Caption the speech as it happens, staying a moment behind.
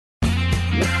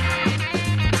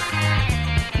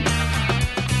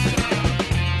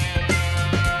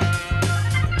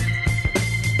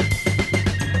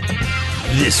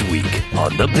This week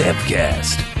on the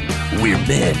Bevcast, we're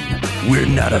men. We're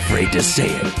not afraid to say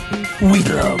it. We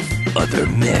love other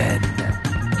men.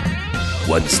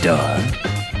 1 star.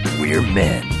 We're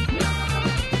men.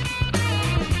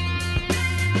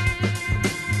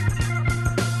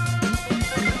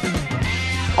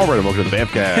 All right, welcome to the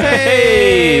Bevcast.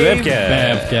 Hey,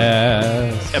 Bevcast.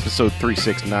 Bevcast. Episode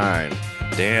 369.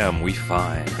 Damn, we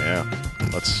fine. Yeah.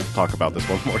 Let's talk about this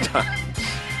one more time.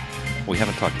 We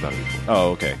haven't talked about it before. Oh,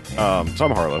 okay. So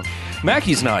I'm Harlow.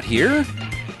 Mackie's not here.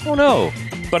 Oh no.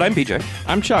 But I'm PJ.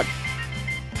 I'm Chuck,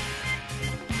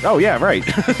 Oh, yeah, right.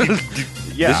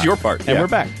 Yeah. This is your part. and we're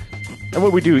back. And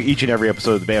what we do each and every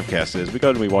episode of the Bevcast is we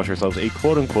go and we watch ourselves a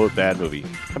quote-unquote bad movie.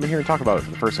 Come in here and talk about it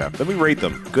for the first half. Then we rate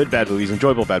them. Good bad movies,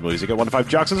 enjoyable bad movies. You get 1 to 5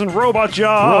 jocks and robot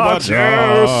jocks.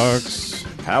 Yes!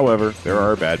 However, there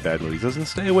are bad movies. Doesn't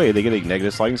stay away. They get a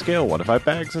negative sliding scale. 1 to 5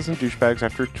 bags and douchebags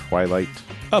after Twilight.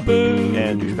 Boo.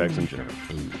 And douchebags in general.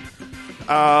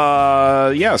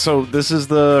 Yeah, so this is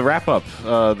the wrap-up.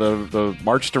 The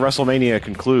March to WrestleMania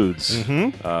concludes.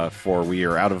 For we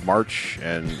are out of March,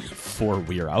 and Before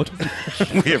we are out.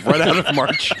 we have run out of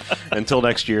March until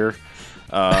next year.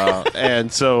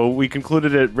 And so we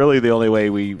concluded it really the only way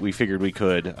we figured we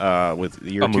could with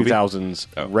the year A movie? 2000's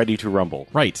Ready to Rumble.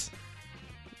 Right.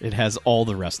 It has all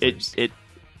the wrestlers. It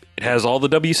has all the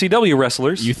WCW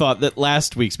wrestlers. You thought that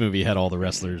last week's movie had all the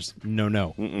wrestlers. No.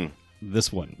 Mm-mm.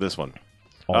 This one. This one.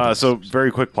 All the So wrestlers.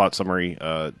 very quick plot summary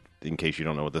in case you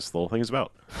don't know what this little thing is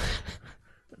about.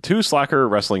 2 slacker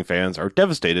wrestling fans are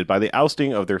devastated by the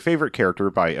ousting of their favorite character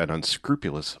by an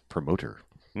unscrupulous promoter.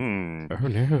 Oh no.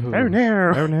 Oh,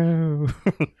 no. Oh no.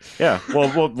 Yeah,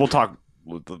 well, we'll talk.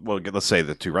 Well, let's say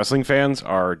the 2 wrestling fans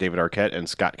are David Arquette and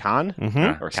Scott Kahn,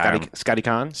 or Scotty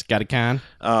Kahn. Scotty Khan.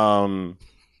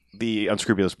 The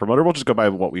unscrupulous promoter. We'll just go by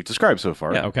what we've described so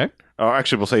far. Yeah. Okay.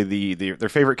 Actually, we'll say their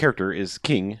favorite character is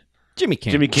King. Jimmy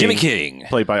King. Jimmy King.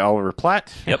 played by Oliver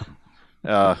Platt. Yep.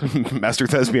 Master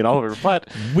thespian Oliver Platt.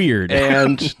 Weird.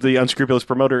 And the unscrupulous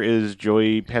promoter is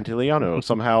Joey Pantoliano.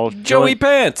 Somehow, Joey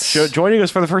Pants. joining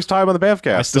us for the first time on the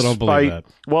Bevcast. I still don't believe that.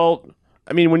 Well,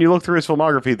 I mean, when you look through his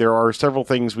filmography, there are several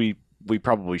things we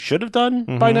probably should have done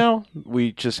by now.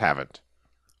 We just haven't.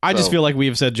 I just so- feel like we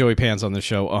have said Joey Pants on the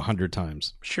show 100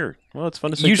 times. Sure. Well, it's fun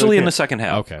to say. Usually Joey in the Pants. second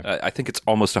half. Okay. I think it's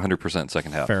almost 100%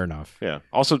 second half. Fair enough. Yeah.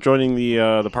 Also joining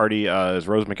the party is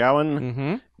Rose McGowan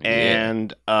Mm-hmm.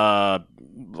 and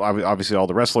obviously all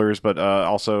the wrestlers, but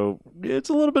also it's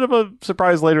a little bit of a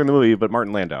surprise later in the movie. But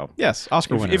Martin Landau. Yes,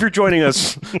 Oscar winner. If you're joining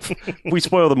us, we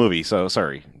spoil the movie, so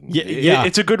sorry. Yeah.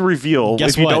 It's a good reveal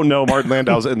Guess if you what? don't know Martin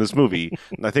Landau's in this movie.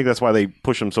 And I think that's why they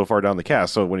push him so far down the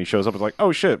cast. So when he shows up, it's like,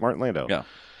 oh shit, Martin Landau. Yeah.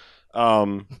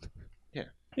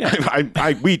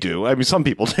 Yeah. We do. I mean, some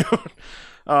people do.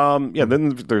 Yeah.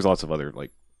 Then there's lots of other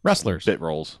like wrestlers. bit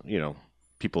roles.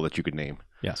 People that you could name.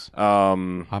 Yes.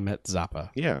 Um. Ahmet Zappa.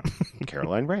 Yeah.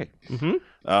 Caroline Ray.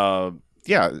 Mm-hmm.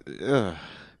 Yeah.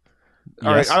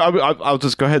 All right. Yes. I'll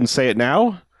just go ahead and say it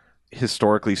now.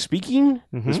 Historically speaking,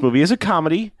 this movie is a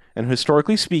comedy, and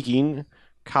historically speaking,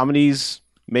 comedies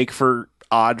make for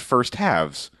odd first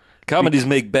halves. Comedies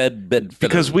make bed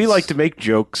Because we like to make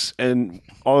jokes, and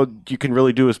all you can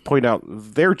really do is point out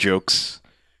their jokes.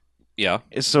 Yeah.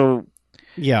 So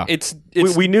Yeah. It's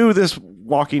we knew this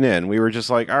walking in. We were just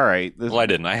like, all right. This, Well, I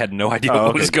didn't. I had no idea Oh, what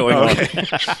okay. was going Oh, on. okay.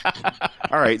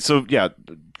 All right. So, yeah,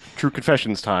 True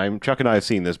Confessions time. Chuck and I have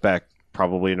seen this back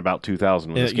probably in about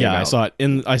 2000 when this came out. I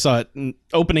saw it in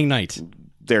opening night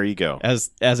There you go. as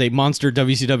a monster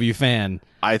WCW fan.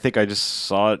 I think I just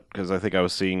saw it because I think I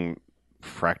was seeing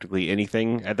practically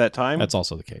anything at that time. That's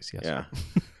also the case. Yes.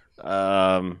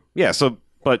 Yeah. Yeah. So,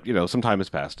 but some time has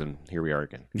passed, and here we are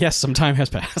again. Yes. Some time has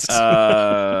passed.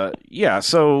 Yeah.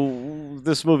 So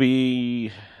this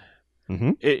movie,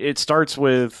 Mhm. it starts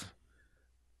with.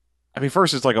 I mean,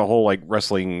 first it's like a whole like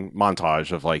wrestling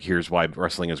montage of like here's why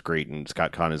wrestling is great, and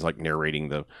Scott Conn is like narrating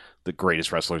the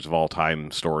greatest wrestlers of all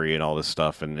time story and all this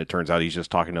stuff, and it turns out he's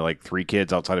just talking to like 3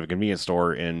 kids outside of a convenience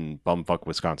store in bumfuck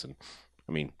Wisconsin.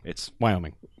 I mean, it's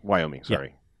Wyoming. Wyoming.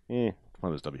 Sorry, one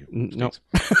of those W. No.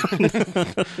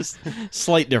 states.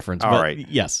 Slight difference. All but right.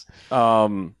 Yes.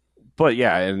 But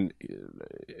yeah, and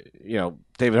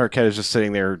David Arquette is just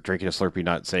sitting there drinking a Slurpee,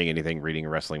 not saying anything, reading a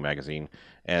wrestling magazine,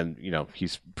 and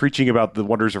he's preaching about the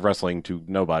wonders of wrestling to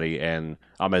nobody. And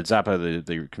Ahmed Zappa,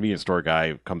 the convenience store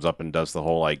guy, comes up and does the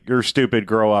whole like "you're stupid,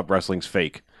 grow up, wrestling's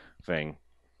fake" thing.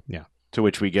 Yeah. To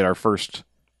which we get our first,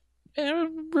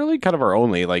 really kind of our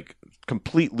only like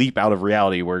complete leap out of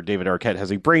reality, where David Arquette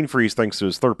has a brain freeze thanks to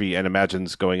his Slurpee and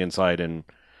imagines going inside and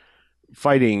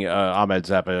fighting Ahmed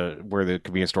Zappa, where the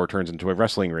convenience store turns into a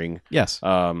wrestling ring. Yes.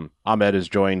 Ahmed is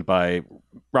joined by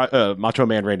Macho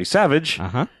Man Randy Savage,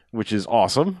 which is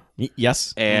awesome.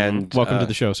 Yes. And welcome to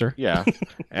the show, sir. Yeah.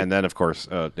 And then, of course,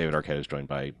 David Arquette is joined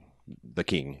by the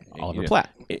King, Oliver Platt.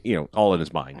 All in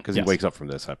his mind, because Yes. he wakes up from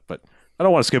this. But I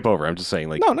don't want to skip over. I'm just saying,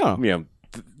 like, No.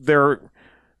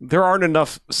 There aren't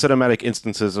enough cinematic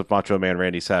instances of Macho Man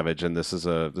Randy Savage, and this is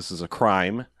a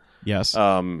crime. Yes.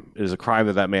 It is a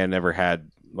crime that man never had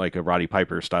like a Roddy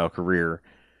Piper style career.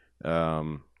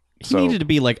 He needed to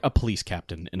be like a police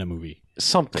captain in a movie.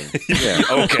 Something. Yeah.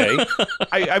 Okay.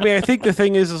 I mean, I think the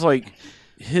thing is like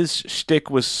his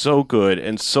shtick was so good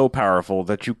and so powerful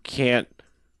that you could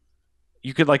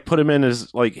like put him in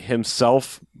as like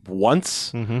himself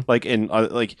once, like in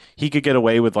like he could get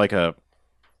away with like a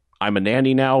I'm a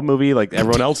nanny now movie like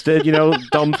everyone else did,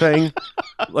 dumb thing.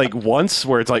 Like once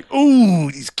where it's like,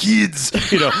 ooh, these kids,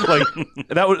 like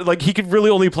that would like he could really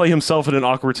only play himself in an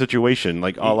awkward situation,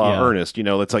 like a la Ernest,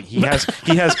 it's like he has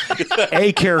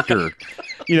a character,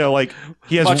 like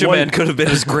he has Macho one... Man could have been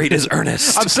as great as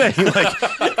Ernest. I'm saying like,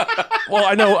 well,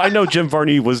 I know Jim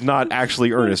Varney was not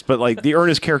actually Ernest, but like the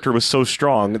Ernest character was so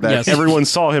strong that everyone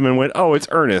saw him and went, oh, it's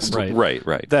Ernest.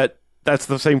 Right. That's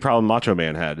the same problem Macho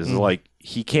Man had is like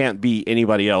he can't be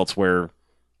anybody else where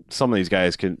some of these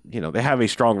guys can, they have a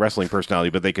strong wrestling personality,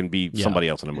 but they can be somebody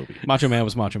else in a movie. Macho Man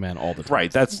was Macho Man all the time.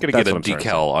 Right. That's going to get a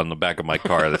decal on the back of my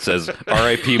car that says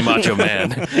R.I.P. Macho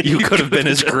Man. You could have been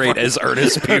as great as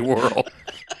Ernest P. Worrell.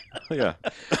 Yeah.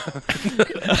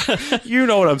 You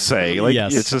know what I'm saying. Like,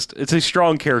 yes. It's a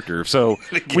strong character. So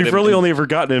we've really only ever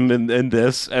gotten him in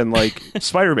this and like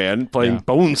Spider-Man playing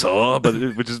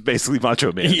Bonesaw, which is basically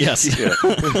Macho Man. Yes. Yeah.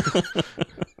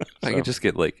 I could just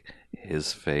get like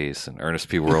his face and Ernest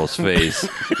P. Worrell's face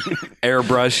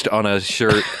airbrushed on a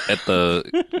shirt at the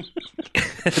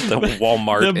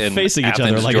Walmart Them in facing Athens,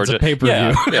 each other like Georgia. it's a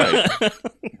pay-per-view. Yeah.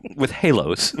 With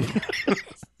halos.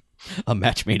 A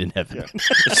match made in heaven.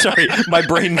 Yeah. Sorry, my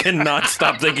brain cannot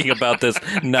stop thinking about this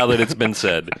now that it's been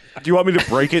said. Do you want me to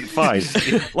break it? Fine.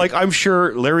 Like, I'm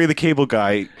sure Larry the Cable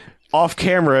Guy off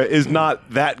camera is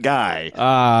not that guy.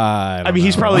 I mean,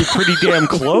 he's probably pretty damn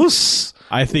close.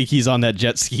 I think he's on that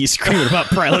jet ski screaming about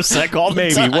Prilosec all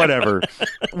the time. Maybe, whatever.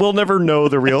 We'll never know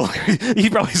the real... He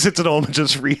probably sits at home and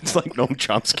just reads, like, Noam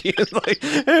Chomsky. And like,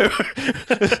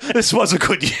 hey, this was a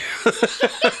good year.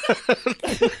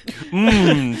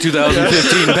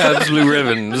 2015 Pabst Blue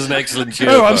Ribbon. This is an excellent show.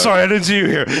 Oh, I'm sorry, I didn't see you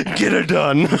here. Get it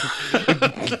done.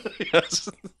 Yes.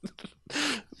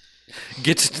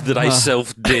 Get that I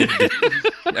self did.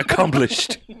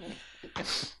 Accomplished.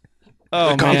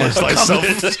 Oh, Accomplish man.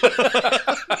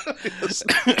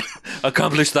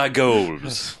 Accomplish thy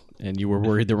goals. And you were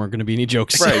worried there weren't going to be any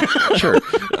jokes. Right, sure.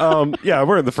 Yeah,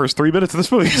 we're in the first 3 minutes of this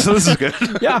movie, so this is good.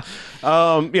 Yeah.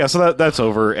 So that's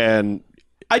over, and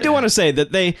I do want to say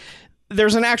that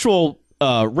there's an actual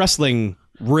wrestling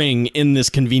ring in this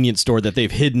convenience store that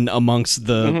they've hidden amongst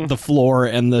the floor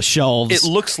and the shelves. It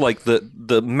looks like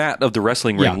the mat of the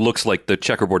wrestling ring looks like the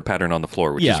checkerboard pattern on the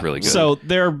floor, which is really good. So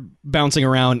they're bouncing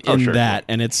around in sure. that,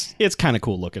 and it's kind of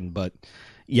cool looking. But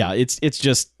yeah, it's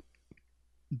just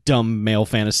dumb male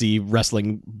fantasy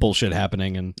wrestling bullshit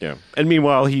happening. And and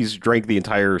meanwhile, he's drank the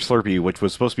entire Slurpee, which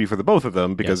was supposed to be for the both of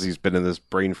them because he's been in this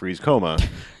brain freeze coma.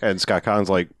 And Scott Con's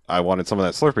like, I wanted some of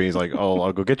that Slurpee. He's like, oh,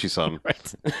 I'll go get you some.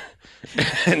 right.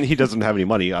 And he doesn't have any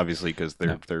money, obviously, because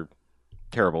they're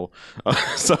terrible.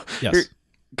 So here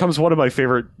comes one of my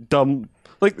favorite dumb...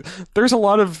 Like, there's a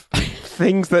lot of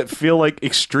things that feel like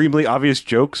extremely obvious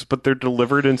jokes, but they're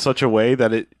delivered in such a way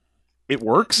that it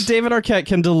works. David Arquette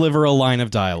can deliver a line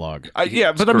of dialogue.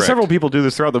 But several people do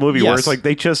this throughout the movie where it's like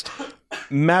they just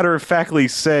matter-of-factly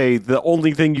say the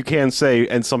only thing you can say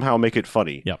and somehow make it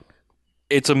funny. Yep.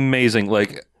 It's amazing.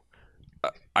 Like,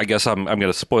 I guess I'm going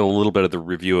to spoil a little bit of the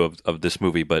review of this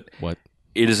movie, but What?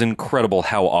 It is incredible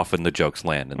how often the jokes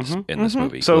land in this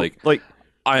movie. So, like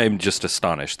I am just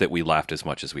astonished that we laughed as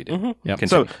much as we did. Yep.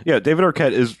 Continue. So, David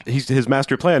Arquette his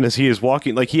master plan is he is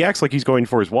walking, like he acts like he's going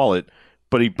for his wallet,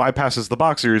 but he bypasses the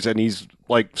boxers and he's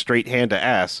like straight hand to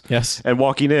ass. Yes. And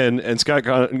walking in, and Scott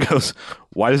goes,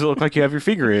 "Why does it look like you have your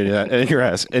finger in your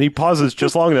ass?" And he pauses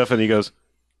just long enough, and he goes,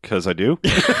 "'Cause I do."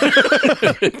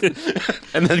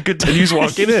 And then continues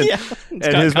walking in.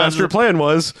 And his master plan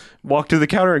was walk to the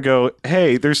counter and go,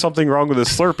 "Hey, there's something wrong with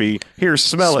this Slurpee. Here,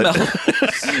 smell it."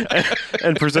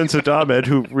 and presents it to Ahmed,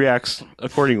 who reacts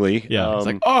accordingly. Yeah. It's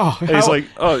like, oh, and he's like,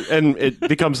 oh, and it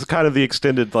becomes kind of the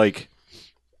extended, like,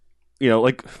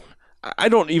 like, I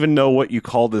don't even know what you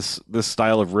call this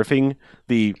style of riffing.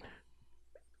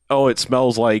 oh, it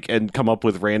smells like, and come up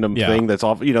with random Yeah. thing that's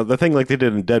off. The thing like they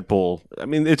did in Deadpool. I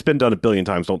mean, it's been done a billion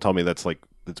times. Don't tell me that's like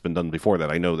it's been done before that.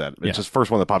 I know that. It's Yeah. just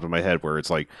first one that popped in my head where it's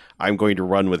like, I'm going to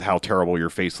run with how terrible your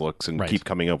face looks and Right. keep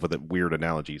coming up with weird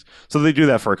analogies. So they do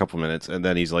that for a couple minutes, and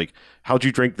then he's like, how'd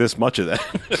you drink this much of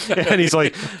that? And he's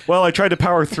like, well, I tried to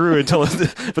power through until,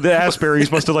 but the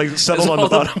aspberries must have like settled on all the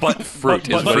bottom. the butt fruit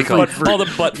is Butt what he fruit. called Butt it. fruit. All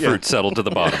the butt fruit settled to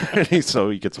the bottom.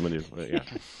 So he gets them a new. Yeah.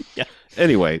 Yeah.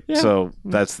 Anyway, Yeah. so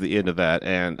that's the end of that,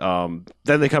 and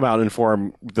then they come out and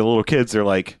inform the little kids. They're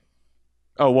like,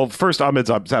 "Oh, well, first Ahmed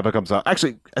Zappa comes out.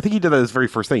 Actually, I think he did that as very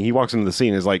first thing. He walks into the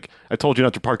scene, is like, I told you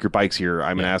not to park your bikes here.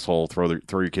 I'm an asshole. Throw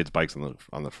your kids' bikes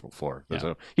on the floor." Yeah.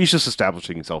 So he's just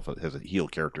establishing himself as a heel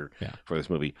character Yeah. for this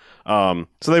movie. So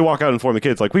they walk out and inform the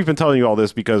kids, like, we've been telling you all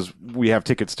this because we have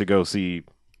tickets to go see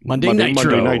Monday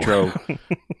Nitro.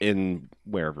 in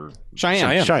wherever.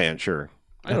 Cheyenne. Cheyenne, sure.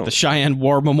 I At don't the Cheyenne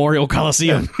War Memorial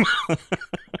Coliseum.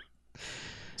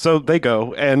 So they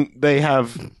go, and they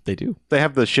have They do. the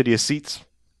shittiest seats.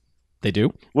 They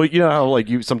do. Well, you know how like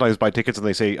you sometimes buy tickets and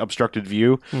they say obstructed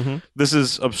view. Mm-hmm. This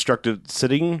is obstructed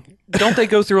sitting. Don't they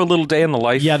go through a little day in the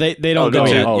life? Yeah, they don't go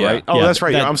no, yet. oh, Yeah. right. Oh, Yeah, that's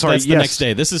right. I'm sorry. That's the yes. next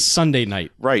day. This is Sunday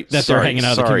night. Right. That sorry, they're hanging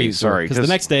out at the sorry, convenience store. sorry. Because the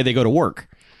next day they go to work.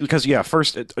 Because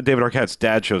first David Arquette's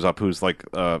dad shows up, who's like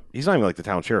he's not even like the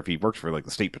town sheriff. He works for like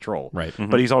the state patrol. Right.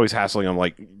 But he's always hassling him,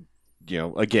 like,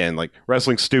 again, like,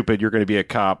 wrestling's stupid. You're going to be a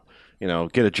cop.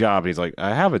 Get a job. And he's like,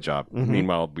 I have a job. Mm-hmm.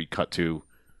 Meanwhile, we cut to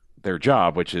their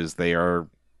job, which is they are.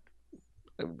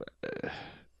 What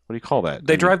do you call that?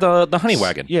 They drive the honey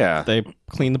wagon. Yeah. They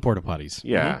clean the porta potties.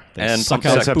 Yeah. They And suck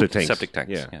pump out septic tanks. Septic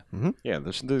tanks. Yeah. Yeah.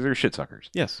 They're shit suckers.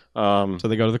 Yes. So So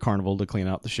they go to the carnival to clean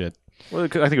out the shit. I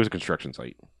think it was a construction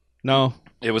site. No,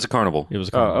 It was a carnival. it was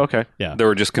a carnival. Okay. Yeah. There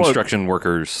were just construction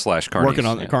workers / carnies. Working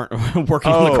on the Yeah.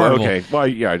 working on the carnival. okay. Well,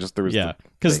 yeah. There was. Yeah,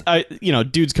 because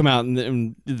dudes come out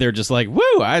and they're just like, "Woo!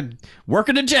 I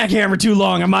working a jackhammer too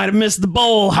long. I might have missed the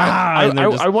bowl." Ha! And they're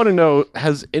just- I want to know: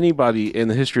 has anybody in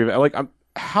the history of it, like,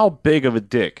 how big of a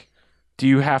dick do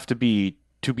you have to be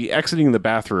exiting the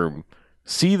bathroom,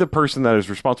 see the person that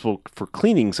is responsible for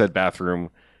cleaning said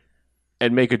bathroom,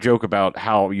 and make a joke about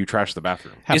how you trash the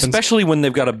bathroom? happens. Especially when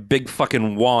they've got a big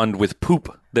fucking wand with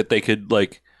poop that they could,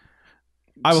 like,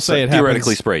 I will say it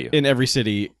theoretically happens spray you. in every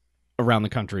city around the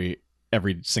country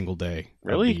every single day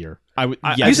Really? of the year. I would.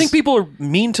 I- Yes. You think people are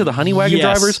mean to the honey wagon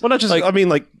Yes. drivers? Well, not just. Like, I mean,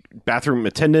 like bathroom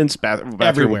attendants, bathroom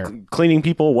Everywhere. cleaning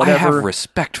people, I whatever. have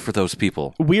respect for those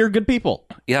people. we are good people?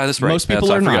 Yeah, that's right. Most people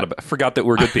That's- are I not. forgot that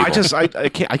we're good people.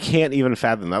 I can't even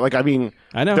fathom that. Like, I mean,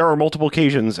 I know. there are multiple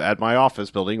occasions at my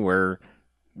office building where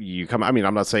you come. I mean,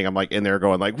 I'm not saying I'm like in there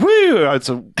going like, "Woo!" It's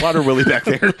a water willy back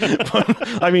there.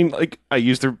 But, I mean, like, I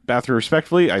use their bathroom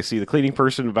respectfully. I see the cleaning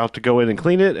person about to go in and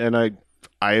clean it, and I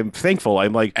am thankful.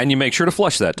 I'm like, And you make sure to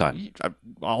flush that time.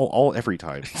 all every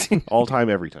time, all time,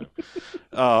 every time.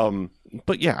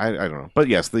 But yeah, I don't know. But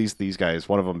yes, these guys.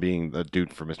 One of them being the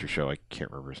dude from Mr. Show. I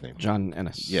can't remember his name. John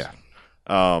Ennis. Yeah.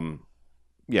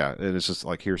 Yeah, and it's just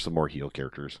like, here's some more heel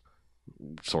characters.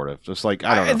 Sort of. Just like,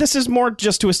 I don't know. This is more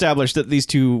just to establish that these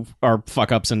two are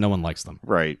fuck ups and no one likes them.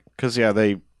 Right. Because, yeah,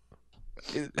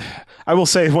 I will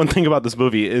say one thing about this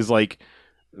movie is, like,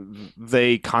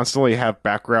 they constantly have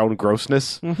background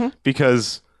grossness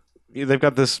because they've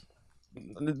got this.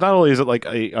 Not only is it like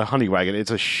a honey wagon,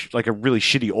 it's like a really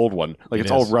shitty old one. Like, It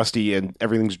it's all is. rusty and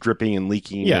everything's dripping and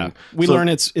leaking. Yeah, and we so- learn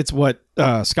it's what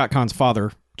Scott Caan's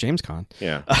father, James Caan,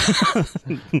 Yeah.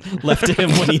 left to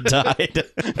him when he died.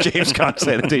 James Caan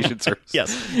Sanitation Service.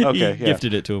 Yes, Okay, he yeah.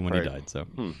 gifted it to him when Right. he died. So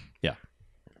yeah,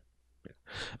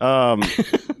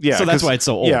 Yeah. So that's 'cause- why it's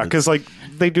so old. Yeah, because like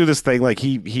they do this thing, like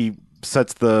he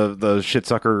sets the shit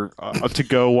sucker to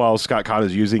go while Scott Caan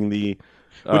is using the.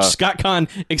 which Scott Caan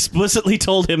explicitly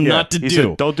told him Yeah, not to he do.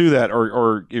 said, don't do that,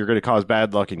 or you're going to cause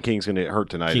bad luck, and King's going to get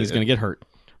hurt tonight. He's going to get hurt.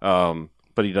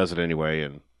 But he does it anyway,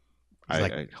 and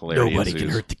hilarity Nobody can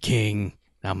ensues. hurt the king.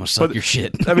 I'm gonna suck But- your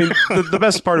shit. I mean, the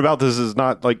best part about this is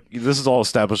not like this is all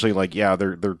establishing like, yeah,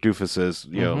 they're doofuses,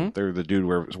 you know, they're the dude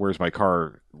where's my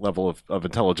car level of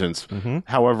intelligence.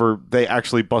 However, they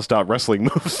actually bust out wrestling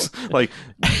moves. Like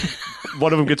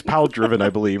one of them gets power driven, I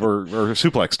believe, or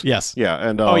suplexed. Yes. Yeah,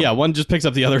 and Oh yeah, one just picks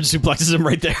up the other and suplexes him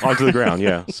right there. onto the ground.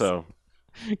 Yeah, so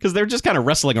Because they're just kind of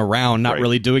wrestling around, not Right.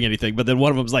 really doing anything. But then one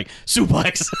of them's like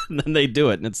suplex, and then they do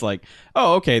it, and it's like,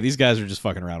 oh, okay, these guys are just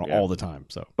fucking around all the time.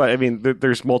 So But I mean,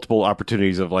 there's multiple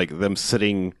opportunities of like them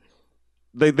sitting.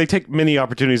 They take many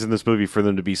opportunities in this movie for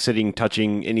them to be sitting,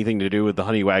 touching anything to do with the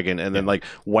honey wagon, and then like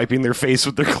wiping their face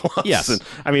with their gloves. Yes. And,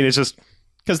 I mean, it's just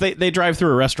because they drive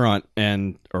through a restaurant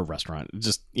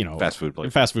just fast food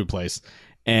place. fast food place,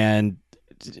 and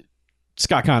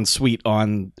Scott Caan's sweet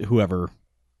on whoever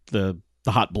the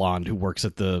hot blonde who works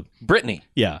at the Brittany.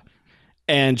 yeah,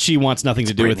 and she wants nothing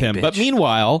to do with him. Brittany, But bitch.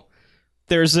 meanwhile,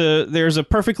 there's a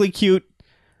perfectly cute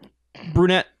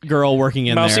brunette girl working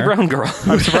in Mousy there. brown girl.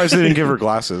 I'm surprised they didn't give her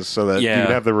glasses so that Yeah. you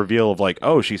could have the reveal of like,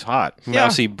 oh, she's hot.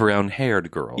 Mousy brown haired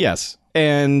girl. Yes,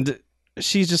 and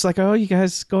she's just like, "Oh, you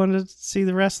guys going to see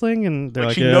the wrestling?" And they're Like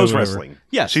like, she "Yeah, knows whatever." wrestling.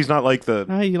 Yes, She's not like the.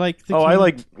 Oh, you like? The Oh, I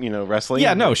king? like wrestling.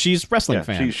 Yeah, no, she's wrestling Yeah,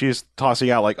 fan. she's tossing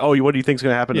out like, oh, what do you think's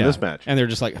going to happen in Yeah. this match? And they're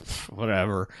just like,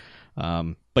 whatever.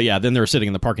 But yeah, then they're sitting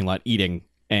in the parking lot eating,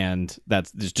 and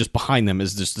that's just behind them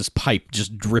is this pipe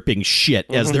just dripping shit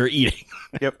as they're eating.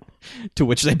 Yep. To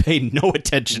which they pay no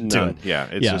attention to. None. Yeah,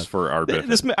 it's just for our benefit.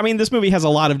 This movie has a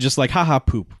lot of just like haha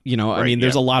poop. You know, I Right, mean,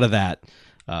 there's yeah. a lot of that.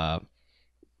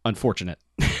 Unfortunate.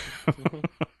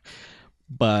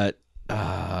 But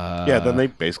Yeah, then they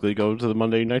basically go to the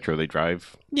Monday Nitro. They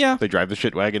drive yeah. the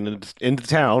shit wagon into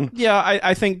town. Yeah,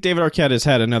 I think David Arquette has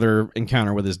had another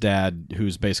encounter with his dad,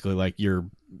 who's basically like, "You're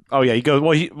Oh yeah, he goes.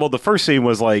 Well, the first scene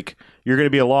was like, "You're going to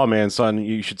be a lawman, son.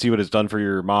 You should see what it's done for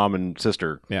your mom and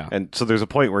sister." Yeah. And so there's a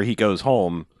point where he goes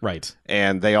home, right."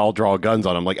 and they all draw guns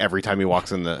on him like every time he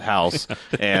walks in the house,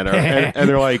 and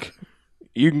they're like,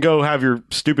 "You can go have your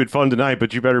stupid fun tonight,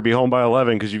 but you better be home by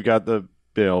 11 because you've got the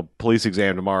police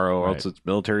exam tomorrow, or Right. else it's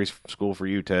military school for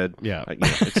you, Ted." Yeah.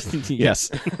 It's, Yes.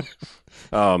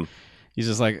 He's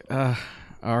just like,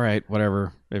 all right,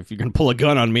 whatever. If you're gonna pull a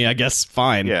gun on me, I guess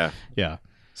fine. yeah. Yeah.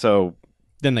 So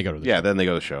Then they go to the yeah, then they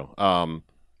go to the show.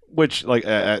 Which, like,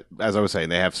 as I was saying,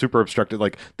 they have super obstructed.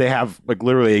 Like, they have like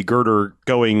literally a girder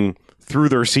going through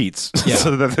their seats, Yeah.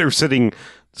 so that they're sitting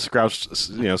scrouched,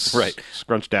 Right.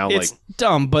 scrunched down, It's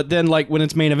dumb, but then like when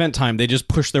it's main event time, they just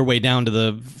push their way down to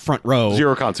the front row like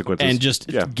zero consequences, and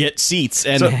just yeah. get seats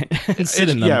and, So, and sit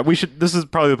in them. Yeah, we should. This is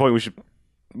probably the point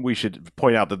we should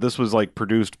point out that this was like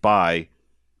produced by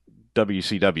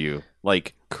WCW.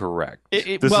 Like, Correct.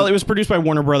 It this is- was produced by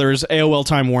Warner Brothers, AOL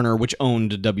Time Warner, which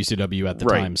owned WCW at the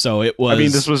Right. time. So it was. I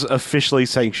mean, this was officially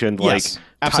sanctioned. Yes, like,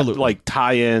 absolutely. like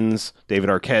tie-ins. David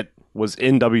Arquette was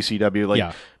in WCW. Like,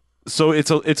 Yeah. so it's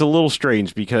a little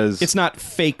strange because It's not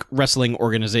fake wrestling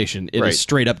organization. It is Right.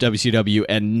 straight up WCW,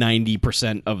 and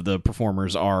 90% of the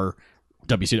performers are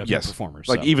WCW performers.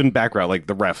 Like so. even background, like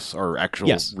the refs are actual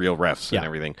Yes. real refs Yeah. and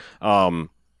everything.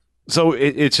 So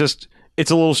it's just it's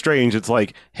a little strange. It's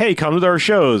like, hey, come to our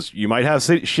shows. You might have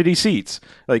shitty seats.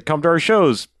 Like, come to our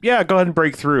shows. Yeah, go ahead and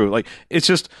break through. Like, it's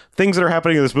just things that are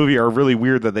happening in this movie are really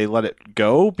weird that they let it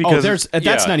go because that's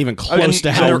yeah. not even close to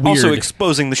And how they're weird. also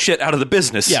exposing the shit out of the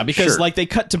business. Yeah, because Sure. like they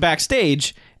cut to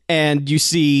backstage and you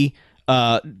see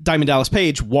Diamond Dallas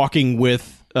Page walking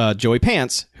with Joey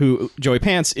Pants, who Joey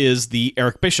Pants is the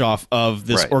Eric Bischoff of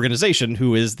this Right. organization,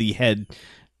 who is the head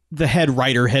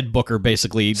writer, head booker,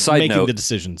 basically Side making note, the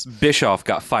decisions. Bischoff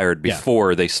got fired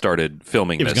before they started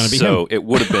filming It was this, gonna be so him. it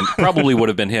would have been probably would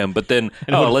have been him. But then,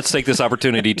 let's take this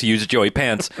opportunity to use Joey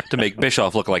Pants to make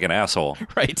Bischoff look like an asshole.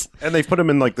 Right. and they've put him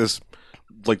in like this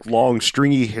like long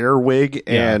stringy hair wig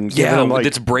and given Yeah, him, like,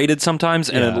 it's braided sometimes,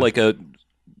 and Yeah. like a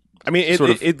I mean, it, sort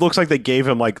of- it looks like they gave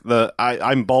him like the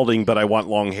I'm balding but I want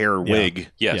long hair wig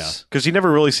yes. because you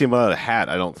never really see him without a hat.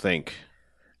 I don't think.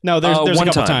 No, there's a one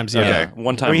couple time. times. Yeah. Okay.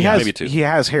 One time, I mean, yeah, maybe two. he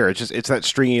has hair. It's that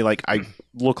stringy, like I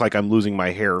look like I'm losing my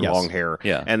hair, Yes. long hair.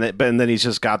 Yeah. and then he's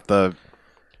just got the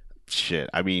shit.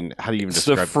 I mean, how do you even It's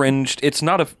the describe? fringed. It's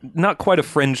not quite a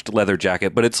fringed leather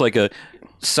jacket, but it's like a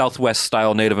Southwest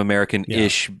style Native American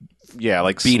ish Yeah,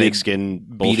 like beaded- snakeskin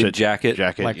bullshit jacket.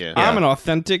 Like, yeah. I'm an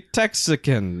authentic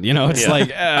Texican. You know, it's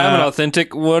like I'm an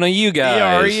authentic one of you guys.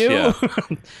 yeah, are you? Yeah.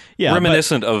 Yeah,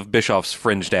 Reminiscent of Bischoff's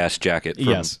fringed ass jacket from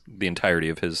Yes. the entirety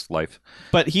of his life.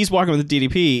 but he's walking with the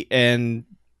DDP, and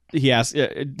he asks,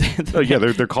 Oh, yeah,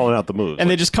 they're calling out the moves. and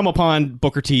they just come upon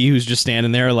Booker T, who's just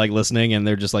standing there, like listening, and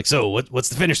they're just like, "So, what's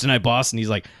the finish tonight, boss?" And he's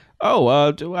like,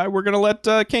 "Oh, we're gonna let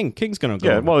King. King's gonna go."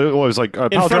 yeah, well, it was like In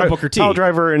front of Booker T. pile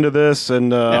driver into this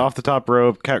and off the top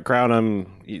rope, crown him.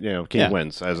 King Yeah.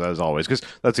 wins as always because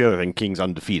that's the other thing. King's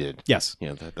undefeated. yes,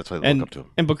 That's why they look up to him.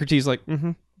 and Booker T's like,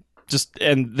 "Mm-hmm." Just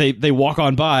and they walk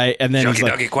on by, and then he's Ducky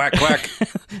like, ducky quack quack.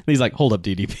 he's like, "Hold up,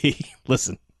 DDP,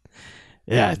 listen."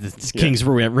 Yeah, this King's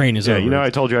reign is Yeah, over. I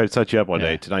told you I'd set you up one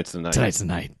Yeah. day. Tonight's the night. Tonight's the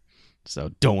night.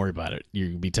 So don't worry about it.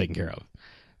 You'll be taken care of.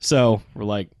 So we're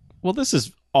like, well, this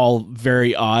is all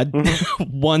very odd.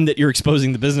 One, that you're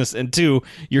exposing the business, and two,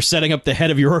 you're setting up the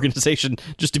head of your organization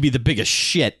just to be the biggest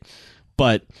shit.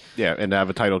 But Yeah, and to have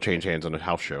a title change hands on a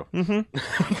house show. yeah,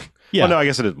 Well, no, I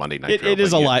guess it is Monday night. it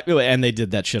is a lot, and they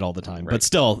did that shit all the time. But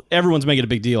still, everyone's making a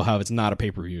big deal how it's not a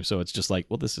pay per view. So it's just like,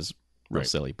 well, this is real Right.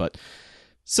 silly. But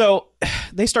so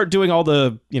they start doing all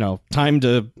the time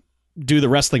to do the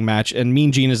wrestling match, and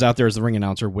Mean Gene is out there as the ring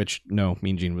announcer, which, no,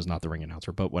 Mean Gene was not the ring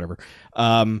announcer, but whatever.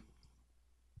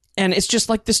 And it's just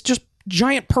like this just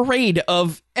giant parade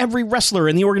of every wrestler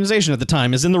in the organization at the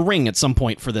time is in the ring at some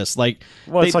point for this. Like,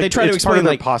 Well, they try to it's part explain, of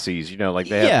their like, posses, you know, like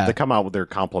they come out with their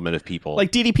complement of people.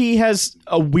 like DDP has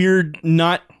a weird,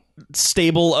 not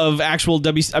stable of actual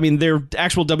they're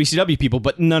actual WCW people,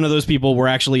 but none of those people were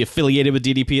actually affiliated with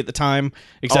DDP at the time,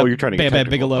 except you're trying to Bam get Bam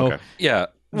technical. Bigelow. Okay. Yeah.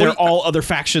 They're all other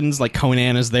factions, like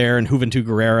Conan is there and Juventud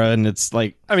Guerrera, and it's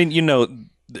like, I mean,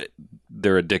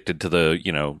 they're addicted to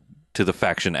the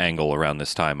faction angle around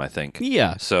this time, I think.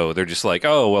 yeah. So they're just like,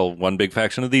 oh, well, one big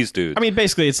faction of these dudes. I mean,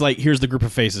 basically, it's like, here's the group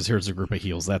of faces, here's the group of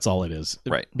heels. That's all it is.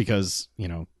 Right. Because,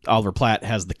 Oliver Platt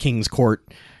has the King's Court,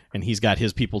 and he's got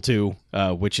his people too,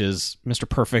 which is Mr.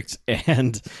 Perfect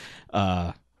and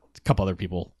a couple other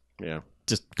people. Yeah.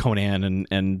 Just Conan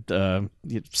and Perry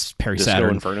Disco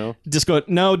Saturn. Inferno? Disco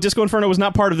Inferno was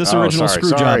not part of this Oh, original sorry, screw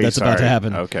job sorry, that's about to sorry.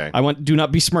 happen. Okay. Do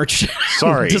not besmirch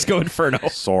Sorry. Disco Inferno.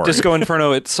 Sorry. Disco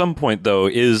Inferno at some point, though,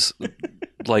 is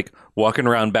like walking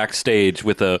around backstage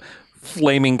with a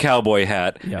flaming cowboy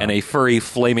hat and a furry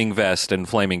flaming vest and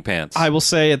flaming pants. I will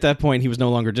say at that point he was no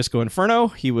longer Disco Inferno.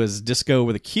 He was Disco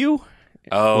with a Q.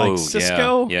 Oh, like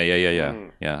Cisco? Yeah.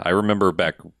 Yeah, I remember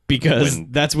back Because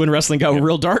that's when wrestling got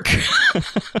real dark.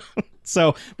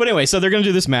 But anyway, so they're going to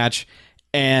do this match,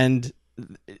 and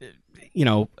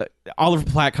Oliver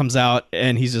Platt comes out,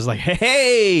 and he's just like,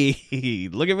 "Hey,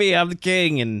 look at me, I'm the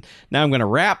king, and now I'm going to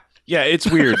rap." Yeah, it's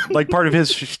weird. Like, part of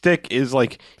his shtick is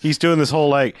like he's doing this whole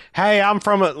like, "Hey, I'm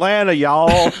from Atlanta,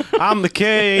 y'all. I'm the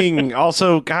king."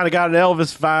 Also, kind of got an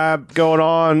Elvis vibe going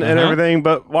on and everything.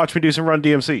 But watch me do some Run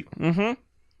DMC.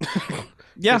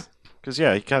 Yeah, Because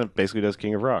he kind of basically does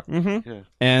King of Rock.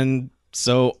 and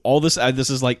so all this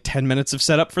is like 10 minutes of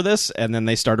setup for this, and then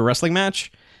they start a wrestling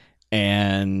match,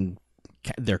 and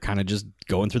they're kind of just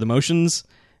going through the motions,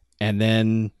 and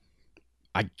then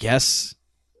I guess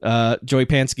Joey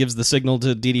Pants gives the signal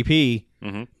to DDP,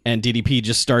 and DDP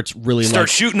just starts really start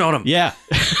shooting on him. Yeah.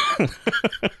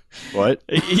 What?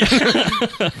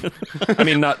 I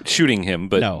mean, not shooting him,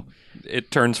 but No. it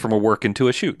turns from a work into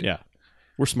a shoot. Yeah.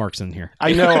 We're smarks in here.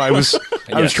 I know. I was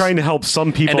Yes. trying to help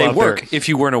some people And they out work, there. if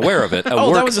you weren't aware of it. That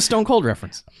was a Stone Cold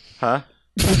reference. Huh?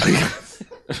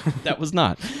 That was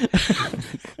not.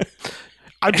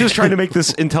 I'm just trying to make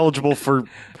this intelligible for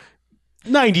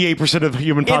 98% of the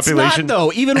human It's population. not,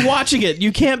 though. Even watching it,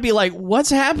 you can't be like, what's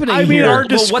happening I mean, here? our what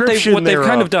description they've kind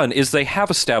thereof. of done is they have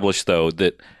established, though,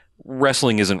 that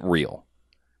wrestling isn't real,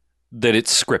 that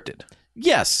it's scripted.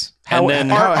 Yes. And then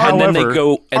they however,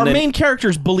 go and Our then main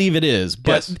characters believe it is,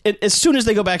 but Yes. as soon as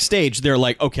they go backstage, they're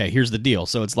like, okay, here's the deal.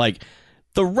 So it's like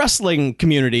the wrestling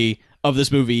community of this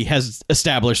movie has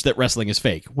established that wrestling is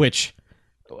fake, which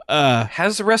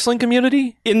has the wrestling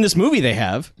community. in this movie they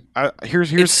have.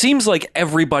 Here's It seems like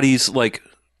everybody's like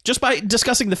Just by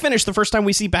discussing the finish, the first time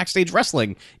we see backstage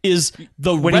wrestling is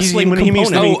the When he- wrestling when he means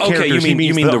component. the main characters, he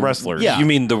means the wrestlers. Yeah. You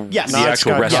mean the Yes. the Not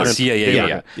actual Scott wrestlers?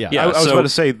 Johnson. Yeah. I was so, about to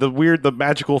say the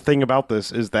magical thing about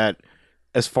this is that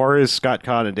as far as Scott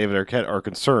Conn and David Arquette are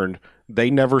concerned, they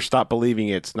never stop believing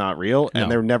it's not real, and No.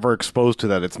 they're never exposed to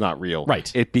that it's not real. Right.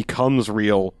 It becomes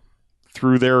real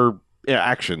through their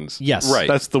actions. Yes. Right.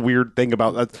 That's the weird thing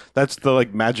about that. That's the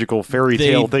like magical fairy They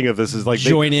tale thing of this is like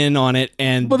join in on it,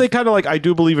 and Well, they kind of like I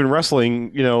do believe in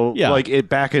wrestling, Yeah. like it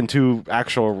back into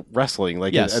actual wrestling,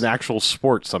 like Yes. an actual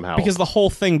sport somehow. because the whole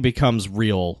thing becomes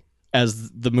real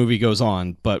as the movie goes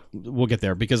on, but we'll get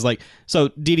there because so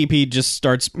DDP just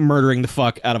starts murdering the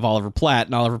fuck out of Oliver Platt,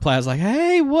 and Oliver Platt is like,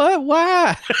 hey, what,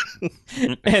 why?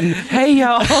 And hey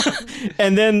y'all,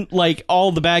 and then like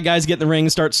all the bad guys get in the ring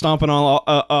and start stomping on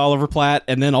Oliver Platt,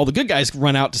 and then all the good guys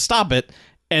run out to stop it,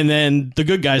 and then the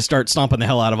good guys start stomping the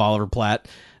hell out of Oliver Platt.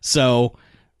 So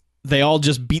they all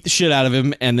just beat the shit out of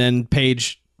him, and then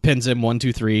Paige pins him 1,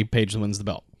 2, 3. Paige wins the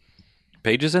belt.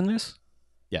 Paige is in this.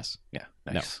 Yes. Yeah,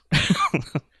 nice.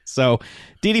 So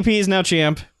DDP is now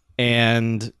champ,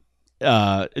 and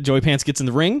Joey Pants gets in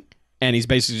the ring, and he's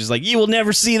basically just like, "You will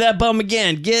never see that bum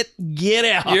again. Get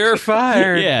out. You're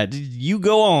fired." Yeah, you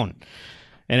go on."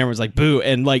 And everyone's like, "Boo!"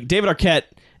 And like David Arquette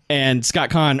and Scott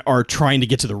Conn are trying to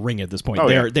get to the ring at this point.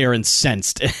 Oh, They are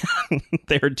incensed.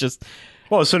 They're just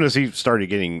well, as soon as he started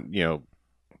getting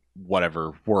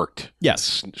whatever worked,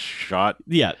 yes, shot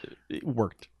yeah, it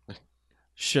worked.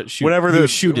 Shoot. whenever He the was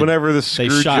shooted. whenever the They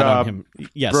screw shot job on him.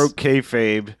 Yes, broke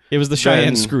kayfabe. it was the Cheyenne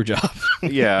then- screw job.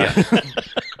 Yeah.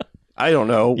 I don't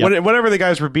know. Yep. Whenever the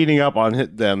guys were beating up on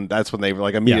them, that's when they were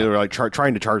like immediately were like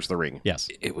trying to charge the ring. Yes.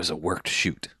 It was a worked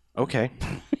shoot. Okay.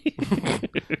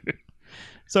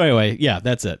 So anyway, yeah,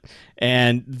 that's it.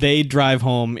 And they drive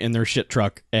home in their shit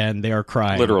truck, and they are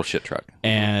crying. Literal shit truck.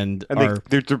 And they're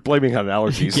blaming on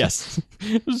allergies. Yes.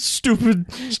 Stupid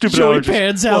allergies. Joey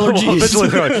Pants allergies. Well, eventually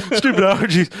they're like, stupid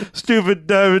allergies. Stupid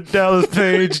Diamond Dallas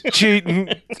Page cheating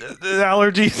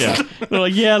allergies. Yeah. They're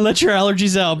like, yeah, let your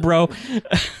allergies out, bro.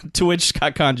 To which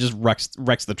Scott Conn just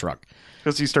wrecks the truck.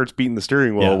 Because he starts beating the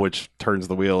steering wheel, Yeah. which turns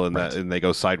the wheel, and and they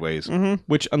go sideways.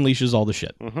 Which unleashes all the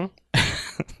shit.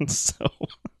 So...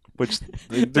 Which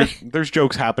there's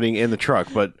jokes happening in the truck,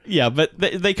 but Yeah, but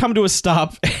they come to a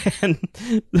stop, and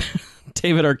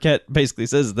David Arquette basically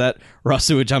says that raw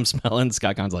sewage I'm smelling.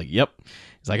 Scott Conn's like, yep.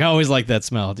 He's like, I always like that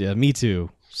smell. Yeah, me too.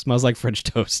 Smells like French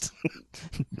toast.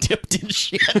 Dipped in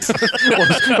shit.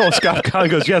 well, Scott Conn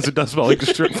goes, yes, it does smell like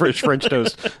French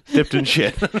toast dipped in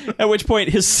shit. At which point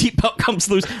his seatbelt comes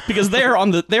loose because they're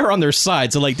on their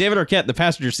side. So like David Arquette, the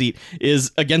passenger seat,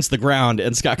 is against the ground,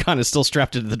 and Scott Conn is still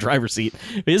strapped into the driver's seat.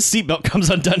 His seatbelt comes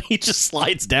undone. He just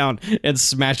slides down and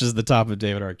smashes the top of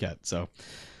David Arquette. So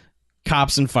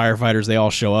cops and firefighters, they all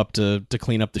show up to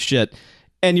clean up the shit.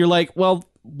 And you're like, well,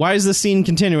 why is this scene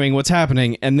continuing? What's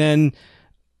happening? And then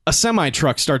a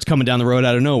semi-truck starts coming down the road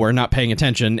out of nowhere, not paying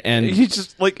attention, and He's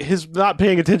just like, his not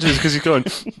paying attention is because he's going,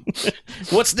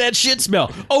 what's that shit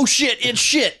smell? Oh shit, it's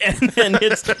shit. And then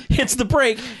hits the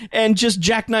brake and just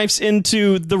jackknifes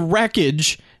into the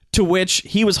wreckage, to which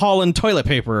he was hauling toilet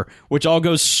paper, which all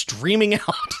goes streaming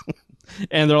out.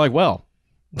 And they're like, well,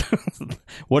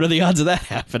 what are the odds of that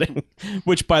happening?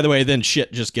 Which, by the way, then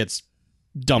shit just gets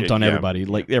dumped on everybody.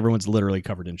 Like, everyone's literally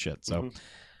covered in shit. So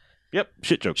yep,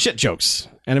 shit jokes. shit jokes.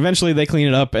 And eventually they clean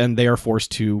it up, and they are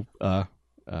forced to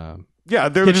Yeah,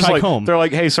 they're hitchhike just like, home. they're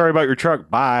like, hey, sorry about your truck,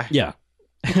 bye. yeah.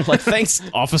 Like, thanks,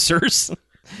 officers.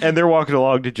 And they're walking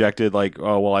along dejected, like,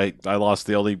 oh, well, I lost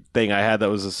the only thing I had that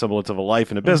was a semblance of a life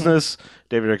and a business.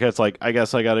 David Arquette's like, I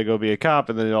guess I got to go be a cop.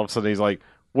 And then all of a sudden he's like,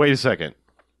 wait a second.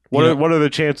 What are the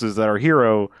chances that our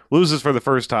hero loses for the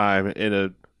first time in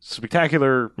a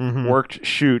spectacular worked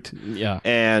shoot? Yeah.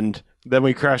 And then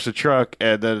we crash the truck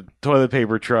and the toilet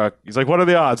paper truck. He's like, what are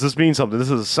the odds? This means something.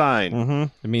 This is a sign.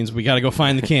 It means we got to go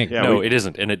find the king. Yeah, No, it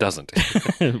isn't, and it doesn't.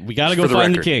 We got to go For the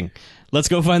find the record. king. Let's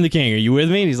go find the king. Are you with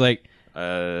me? And he's like,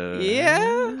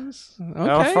 Yeah.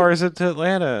 How okay. far is it to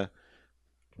Atlanta?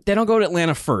 They don't go to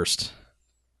Atlanta first.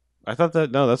 I thought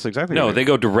that, no, that's exactly No, right. they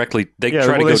go directly. They Yeah,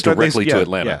 try to well, go start- directly yeah, to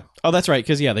Atlanta. Yeah. Oh, that's right,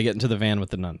 because, yeah, they get into the van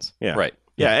with the nuns. Yeah. Right.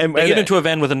 Yeah, and They get into a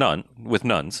van with nuns,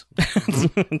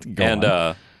 Go and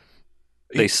on.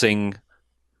 they sing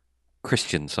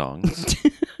Christian songs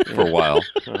for a while.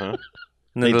 Uh-huh.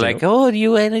 And they're They like, do. "Oh, do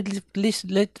you want to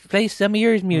let's play some of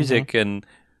your music?" And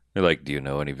they're like, "Do you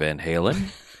know any Van Halen?"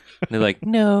 And they're like,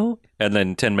 "No." And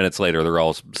then 10 minutes later, they're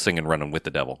all singing "Running with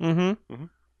the Devil"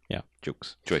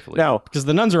 Jokes. joyfully. Now, Because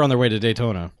the nuns are on their way to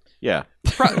Daytona. yeah.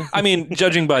 I mean,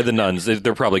 judging by the nuns,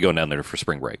 they're probably going down there for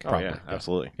spring break. Oh, yeah,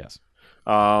 absolutely. Yes.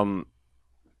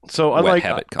 So Wet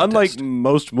habit unlike contest.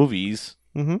 most movies,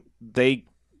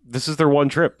 this is their one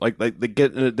trip. Like they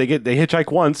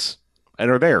hitchhike once and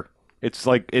are there. It's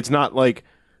like, it's not like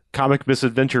comic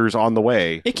misadventures on the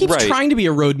way. It keeps Right. trying to be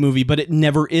a road movie, but it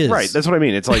never is. Right. That's what I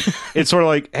mean. It's like, it's sort of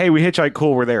like, hey, we hitchhike,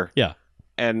 cool, we're there. Yeah.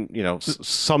 And, you know,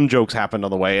 some jokes happen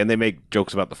on the way, and they make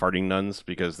jokes about the farting nuns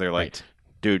because they're like, Right.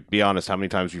 dude, be honest, how many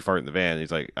times you fart in the van?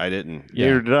 He's like, I didn't. Yeah.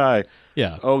 Neither did I.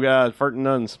 Yeah. Oh, God, farting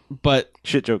nuns. But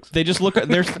Shit jokes. they just look,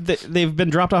 they've been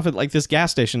dropped off at like this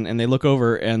gas station, and they look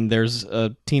over, and there's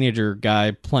a teenager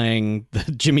guy playing the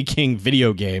Jimmy King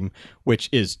video game, which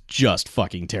is just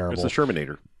fucking terrible. It's the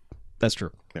Shermanator. That's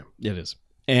true. Yeah. It is.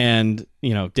 And,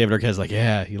 you know, David Arquette's like,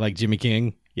 yeah, you like Jimmy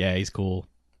King? Yeah, he's cool.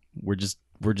 We're just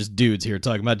dudes here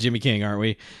talking about Jimmy King, aren't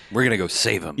we? We're gonna go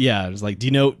save him. Yeah. It's like, do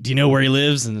you know where he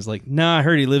lives? And it's like, no, I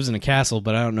heard he lives in a castle,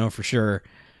 but I don't know for sure.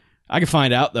 I can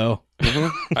find out though.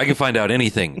 I can find out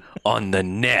anything on the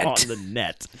net. On the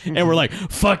net. And we're like,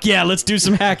 fuck yeah, let's do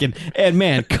some hacking. And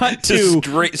man, cut Just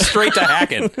to straight to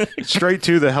hacking. Straight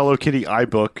to the Hello Kitty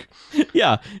iBook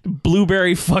yeah,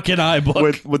 Blueberry fucking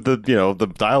iBook. with the, you know, the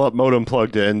dial-up modem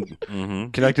plugged in,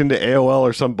 connecting to AOL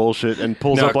or some bullshit, and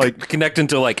pulls No, up like, connecting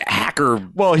to like hacker.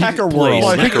 well, Hacker well, World.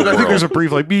 I think Hacker there's a World.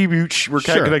 brief like, beep, beep, we're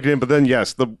Sure. connected in, but then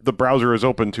yes, the browser is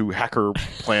open to Hacker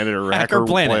Planet or Hacker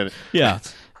Planet. Yeah.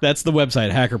 That's the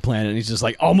website, Hacker Planet. And he's just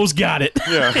like, almost got it.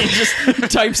 Yeah. He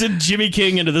just types in Jimmy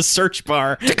King into the search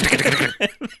bar.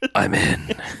 I'm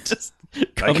in. Just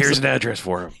Like, comes here's up- an address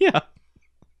for him. Yeah.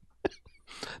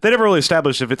 They never really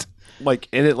established if it's like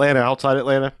in Atlanta, outside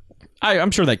Atlanta.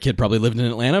 I'm sure that kid probably lived in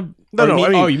Atlanta. No, Or you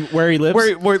no, I mean- where he lives?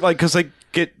 Where like, because they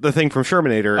get the thing from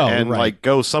Shermanator Oh, and right. like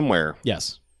go somewhere.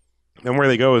 Yes. And where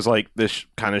they go is like this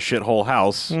kind of shithole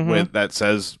house with that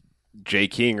says Jay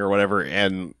King or whatever,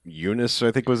 and Eunice,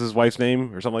 I think was his wife's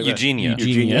name or something like Eugenia. that.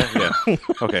 Eugenia. Yeah.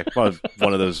 Okay. Well,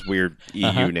 one of those weird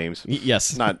EU names.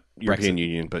 Yes. Not European Brexit.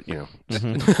 Union,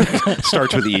 but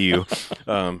starts with the EU.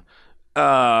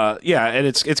 Yeah, and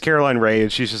it's Caroline Ray,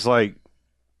 and she's just like,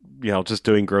 just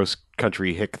doing gross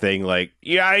country hick thing, like,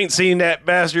 I ain't seen that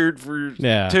bastard for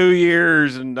 2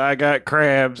 years, and I got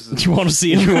crabs. You want to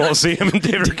see him? You won't see him, and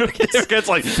David Arquette's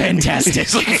like, fantastic.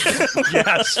 He's like,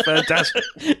 yes, fantastic.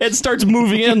 It starts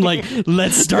moving in like,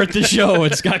 let's start the show,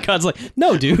 and Scott Con's like,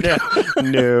 no, dude,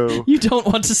 No. you don't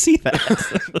want to see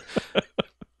that.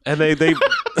 And they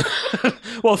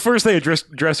well, first they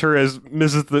dress her as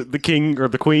Mrs. the King or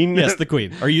the Queen. Yes, the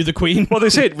Queen. Are you the Queen? Well,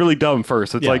 they say it really dumb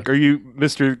first. It's like, are you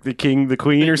Mr. the King, the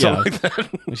Queen, or something like that?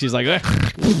 And she's like,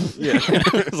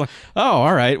 it's like, oh,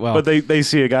 all right, well. But they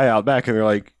see a guy out back, and they're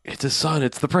like, it's his son,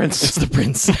 it's the prince. It's the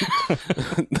prince.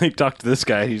 They talk to this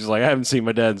guy. He's like, I haven't seen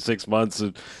my dad in 6 months.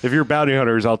 And if you're bounty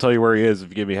hunters, I'll tell you where he is if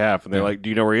you give me half. And they're like, do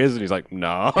you know where he is? And he's like,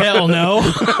 no. Hell no.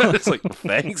 It's like,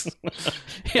 thanks.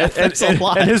 Yeah, that's a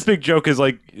lot. And his big joke is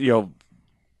like,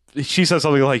 she says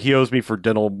something like he owes me for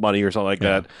dental money or something like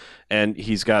that. And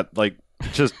he's got like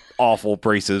just awful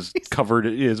braces covered,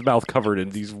 his mouth covered in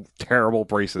these terrible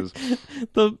braces.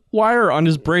 The wire on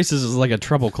his braces is like a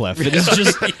treble clef. It is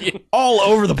just all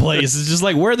over the place. It's just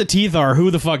like where the teeth are,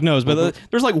 who the fuck knows? But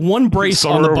there's like one brace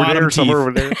on the bottom teeth. Somewhere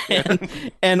over there.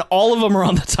 and all of them are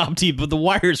on the top teeth, but the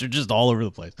wires are just all over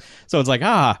the place. So it's like,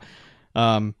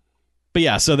 but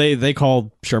yeah, so they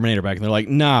called Shermanator back, and they're like,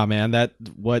 nah, man,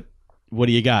 what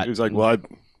do you got? He's like, well,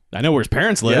 I know where his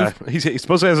parents live. Yeah, he's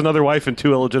supposed to have another wife and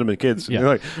 2 illegitimate kids. And they're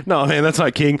like, no, man, that's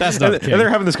not King. That's not King. And they're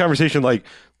having this conversation like,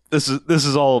 this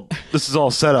is all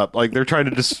set up. Like they're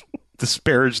trying to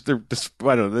disparage their.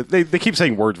 I don't know. They keep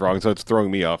saying words wrong, so it's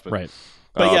throwing me off. Right.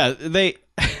 But yeah, they.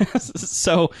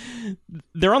 So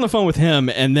they're on the phone with him,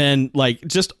 and then like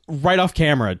just right off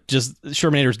camera, just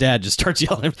Shermanator's dad just starts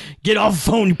yelling, "Get off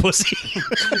the phone, you pussy!"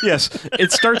 Yes,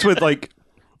 it starts with like.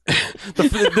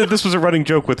 This was a running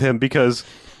joke with him because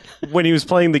when he was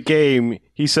playing the game,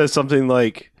 he says something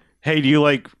like, "Hey, do you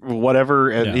like whatever?"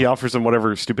 And he offers him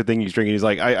whatever stupid thing he's drinking. He's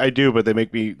like, "I do, but they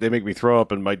make me throw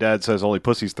up." And my dad says only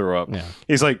pussies throw up. Yeah.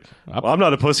 He's like, well, "I'm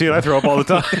not a pussy, and I throw up all the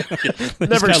time."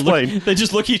 Never explained. They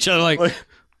just look at each other like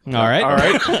all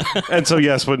right. And so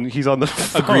yes, when he's on the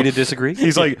phone, agree to disagree.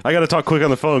 He's like, I got to talk quick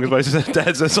on the phone because my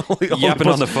dad says only yapping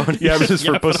on the phone. Yeah, it's just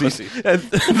for pussies. And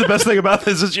the best thing about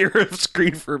this is you hear a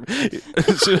screen from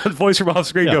voice from off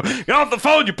screen go, "Get off the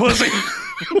phone, you pussy!"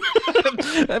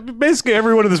 Basically,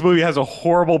 everyone in this movie has a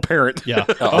horrible parent. Yeah.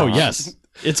 Oh yes,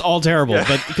 it's all terrible. Yeah.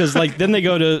 But because like then they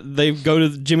go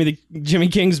to Jimmy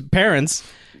King's parents,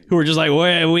 who are just like,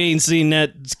 well, we ain't seen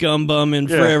that scum bum in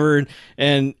forever.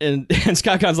 And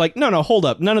Scott Con's like, no, hold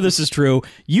up. None of this is true.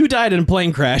 You died in a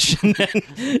plane crash. And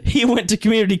then he went to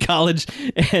community college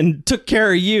and took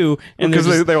care of you. And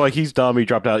because they're like, he's dumb. He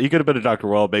dropped out. He could have been a Dr.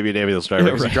 Well, maybe an ambulance driver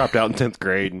because he dropped out in 10th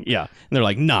grade. And they're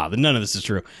like, nah, none of this is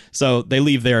true. So they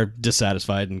leave there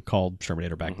dissatisfied and called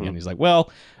Shermanator back again. He's like, well,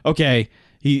 okay.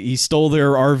 He stole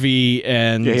their RV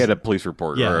and he had a police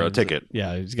report or a ticket.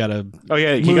 Yeah, he's got a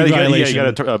he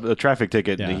got a traffic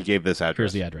ticket and he gave this address.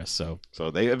 Here's the address. So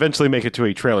they eventually make it to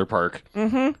a trailer park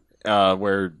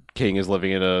where King is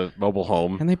living in a mobile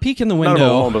home, and they peek in the window. Not a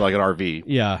mobile home, but like an RV.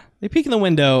 Yeah, they peek in the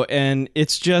window, and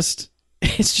it's just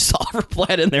Oliver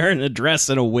Platt in there in a dress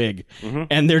and a wig,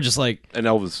 and they're just like, and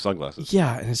Elvis sunglasses.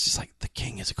 Yeah, and it's just like the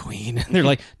king is a queen, and they're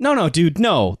like, no, dude,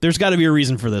 no. There's got to be a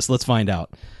reason for this. Let's find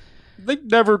out. They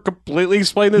never completely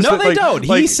explain this. No, they don't.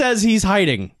 He says he's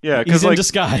hiding. Yeah, he's in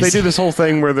disguise. They do this whole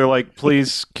thing where they're like,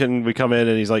 "Please, can we come in?"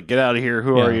 And he's like, "Get out of here!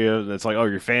 Who are you?" And it's like, "Oh,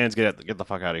 your fans, get the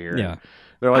fuck out of here!" Yeah,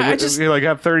 they're like, "You like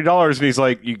have $30," and he's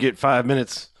like, "You get 5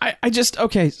 minutes."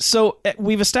 Okay. So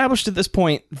we've established at this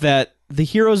point that the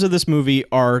heroes of this movie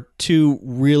are 2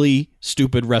 really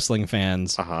stupid wrestling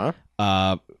fans.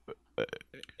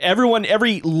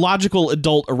 Every logical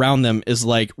adult around them is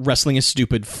like, wrestling is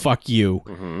stupid. Fuck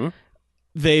you.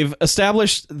 They've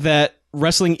established that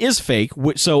wrestling is fake,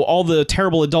 so all the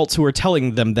terrible adults who are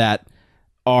telling them that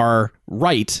are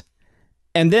right.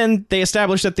 And then they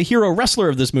established that the hero wrestler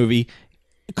of this movie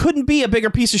couldn't be a bigger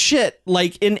piece of shit,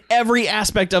 like in every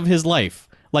aspect of his life.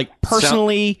 Like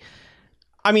personally,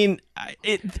 I mean,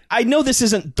 I know this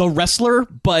isn't The Wrestler,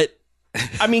 but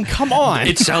I mean, come on.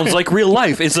 It sounds like real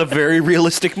life. It's a very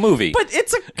realistic movie. But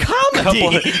it's a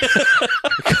comedy.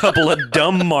 Couple of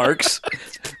dumb marks.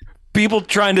 People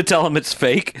trying to tell him it's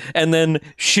fake, and then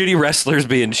shitty wrestlers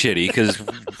being shitty, because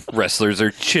wrestlers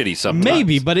are shitty sometimes.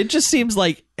 Maybe, but it just seems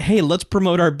like, hey, let's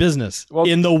promote our business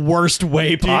in the worst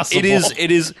way possible. It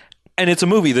is, And it's a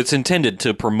movie that's intended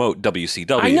to promote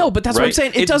WCW. I know, but that's what I'm right?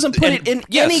 saying. It doesn't put it in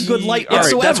any good light Yes,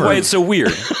 whatsoever. that's why it's so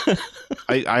weird.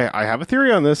 I have a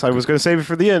theory on this. I was going to save it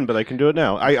for the end, but I can do it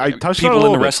now. I touched on it a People in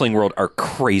little the bit. wrestling world are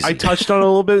crazy. I touched on it a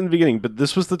little bit in the beginning, but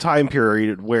this was the time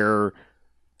period where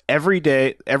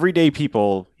everyday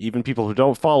people, even people who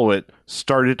don't follow it,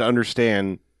 started to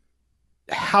understand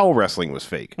how wrestling was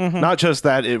fake. Not just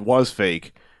that it was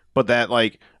fake, but that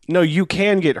like, no, you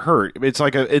can get hurt. It's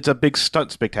a big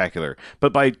stunt spectacular.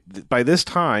 But by this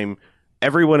time,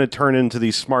 everyone had turned into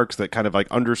these smarks that kind of like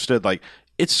understood like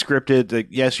it's scripted.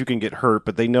 That yes, you can get hurt,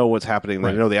 but they know what's happening.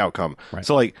 They know the outcome. Right.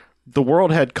 So like the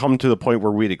world had come to the point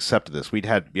where we'd accepted this. We'd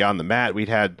had Beyond the Mat. We'd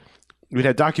had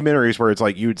documentaries where it's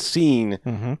like you'd seen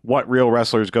what real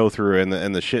wrestlers go through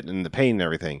and the shit and the pain and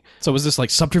everything. So was this like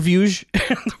subterfuge?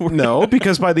 No,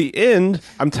 because by the end,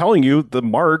 I'm telling you, the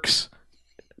marks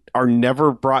are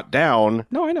never brought down.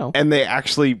 No, I know. And they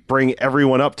actually bring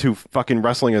everyone up to fucking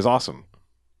wrestling is awesome.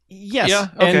 Yes, Yeah,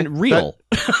 okay. and real.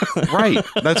 Right.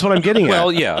 That's what I'm getting at.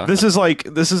 Well, yeah. This is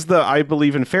the I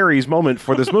believe in fairies moment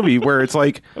for this movie where it's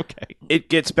like Okay. it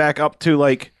gets back up to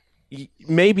like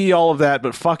maybe all of that,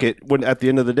 but fuck it. When at the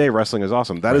end of the day, wrestling is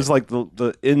awesome. That is like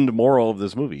the end moral of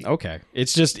this movie. Okay.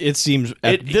 It's just it seems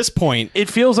at this point It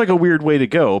feels like a weird way to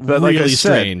go, but like I Really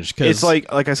said, strange, 'cause- it's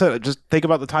like I said, just think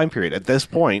about the time period. At this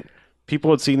point,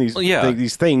 people had seen these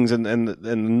these things, and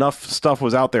enough stuff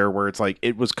was out there where it's like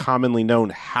it was commonly known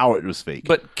how it was fake.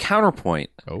 But counterpoint,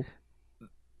 Oh.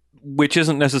 which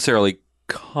isn't necessarily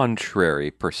contrary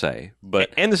per se, but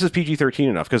and this is PG-13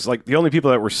 enough because like the only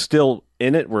people that were still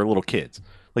in it were little kids.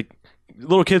 Like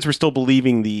little kids were still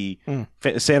believing the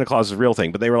Santa Claus is a real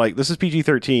thing, but they were like, "This is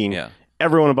PG-13. Yeah.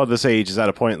 Everyone above this age is at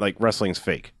a point like wrestling's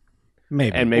fake,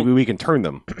 Maybe. and maybe we can turn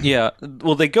them." yeah.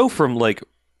 Well, they go from like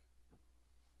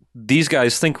these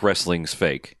guys think wrestling's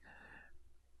fake,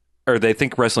 or they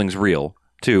think wrestling's real,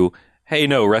 to hey,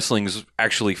 no, wrestling's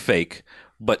actually fake.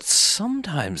 But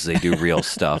sometimes they do real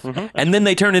stuff, and then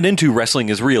they turn it into wrestling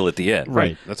is real at the end.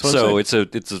 Right. That's what So I'm saying.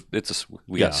 it's a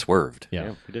we got swerved.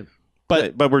 yeah. we did.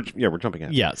 But But we're jumping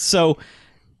ahead. yeah, so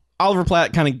Oliver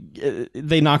Platt kind of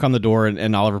they knock on the door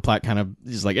and Oliver Platt kind of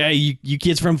is like, "Hey, you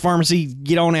kids from pharmacy,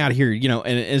 get on out of here," you know.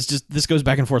 And it's just this goes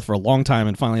back and forth for a long time,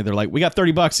 and finally they're like, "We got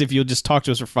 $30 if you'll just talk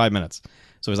to us for 5 minutes."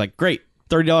 So he's like, "Great,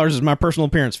 $30 is my personal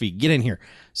appearance fee. Get in here."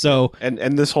 So And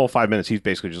this whole 5 minutes, he's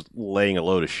basically just laying a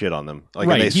load of shit on them. Like,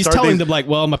 right, and he's telling them like,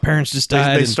 "Well, my parents just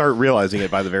died." They and- start realizing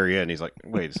it by the very end. He's like,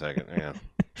 "Wait a second, yeah."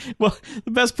 Well,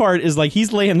 the best part is like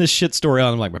he's laying this shit story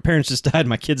on him, like my parents just died,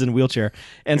 my kid's in a wheelchair,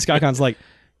 and Scott Con's like,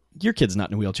 "Your kid's not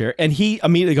in a wheelchair," and he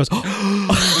immediately goes,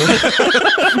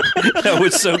 That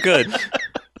was so good.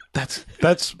 That's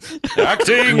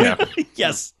Acting. yeah.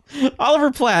 "Yes."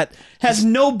 Oliver Platt has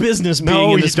no business being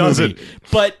No, in he this doesn't. movie,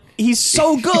 but he's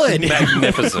so good.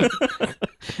 Magnificent.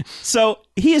 So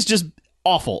he is just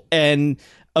awful, and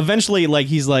eventually, like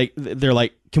he's like, they're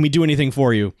like, "Can we do anything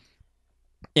for you?"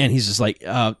 And he's just like,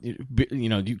 "Can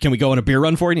we go on a beer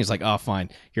run for you?" And he's like, "Oh, fine.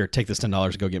 Here, take this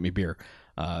 $10. Go get me beer."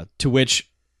 To which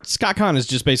Scott Conn is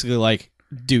just basically like,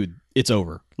 "Dude, it's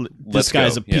over. This Let's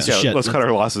guy's go. a piece Yeah. of shit." Let's cut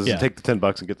our losses Yeah. and take the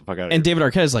 $10 and get the fuck out of And here. David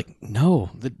Arquette is like, "No,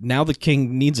 now the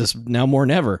king needs us now more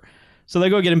than ever." So they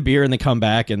go get him beer and they come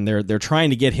back and they're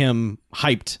trying to get him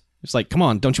hyped. It's like, "Come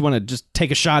on, don't you want to just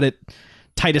take a shot at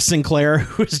Titus Sinclair,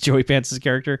 who is Joey Pants'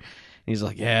 character?" And he's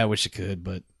like, "Yeah, I wish I could,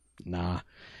 but nah."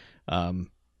 And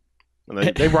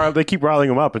they keep riling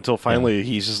him up until finally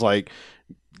he's just like,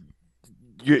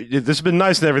 "This has been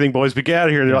nice and everything, boys, but get out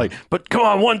of here." And they're like, "But come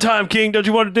on, one time, King, don't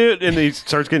you want to do it?" And he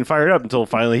starts getting fired up until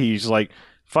finally he's like,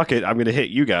 "Fuck it, I'm going to hit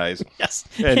you guys." Yes,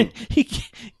 And- and he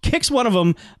kicks one of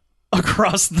them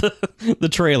across the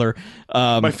trailer.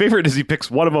 My favorite is he picks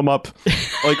one of them up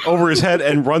like over his head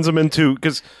and runs him into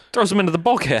because Throws him into the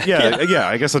bulkhead. yeah,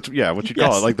 I guess that's what you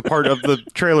call Yes. it. Like the part of the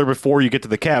trailer before you get to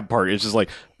the cab part is just like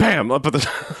bam up at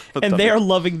the and they are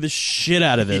loving the shit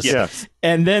out of this. Yes.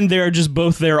 And then they're just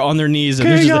both there on their knees and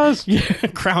King there's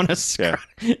just crown us. Yeah.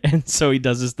 And so he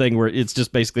does this thing where it's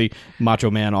just basically Macho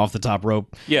Man off the top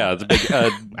rope Yeah, the big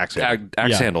Axe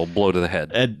axe handle blow to the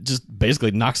head. and just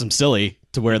basically knocks them silly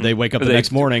to where they wake up the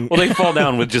next morning. Well, they fall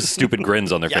down with just stupid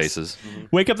grins on their faces.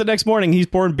 Wake up the next morning, he's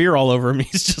pouring beer all over him.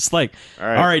 He's just like, All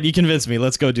all right. right, you convinced me.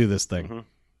 Let's go do this thing.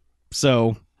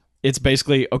 So it's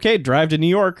basically, okay, drive to New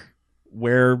York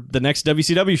where the next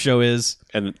WCW show is.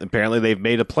 And apparently they've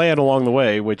made a plan along the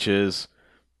way, which is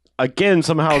again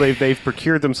somehow they've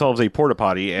procured themselves a porta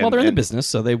potty. And, Well, they're in the and- business,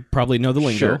 so they probably know the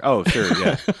lingo. Sure. Oh, sure.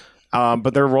 Yeah.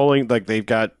 But they're rolling like they've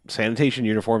got sanitation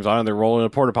uniforms on, and they're rolling a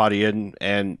porta potty in,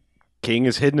 and King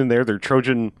is hidden in there. Their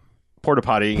Trojan porta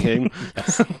pottying him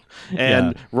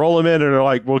and roll him in, and they're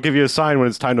like, "We'll give you a sign when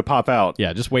it's time to pop out."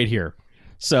 Yeah, just wait here.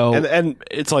 So And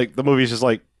it's like the movie's just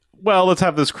like, well, let's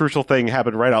have this crucial thing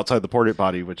happen right outside the porta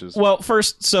potty, which is well,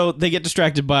 first, so they get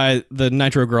distracted by the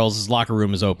Nitro Girls' locker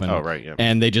room is open. Oh, right, yeah.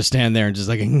 And they just stand there and just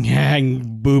like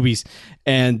boobies.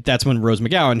 And that's when Rose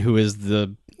McGowan, who is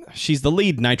she's the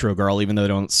lead Nitro Girl, even though they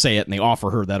don't say it, and they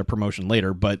offer her that a promotion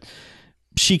later, but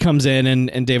she comes in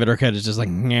and David Arquette is just like,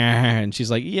 and she's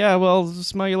like, yeah, well,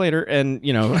 smell you later. And,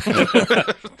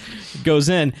 goes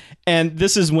in. And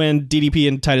this is when DDP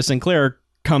and Titus Sinclair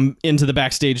come into the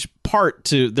backstage part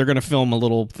they're going to film a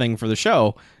little thing for the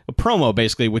show, a promo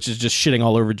basically, which is just shitting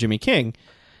all over Jimmy King.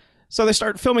 So they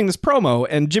start filming this promo,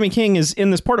 and Jimmy King is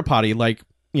in this porta potty, like,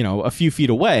 a few feet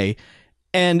away,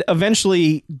 and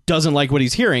eventually doesn't like what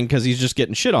he's hearing because he's just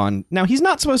getting shit on. Now, he's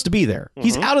not supposed to be there.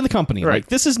 He's out of the company. Right. Like,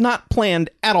 this is not planned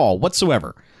at all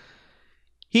whatsoever.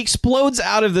 He explodes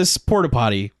out of this porta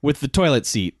potty with the toilet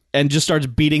seat and just starts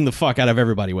beating the fuck out of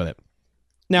everybody with it.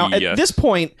 Now, Yes. at this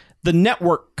point, the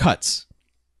network cuts.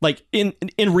 Like, in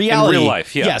reality, In real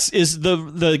life, yeah. yes, is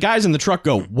the guys in the truck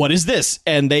go, what is this?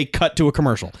 And they cut to a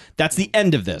commercial. That's the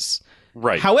end of this.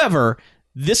 Right. However,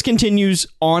 this continues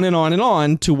on and on and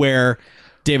on to where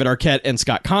David Arquette and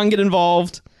Scott Conn get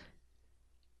involved.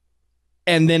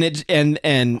 And then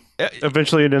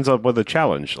eventually it ends up with a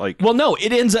challenge. Like, well, no,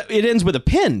 it ends with a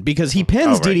pin because he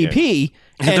pins right, DDP.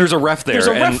 And there's a ref there. There's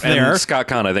a ref there. And Scott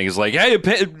Conn, I think, is like, hey,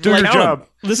 do your your job.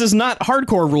 This is not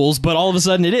hardcore rules, but all of a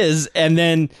sudden it is. And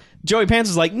then Joey Pants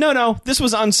is like, no, this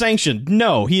was unsanctioned.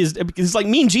 No, he's like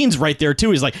Mean Gene's right there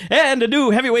too. He's like, and a new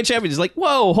heavyweight champion. He's like,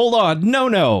 whoa, hold on,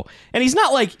 no. And he's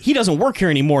not like he doesn't work here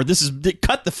anymore. This is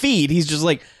cut the feed. He's just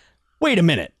like, wait a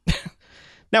minute.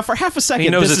 Now, for half a second, He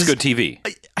knows it's good TV.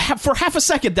 For half a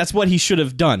second, that's what he should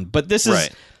have done. But this is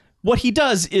Right. what he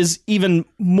does is even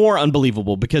more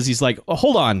unbelievable because he's like, oh,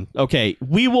 hold on, okay,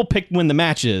 we will pick when the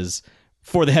match is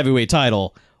for the heavyweight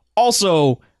title.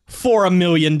 Also, for $1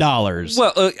 million.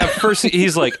 Well, at first,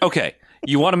 he's like, okay,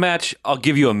 you want a match? I'll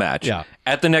give you a match. Yeah.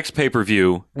 At the next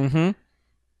pay-per-view,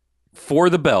 for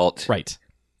the belt, Right.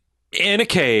 in a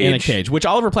cage, Which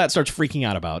Oliver Platt starts freaking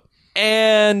out about.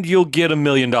 and you'll get $1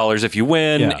 million if you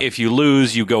win. Yeah. If you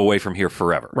lose, you go away from here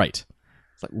forever. Right.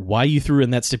 It's like, why you threw in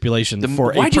that stipulation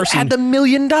for a Why'd person? you add the $1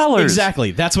 million?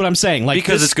 Exactly. That's what I'm saying. Like,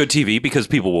 Because this- it's good TV, because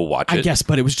people will watch it. I guess,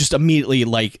 but it was just immediately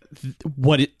like,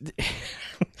 what it...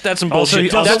 That's some Also, bullshit.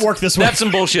 it doesn't That's- work this way. That's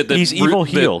some bullshit. That he's evil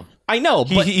heel. I know,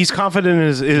 but... He's confident in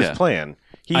his Yeah. plan.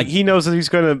 He knows that he's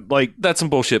going to, like... That's some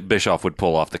bullshit Bischoff would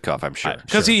pull off the cuff, I'm sure.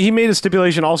 Because he made a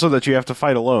stipulation also that you have to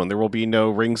fight alone. There will be no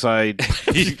ringside...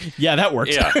 yeah, that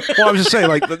works. Yeah. Well, I was just saying,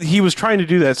 like, he was trying to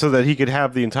do that so that he could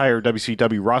have the entire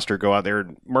WCW roster go out there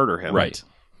and murder him. Right.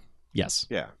 Yes.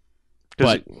 Yeah.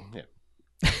 But-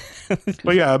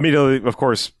 But yeah, immediately, of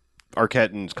course,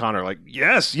 Arquette and Connor are like,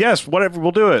 yes, whatever,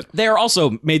 we'll do it. They are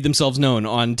also made themselves known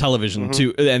on television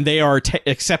too, and they are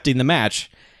accepting the match.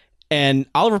 And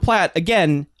Oliver Platt,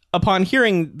 again, upon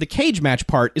hearing the cage match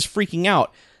part, is freaking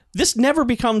out. This never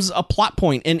becomes a plot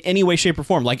point in any way, shape, or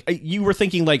form. Like, you were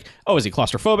thinking, like, oh, is he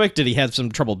claustrophobic? Did he have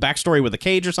some troubled backstory with a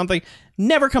cage or something?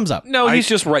 Never comes up. No, he's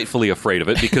just rightfully afraid of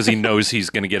it because he knows he's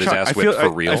going to get his ass whipped for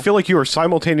real. I feel like you are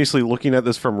simultaneously looking at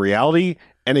this from reality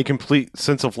and a complete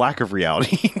sense of lack of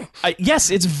reality. Yes,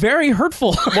 it's very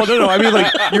hurtful. Well, no, I mean,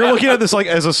 like, you're looking at this like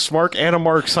as a Smark and a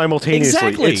Mark simultaneously.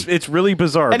 Exactly. It's really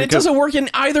bizarre. And it because doesn't work in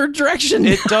either direction.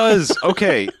 It does.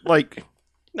 Okay, like,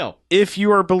 No. if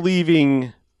you are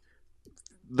believing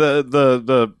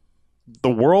the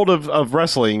world of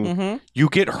wrestling, you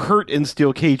get hurt in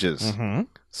steel cages.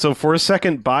 So for a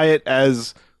second, buy it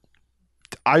as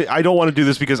I don't want to do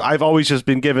this because I've always just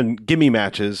been given gimme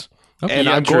matches, and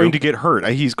yeah, I'm true. going to get hurt.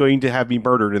 He's going to have me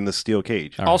murdered in the steel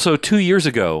cage. Also, 2 years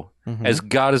ago, as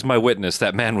God is my witness,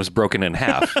 that man was broken in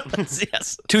half.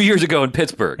 Yes. 2 years ago in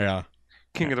Pittsburgh. Yeah.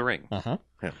 King of the Ring.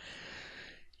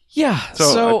 Yeah.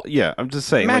 So, yeah, I'm just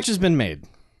saying. match has been made.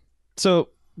 So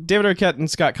David Arquette and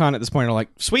Scott Conn at this point are like,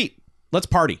 sweet, let's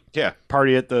party. Yeah,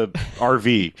 party at the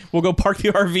RV. We'll go park the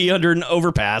RV under an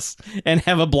overpass and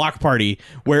have a block party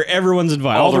where everyone's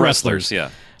invited. All the wrestlers. yeah.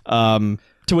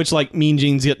 To which, like, Mean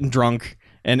Gene's getting drunk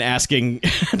and asking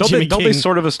Don't Jimmy they King.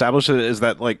 sort of establish it as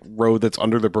that like road that's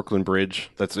under the Brooklyn Bridge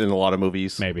that's in a lot of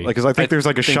movies? Maybe. Like, because I think there's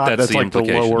like a think shot that's that's the like the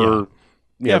implication. lower,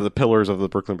 Yeah. the pillars of the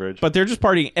Brooklyn Bridge. But they're just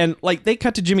partying. And, like, they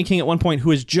cut to Jimmy King at one point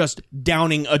who is just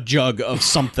downing a jug of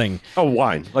something.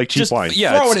 wine, like cheap Just- wine.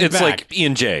 Yeah, Throwing it it's back. like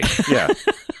Ian J. yeah.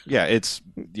 Yeah, it's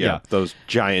those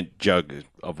giant jug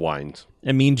of wines.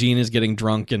 And Mean Gene is getting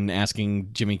drunk and asking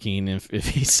Jimmy Keene if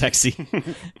he's sexy.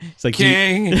 He's like,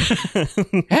 King,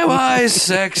 am I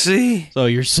sexy? so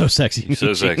you're so sexy.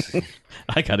 So sexy.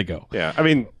 I gotta go. Yeah, I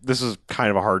mean, this is kind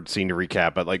of a hard scene to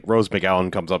recap, but like Rose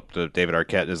McGowan comes up to David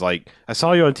Arquette and is like, I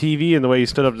saw you on TV and the way you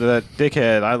stood up to that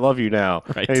dickhead. I love you now.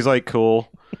 Right. And he's like, cool.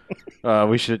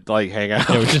 We should like hang out.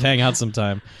 Yeah, we should hang out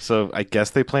sometime. So I guess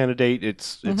they plan a date.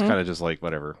 It's kind of just like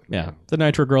whatever. Yeah. The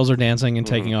Nitro girls are dancing and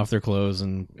taking off their clothes,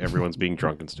 and Everyone's being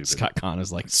drunk and stupid. Scott Conn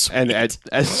is like, sweet. And at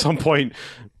some point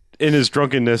in his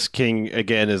drunkenness, King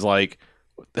again is like,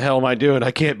 what the hell am I doing?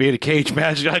 I can't be in a cage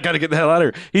match. I got to get the hell out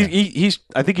of here. He's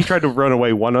I think he tried to run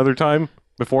away one other time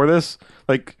before this.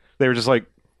 Like they were just like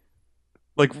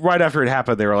right after it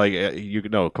happened, they were like,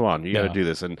 come on, you got to do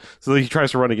this. And so he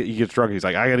tries to run, he gets drunk. And he's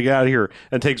like, I got to get out of here,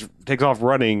 and takes off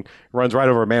running, runs right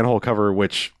over a manhole cover,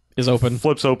 which is open.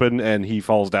 flips open, and he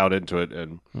falls down into it.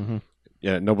 And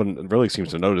yeah, no one really seems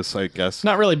to notice, I guess.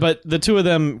 Not really, but the two of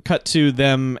them cut to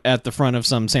them at the front of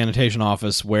some sanitation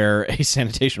office where a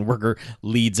sanitation worker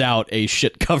leads out a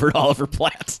shit-covered Oliver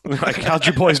Platt. Like, how'd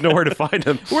you boys know where to find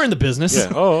him? We're in the business.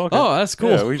 Yeah. Oh, okay. Oh, that's cool.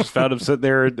 Yeah, we just found him sitting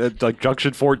there at like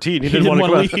Junction 14. He didn't didn't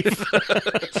want to wanna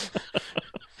leave.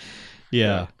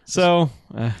 Yeah. So,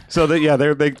 So they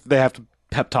have to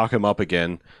pep talk him up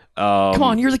again. come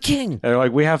on, you're the king. And they're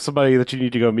like, we have somebody that you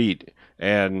need to go meet,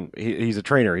 and he's a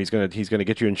trainer. He's gonna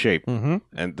get you in shape. Mm-hmm.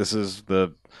 And this is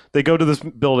they go to this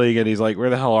building, and he's like, where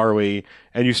the hell are we?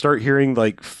 And you start hearing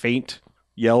like faint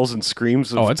yells and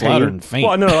screams. Of it's pain. louder than faint.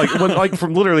 Well, no, like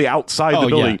from literally outside the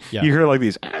building, yeah. you hear like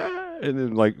these. And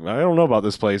then, like, I don't know about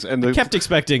this place. And I kept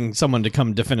expecting someone to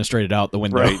come defenestrate it out the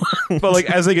window. right. But like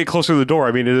as they get closer to the door,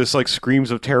 I mean, it is like screams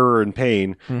of terror and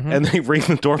pain, and they ring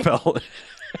the doorbell.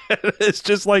 It's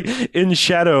just like in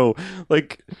shadow,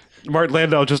 like Martin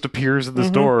Landau just appears at this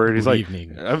door, and he's Good like,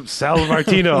 evening. "I'm Sal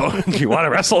Martino. Do you want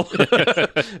to wrestle?"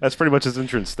 That's pretty much his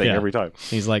entrance thing Yeah. every time.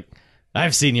 He's like,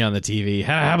 I've seen you on the TV.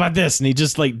 How about this? And he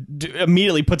just like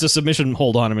immediately puts a submission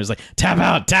hold on him. He's like, tap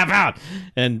out.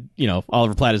 And,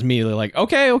 Oliver Platt is immediately like,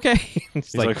 okay.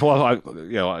 He's like, "Well, I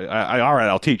all right,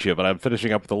 I'll teach you, but I'm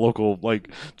finishing up with the local like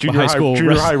junior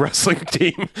high wrestling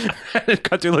team." And it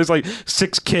cut to there's like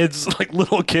 6 kids, like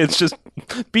little kids, just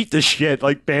beat the shit,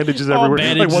 like bandages everywhere.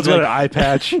 bandages, like one's got an eye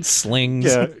patch. slings.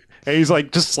 Yeah, and he's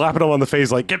like just slapping him on the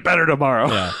face, like, "Get better tomorrow."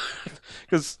 Yeah.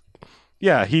 Because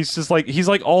he's just like he's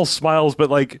like all smiles, but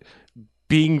like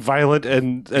being violent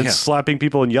and slapping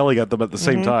people and yelling at them at the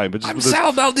same time. But just I'm with this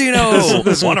Sal Baldino.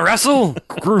 this Want to wrestle?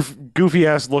 goofy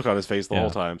ass look on his face the Yeah.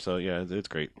 whole time. So yeah, it's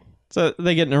great. So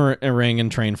they get in a ring and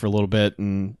train for a little bit,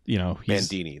 and he's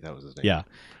Bandini, that was his name. yeah,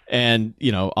 and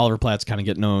Oliver Platt's kind of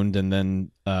getting owned, and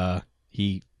then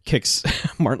he kicks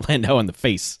Martin Landau in the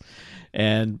face,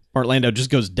 and Martin Landau just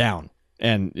goes down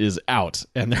and is out,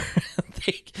 and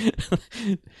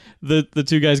the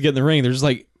two guys get in the ring. They're just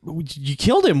like, "You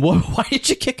killed him. Why did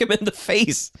you kick him in the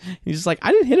face?" He's just like,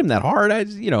 "I didn't hit him that hard.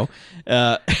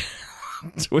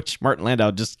 To which Martin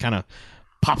Landau just kind of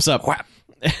pops up. Whap.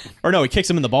 Or no, he kicks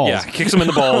him in the balls. Yeah, kicks him in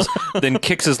the balls, then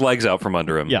kicks his legs out from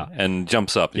under him. Yeah. And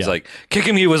jumps up. He's Yeah. like,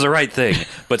 kicking me was the right thing,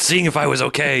 but seeing if I was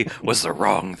okay was the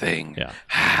wrong thing. Yeah.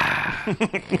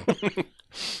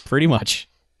 Pretty much.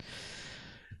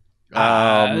 David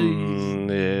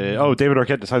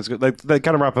Arquette decides they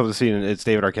kind of wrap up the scene, and it's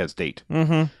David Arquette's date.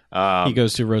 He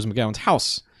goes to Rose McGowan's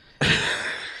house.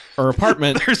 Or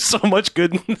apartment. There's so much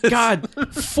good in this. God,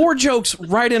 4 jokes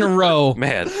right in a row.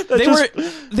 Man.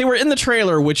 They were in the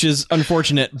trailer, which is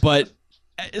unfortunate, but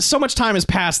so much time has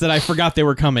passed that I forgot they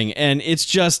were coming, and it's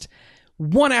just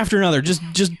one after another, just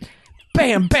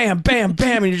bam, bam, bam,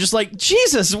 bam, and you're just like,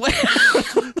 Jesus.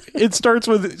 It starts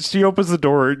with she opens the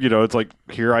door, it's like,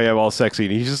 here I am all sexy,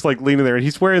 and he's just like leaning there, and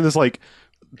he's wearing this like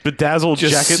bedazzled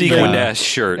Just jacket sequined thing. ass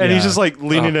shirt. And he's just like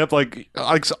leaning up, like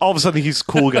all of a sudden he's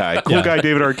cool guy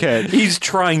David Arquette. He's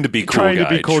trying to be cool Trying guy.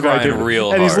 to be cool guy, trying David.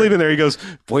 real and hard. he's leaving there. He goes,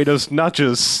 "Buenos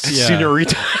nachos, Yeah.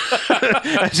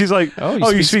 señorita." And she's like, Oh,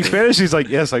 you speak Spanish?" He's like,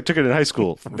 "Yes, I took it in high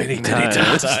school many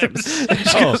times."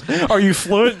 She goes, "Are you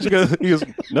fluent?" He goes,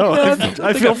 "No,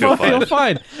 I feel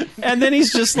fine." And then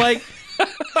he's just like,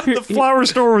 The flower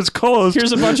store was closed.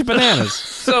 here's a bunch of bananas.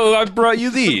 So I brought you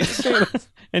these.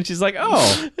 And she's like,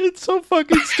 oh. It's so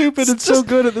fucking stupid. It's so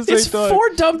good at the same It's time. 4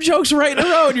 dumb jokes right in a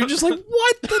row, and you're just like,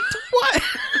 what?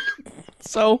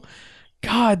 So,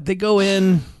 God, they go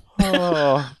in.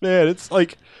 Oh man, it's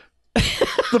like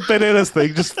the bananas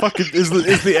thing. Just fucking is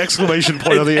the exclamation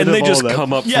point on the end And they of just all that.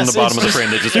 come up Yes, from the bottom of it's the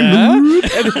frame. They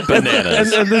just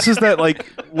bananas. And this is that like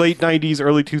late 90s,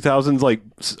 early 2000s like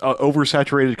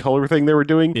oversaturated color thing they were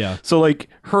doing. Yeah. So like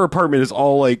her apartment is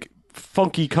all like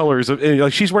funky colors of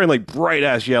like she's wearing like bright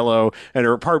ass yellow, and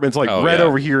her apartment's like Oh, red yeah.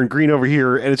 over here and green over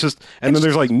here, and it's just then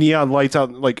there's like neon lights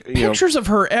out, like Pictures of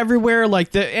her everywhere,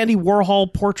 like the Andy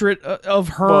Warhol portrait of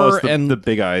her, well, it's and the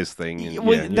big eyes thing. And,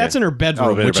 well, that's in her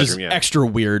bedroom, in her which is bedroom, yeah. extra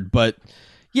weird. But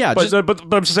yeah, But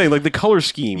I'm just saying, like the color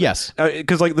scheme. Yes.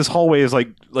 Because like this hallway is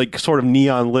like sort of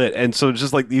neon lit, and so it's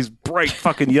just like these bright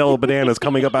fucking yellow bananas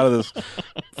coming up out of this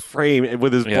frame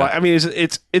with his. Yeah. Black, I mean,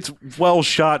 it's well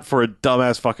shot for a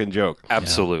dumbass fucking joke.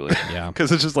 Absolutely. yeah,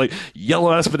 Because it's just like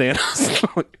yellow ass bananas.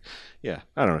 Yeah,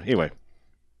 I don't know. Anyway,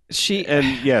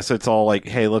 and yes, it's all like,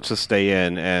 hey, let's just stay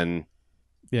in, and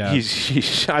yeah.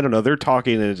 I don't know. They're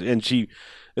talking, and she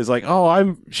is like,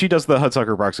 oh, she does the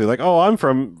Hudsucker proxy, like, oh, I'm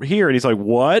from here, and he's like,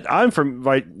 what? I'm from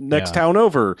my next town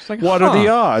over. like, what are the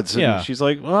odds? And Yeah. she's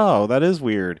like, oh, that is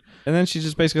weird. And then she's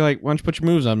just basically like, why don't you put your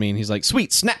moves on me? And he's like,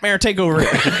 sweet, snapmare takeover.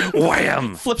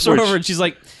 Wham! Flips her over, and she's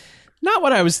like, not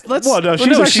what I was. Let's Well, no,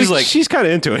 she's like- she's kind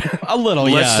of into it. a little.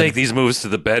 Let's yeah. take these moves to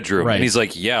the bedroom. Right. And he's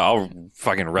like, yeah, I'll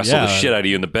fucking wrestle the Yeah. shit out of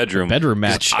you in the bedroom. Bedroom 'Cause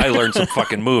match. I learned some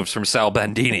fucking moves from Sal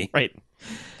Bandini. right.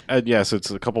 And yes, it's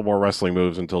a couple more wrestling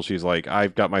moves until she's like,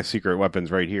 I've got my secret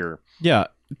weapons right here. Yeah.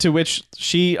 To which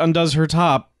she undoes her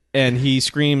top, and he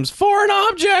screams, "Foreign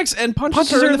objects!" and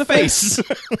punches her in the face.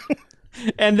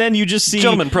 And then you just see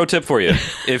Gentlemen, pro tip for you.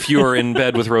 If you are in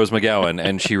bed with Rose McGowan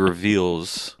and she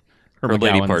reveals her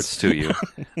lady McGowans. parts to you,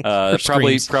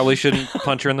 probably screams. shouldn't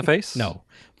punch her in the face. No.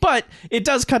 But it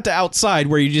does cut to outside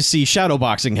where you just see shadow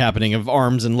boxing happening of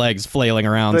arms and legs flailing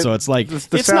around. So it's like, The it's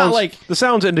sounds, not like. the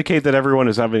sounds indicate that everyone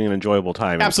is having an enjoyable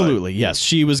time. inside. Absolutely, yes.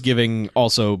 She was giving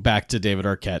also back to David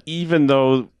Arquette. Even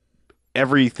though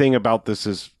everything about this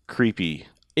is creepy.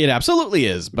 It absolutely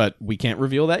is, but we can't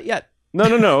reveal that yet.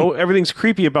 No. Everything's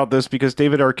creepy about this because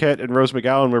David Arquette and Rose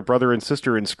McGowan were brother and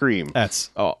sister in Scream. That's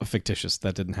fictitious.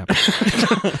 That didn't happen.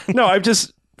 No,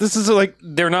 this is like,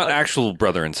 They're not actual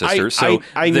brother and sister. So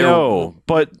I their- know,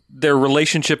 but their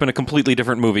relationship in a completely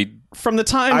different movie From the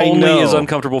time I only know. is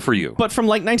uncomfortable for you. But from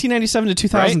like 1997 to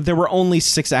 2000, Right? there were only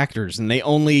 6 actors, and there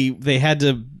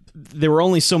were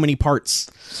only so many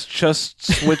parts. just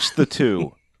switch the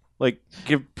two. Like,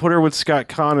 put her with Scott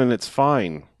Conn and it's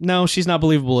fine. No, she's not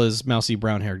believable as mousy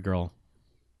brown-haired girl.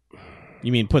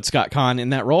 You mean put Scott Conn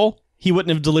in that role? He wouldn't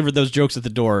have delivered those jokes at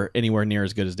the door anywhere near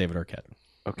as good as David Arquette.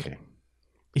 Okay,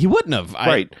 He wouldn't have.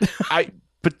 right.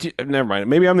 Never mind.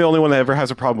 Maybe I'm the only one that ever has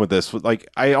a problem with this. Like,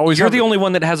 I always You're have the only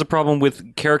one that has a problem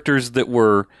with characters that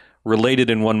were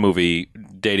related in one movie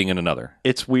dating in another.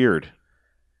 It's weird.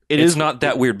 It's not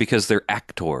that weird because they're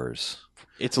actors.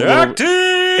 It's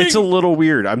a little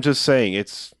weird. I'm just saying.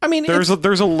 There's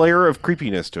a layer of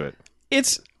creepiness to it.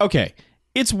 It's okay.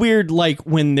 It's weird, like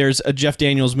when there's a Jeff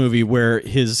Daniels movie where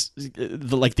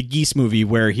the Geese movie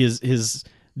where his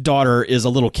daughter is a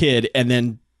little kid, and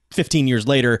then 15 years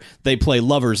later they play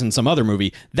lovers in some other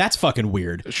movie. That's fucking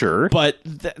weird. Sure, But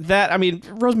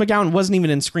Rose McGowan wasn't even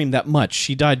in Scream that much.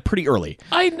 She died pretty early.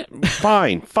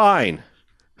 fine.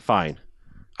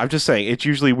 I'm just saying it's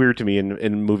usually weird to me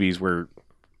in movies where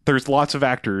there's lots of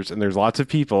actors and there's lots of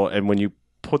people, and when you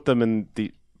put them in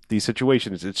these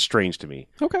situations, it's strange to me.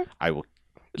 Okay. I will.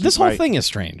 This whole thing is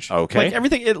strange. Okay. Like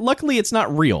everything. Luckily, it's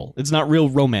not real. It's not real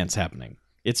romance happening.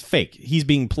 It's fake. He's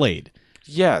being played.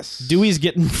 Yes. Dewey's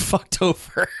getting fucked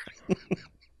over,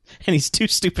 and he's too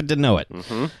stupid to know it.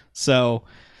 Mm-hmm. So,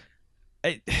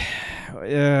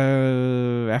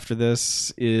 after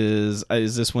this is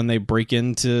this when they break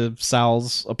into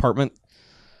Sal's apartment?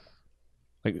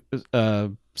 Like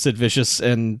Sid Vicious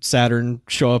and Saturn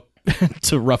show up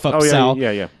to rough up Oh yeah, Sal.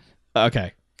 yeah.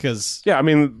 Okay, because Yeah, I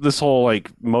mean, this whole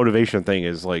like motivation thing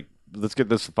is like, let's get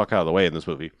this the fuck out of the way in this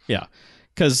movie.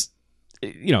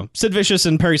 Sid Vicious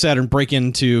and Perry Saturn break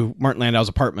into Martin Landau's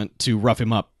apartment to rough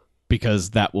him up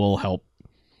because that will help.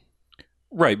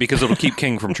 Right, because it'll keep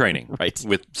King from training. Right.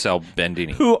 With Sal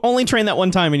Bandini. Who only trained that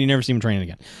one time and you never see him training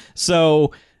again.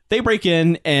 So they break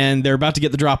in and they're about to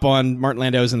get the drop on Martin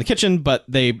Landau's in the kitchen, but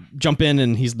they jump in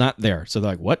and he's not there. So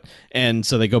they're like, what? And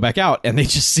so they go back out and they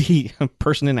just see a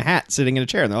person in a hat sitting in a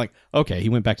chair. And they're like, okay, he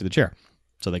went back to the chair.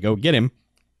 So they go get him,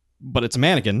 but it's a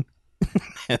mannequin.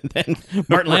 And then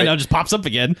Martin Landau just pops up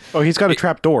again. Oh, he's got a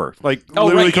trap door. Like, Oh,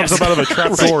 literally right, comes yes. up out of a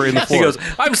trap door in the floor. He goes,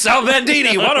 I'm Sal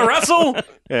Bandini. Want to wrestle?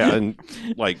 Yeah, and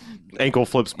like ankle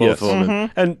flips both Yes. of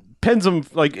them, and pins him,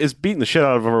 like is beating the shit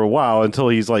out of him for a while until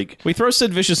he's like, We throw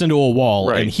Sid Vicious into a wall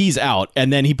Right. and he's out.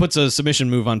 And then he puts a submission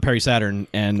move on Perry Saturn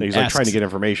and he's like asks, trying to get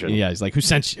information. Yeah, he's like, who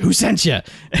sent you?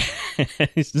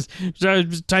 He's just,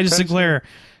 Titus Sinclair.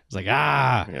 He's like,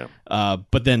 Yeah.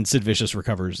 But then Sid Vicious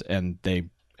recovers and they,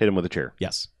 Hit him with a chair,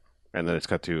 yes, and then it's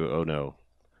cut to, oh no.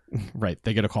 right.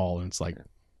 They get a call and it's like,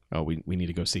 oh, we need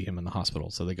to go see him in the hospital.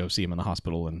 So they go see him in the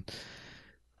hospital, and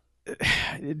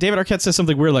David Arquette says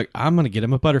something weird like, I'm going to get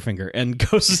him a Butterfinger, and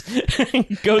goes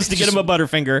to get him a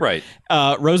Butterfinger. Right.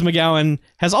 Rose McGowan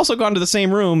has also gone to the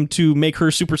same room to make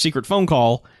her super secret phone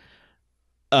call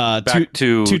Back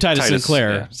to Titus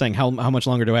Sinclair, yeah. saying, how much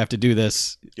longer do I have to do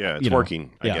this? Yeah, it's You know,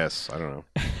 working, I yeah. guess. I don't know.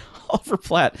 Oliver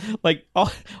Platt,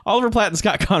 Oliver Platt and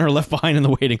Scott Conner are left behind in the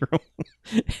waiting room,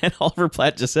 and Oliver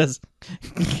Platt just says,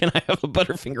 "Can I have a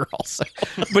Butterfinger also?"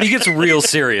 But he gets real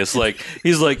serious. Like,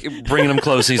 he's like bringing him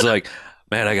close. He's like,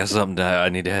 man, I got something I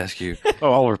need to ask you.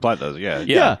 Oh, Oliver Platt does, yeah.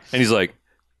 Yeah. And he's like,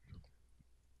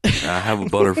 I have a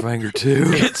Butterfinger too.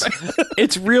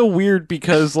 It's real weird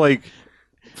because, like,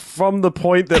 from the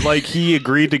point that, like, he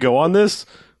agreed to go on this,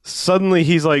 suddenly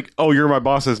he's like, oh, you're my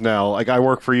bosses now. Like, I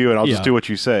work for you and I'll just do what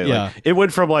you say. Yeah. Like, it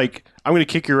went from, like, I'm going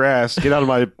to kick your ass, get out of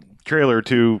my trailer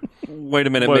to, Wait a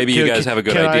minute, maybe you guys have a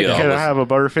good idea. Can I have a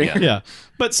Butterfinger? Yeah.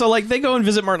 But so, like, they go and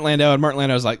visit Martin Landau, and Martin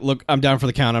Landau's like, look, I'm down for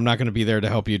the count. I'm not going to be there to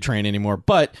help you train anymore.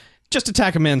 But just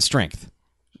attack a man's strength.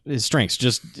 His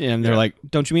strengths. And they're like,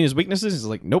 don't you mean his weaknesses? He's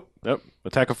like, nope. Nope.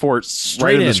 Attack a fort Straight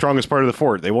right in in. the strongest part of the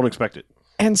fort. They won't expect it.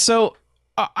 And so,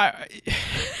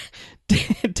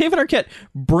 David Arquette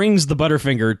brings the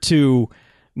Butterfinger to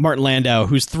Martin Landau,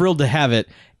 who's thrilled to have it.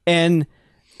 And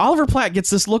Oliver Platt gets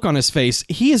this look on his face.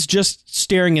 He is just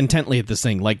staring intently at this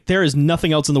thing. Like, there is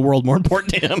nothing else in the world more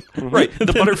important to him. Right. The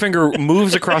Butterfinger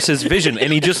moves across his vision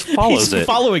and he just follows He's it.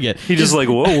 following it. He just like,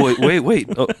 whoa, wait.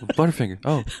 Oh, Butterfinger.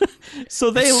 Oh, So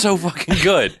they it's so fucking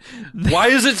good. Why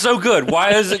is it so good?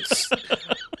 Why is it...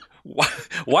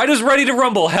 Why does Ready to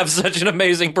Rumble have such an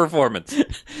amazing performance?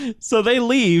 So they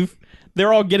leave.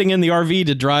 They're all getting in the RV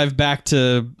to drive back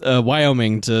to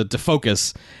Wyoming to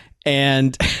focus.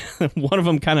 And one of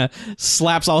them kind of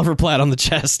slaps Oliver Platt on the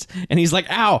chest. And he's like,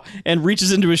 ow, and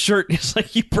reaches into his shirt. And he's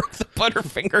like, you broke the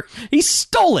Butterfinger. He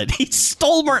stole it. He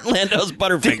stole Martin Landau's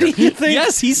Butterfinger.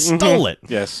 Yes, he stole it.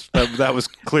 Yes. That was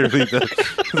clearly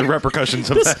the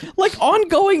repercussions of This, that. like,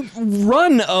 ongoing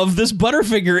run of this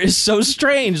Butterfinger is so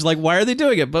strange. Like, why are they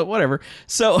doing it? But whatever.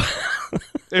 So...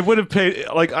 It would have paid,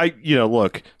 like,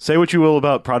 look, say what you will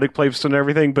about product placement and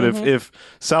everything, but if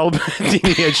Sal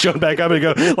Bettini had shown back up and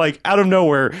go, like, out of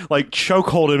nowhere, like,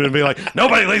 chokehold him and be like,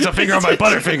 nobody lays a finger on my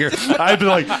Butterfinger, I'd be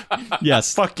like,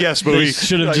 yes. fuck yes, They movie.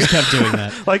 should have Like, just kept doing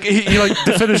that. Like, he like,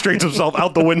 defenestrates himself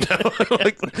out the window.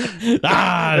 Like,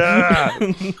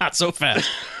 Not so fast.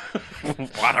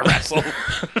 Wanna wrestle?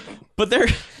 But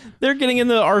they're getting in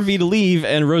the RV to leave,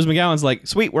 and Rose McGowan's like,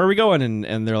 sweet, where are we going?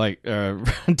 And they're like, David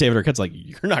Arquette's like,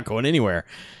 you're not going anywhere.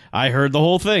 I heard the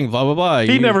whole thing, blah, blah, blah.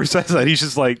 he never says that. He's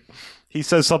just like, he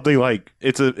says something like,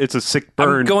 it's a sick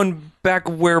burn. I'm going back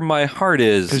where my heart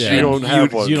is. 'Cause Yeah. you don't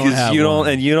have one. You don't have one.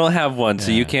 And you don't have one,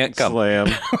 so you can't come. Slam.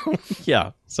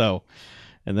 Yeah, so,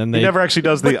 and then they... He never actually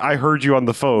does the, I heard you on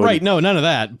the phone. Right, no, none of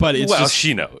that, but it's Well, just...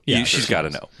 she knows. Yeah, She's sure got to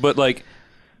she know. But, like,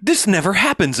 this never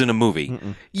happens in a movie.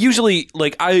 Usually,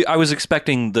 like, I was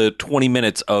expecting the 20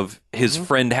 minutes of his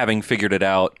friend having figured it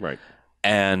out Right.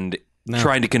 and No.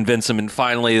 trying to convince him, and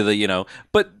finally,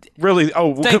 but Really?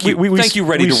 Oh, thank you, thank you,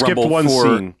 Ready to skipped Rumble one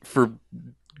for scene.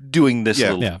 doing this.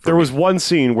 Yeah, little, for there me. was one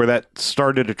scene where that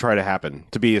started to try to happen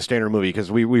to be a standard movie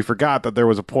because we forgot that there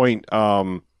was a point.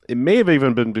 It may have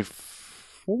even been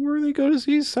before they go to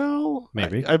see Sal,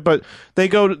 Maybe. but they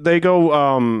go.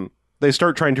 They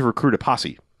start trying to recruit a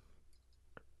posse.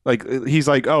 Like he's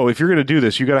like, oh, if you're going to do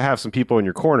this, you got to have some people in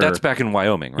your corner. That's back in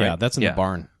Wyoming, right? Yeah, that's in the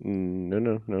barn.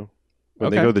 No. When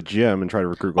they Okay. go to the gym and try to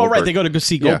recruit Oh, Goldberg. right, they go to go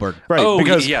see Goldberg. Yeah, right, Oh,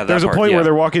 because yeah, that there's a part, point yeah. where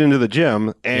they're walking into the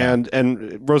gym and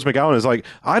Rose McGowan is like,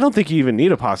 I don't think you even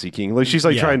need a posse king. Like she's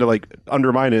like Yeah. trying to like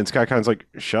undermine it, and Scott Connor's like,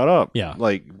 shut up. Yeah.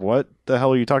 Like, what the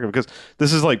hell are you talking about? Because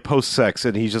this is like post sex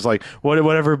and he's just like,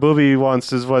 whatever Booby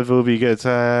wants is what Booby gets.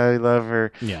 I love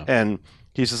her. Yeah. And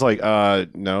he's just like,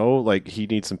 no, like he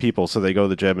needs some people. So they go to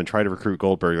the gym and try to recruit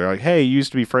Goldberg. They're like, hey, you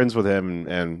used to be friends with him,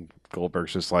 and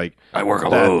Goldberg's just like, I work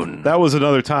alone. That was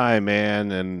another time, man,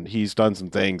 and he's done some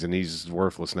things, and he's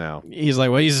worthless now. He's like,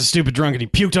 well, he's a stupid drunk, and he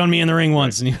puked on me in the ring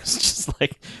once. And he was just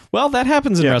like, well, that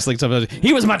happens in wrestling sometimes.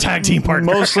 He was my tag team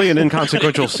partner. Mostly an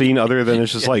inconsequential scene, other than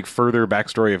it's just like further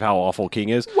backstory of how awful King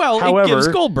is. Well, however, it gives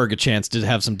Goldberg a chance to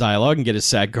have some dialogue and get his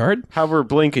SAG card. however,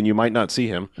 blink and you might not see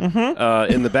him.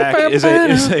 In the back is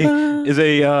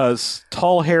a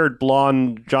tall-haired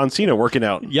blonde John Cena working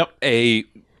out. Yep.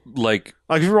 Like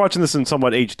if you're watching this in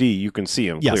somewhat HD, you can see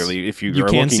him Yes. clearly if you You are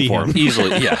can looking see for him.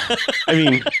 Easily, yeah. I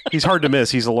mean, he's hard to miss.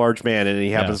 He's a large man, and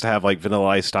he happens to have like Vanilla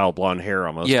Ice style blonde hair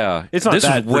almost. Yeah. It's not this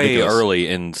that is way ridiculous. early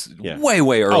in Yeah. way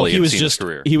early he in was Cena's just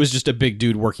career. he was just a big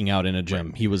dude working out in a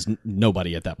gym. He was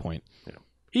nobody at that point.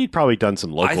 He'd probably done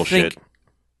some local I think shit.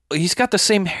 he's got the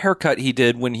same haircut he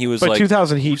did when he was But like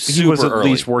 2000, he super was at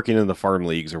early. least working in the farm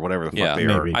leagues or whatever the fuck Yeah, they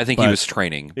maybe. are. I think But- he was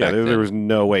training. Yeah, back there then. was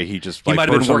no way he just He like, might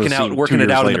have burst been on the working out scene working 2 it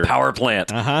years out in later. the power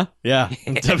plant. Yeah.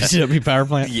 WCW power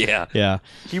plant. Yeah. Yeah.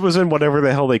 He was in whatever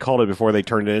the hell they called it before they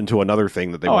turned it into another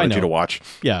thing that they Oh, I wanted you know. to watch,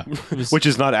 Yeah. It was- which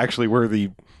is not actually where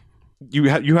the you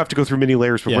have to go through many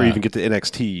layers before Yeah. you even get to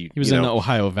NXT. he was you in know.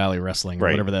 Ohio Valley Wrestling, or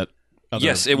Right. whatever that. Other,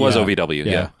 Yes, it was OVW.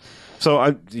 Yeah.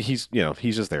 So he's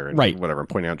he's just there, and Right. Whatever. I'm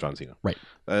pointing out John Cena. Right.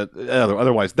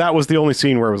 Otherwise, that was the only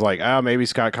scene where it was like, maybe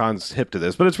Scott Kahn's hip to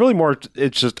this, but it's really more.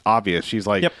 It's just obvious. She's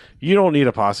like, Yep. you don't need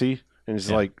a posse, and he's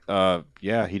Yeah. like,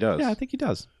 yeah, he does. Yeah, I think he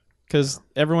does. Because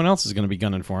everyone else is going to be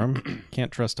gunning for him.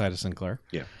 Can't trust Titus Sinclair.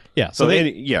 Yeah. Yeah. So So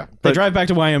they yeah, they but drive back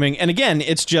to Wyoming, and again,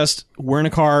 it's just we're in a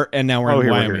car, and now we're in here,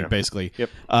 we're Wyoming, here now. basically. Yep.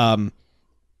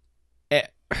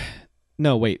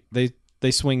 No, wait.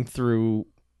 They swing through.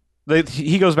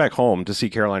 he goes back home to see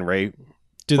Caroline Ray.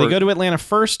 Do they Or- go to Atlanta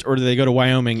first, or do they go to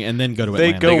Wyoming and then go to They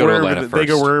Atlanta? go, They go to wherever Atlanta they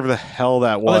go first. wherever the hell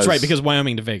that was. Oh, that's right, because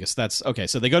Wyoming to Vegas. That's okay.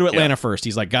 So they go to Atlanta first.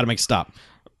 He's like, got to make a stop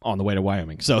on the way to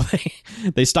Wyoming. So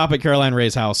they stop at Caroline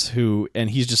Ray's house, and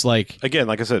he's just like, again,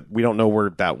 like I said, we don't know where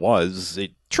that was.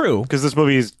 true. Because this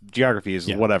movie's geography is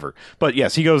Yeah. whatever. But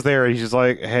yes, he goes there and he's just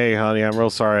like, hey, honey, I'm real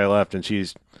sorry I left. And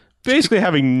she's basically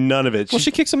having none of it. Well,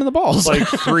 she kicks him in the balls. like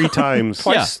 3 times.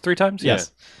 Twice, 3 times.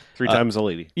 Yes. 3 times a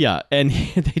lady. Yeah, and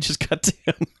they just cut to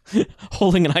him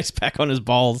holding an ice pack on his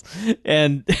balls,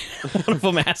 and one of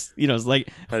them asks, is like,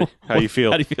 How you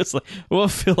feel? How do you feel? It's like, well, I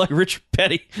feel like Richard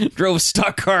Petty drove a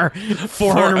stock car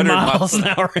 400 miles an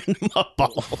hour into my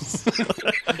balls.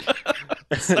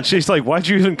 And she's like, why'd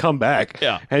you even come back?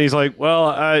 Yeah. And he's like, well,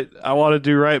 I want to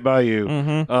do right by you.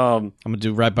 I'm gonna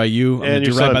do right by you. I'm gonna And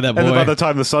do your right son. by that And then by boy. the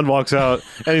time the son walks out,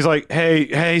 and he's like,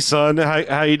 hey, son,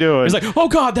 how you doing? He's like, oh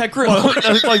God, that grill.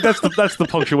 like that's the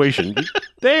punctuation.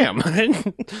 Damn.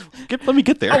 Let me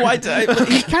get there.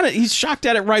 He's shocked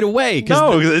at it right away. 'cause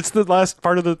No, it's the last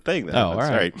part of the thing. Oh, all That's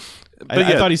right. But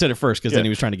I thought he said it first because then he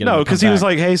was trying to get him no, to because come he was back.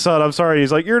 like, "Hey, son, I'm sorry."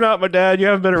 He's like, "You're not my dad. You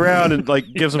haven't been around," and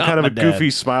like gives him Not kind of my a goofy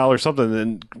dad. smile or something,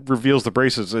 and reveals the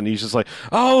braces, and he's just like,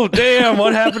 "Oh, damn!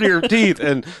 What happened to your teeth?"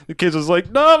 And the kid's just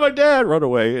like, "No, my dad, run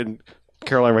away!" And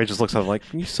Caroline Ray just looks at him like,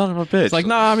 "You son of a bitch!" It's like,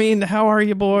 nah, I mean, how are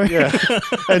you, boy? Yeah,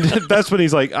 and that's when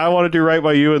he's like, "I want to do right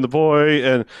by you and the boy,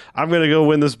 and I'm gonna go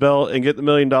win this belt and get the $1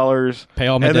 million, Pay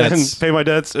all my and debts. then pay my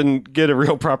debts and get a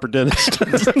real proper dentist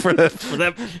for that."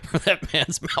 for that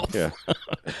man's mouth. Yeah.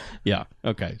 Yeah.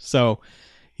 Okay. So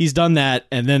he's done that,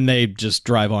 and then they just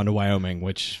drive on to Wyoming,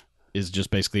 which is just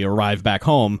basically arrive back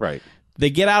home. Right. They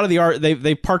get out of the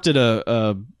they parked at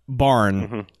a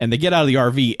barn, and they get out of the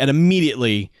RV, and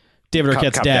immediately David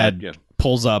Arquette's Cop dad dad, yeah.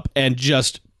 pulls up and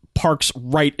just parks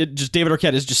right. David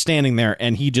Arquette is just standing there,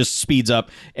 and he just speeds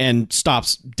up and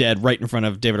stops dead right in front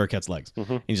of David Arquette's legs.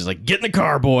 He's just like, "Get in the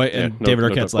car, boy!" And David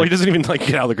Arquette's well, he like, doesn't even like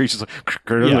get out of the car. He's just like,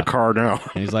 "Get in Yeah. the car now."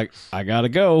 and he's like, "I gotta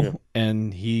go,"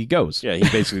 and he goes. Yeah, he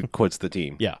basically quits the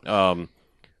team. Yeah.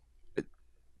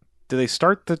 Do they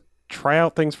start the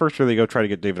tryout things first, or do they go try to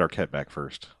get David Arquette back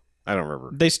first? I don't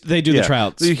remember. They do the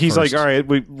tryouts. He's first. like, all right,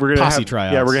 we're gonna Posse have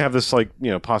tryouts. Yeah, we're gonna have this like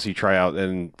posse tryout,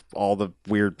 and all the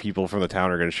weird people from the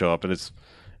town are gonna show up, and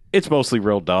it's mostly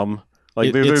real dumb.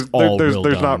 Like It's all there's real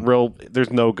not dumb. real there's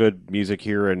no good music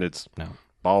here, and it's No.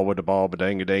 ball with the ball,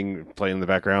 ba-dang a dang playing in the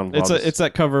background. It's while this- it's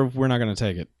that cover of We're Not Gonna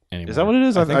Take It anymore. is that what it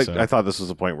is? I think so. I thought this was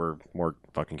the point where more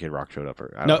fucking Kid Rock showed up.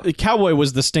 Or, I No, don't know. Cowboy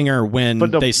was the stinger when But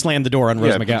no- they slammed the door on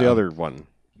Rose Yeah, but McGowan. the other one.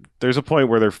 There's a point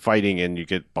where they're fighting and you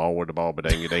get ball with the ball, but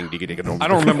dang, I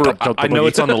don't remember. I know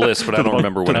it's on the list, but I don't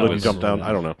remember when it was. Jump down.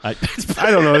 I don't know. I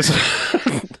I don't know.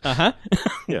 uh-huh.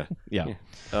 Yeah. Yeah.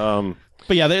 Um.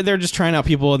 But yeah, they're just trying out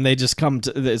people, and they just come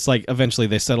to. It's like eventually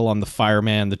they settle on the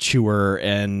fireman, the chewer,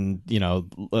 and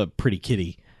Pretty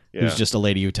Kitty, Yeah. who's just a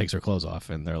lady who takes her clothes off,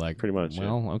 and they're like, Pretty much,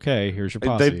 well, okay, here's your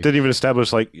posse. They didn't even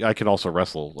establish like I can also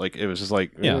wrestle. Like it was just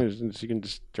like Yeah. she can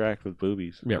distract with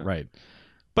boobies. Yeah, right.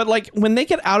 But like when they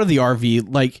get out of the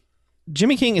RV, like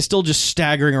Jimmy King is still just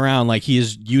staggering around like he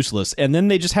is useless, and then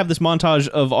they just have this montage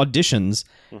of auditions,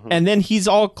 and then he's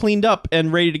all cleaned up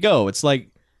and ready to go. It's like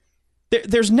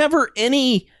there's never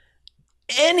any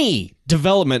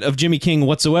development of Jimmy King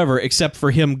whatsoever, except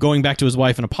for him going back to his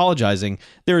wife and apologizing.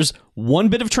 There's one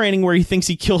bit of training where he thinks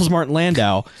he kills Martin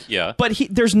Landau. Yeah. But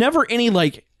there's never any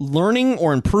like learning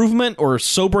or improvement or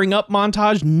sobering up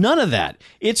montage. None of that.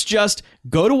 It's just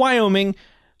go to Wyoming,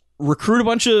 recruit a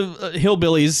bunch of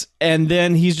hillbillies, and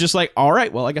then he's just like, all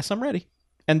right, well, I guess I'm ready.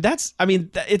 And that's, I mean,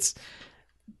 it's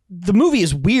the movie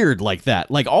is weird like that.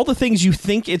 Like all the things you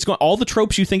think it's going, all the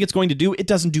tropes you think it's going to do, it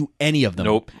doesn't do any of them.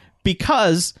 Nope.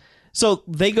 Because So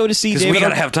they go to see Because David. we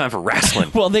gotta have time for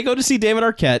wrestling. Well, they go to see David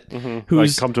Arquette, Like,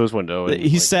 who's come to his window. And,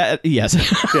 he sat. Yes,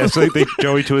 yeah, so they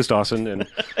Joey to his Dawson,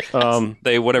 and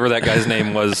They whatever that guy's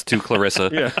name was to Clarissa.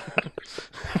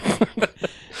 yeah,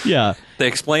 yeah, They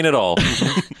explain it all.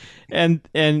 and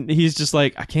he's just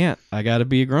like, I can't. I got to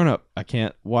be a grown up. I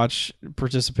can't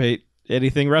participate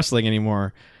anything wrestling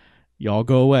anymore. Y'all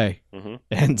go away.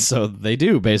 And so they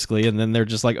do, basically, and then they're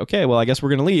just like, okay, well, I guess we're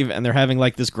gonna leave, and they're having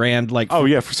like this grand like. oh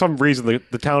yeah, for some reason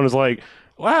the town is like,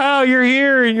 wow, you're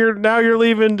here, and you're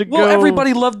leaving to Well, go.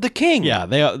 everybody loved the king. Yeah,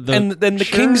 and then the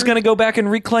Sure. king's gonna go back and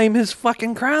reclaim his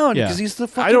fucking crown Yeah. because he's the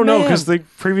fucking I don't know man. because they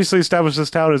previously established this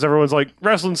town as everyone's like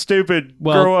wrestling's stupid.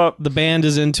 Well, grow up. the band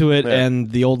is into it, Yeah.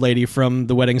 and the old lady from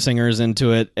the wedding singer is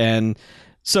into it, and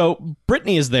so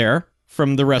Brittany is there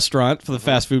from the restaurant for the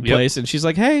fast food Yep. place, and she's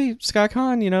like, "Hey, Scott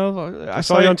Conn, I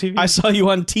saw you on TV. I saw you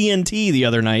on TNT the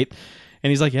other night," and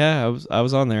he's like, "Yeah, I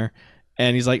was on there,"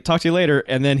 and he's like, "Talk to you later,"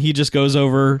 and then he just goes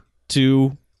over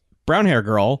to brown hair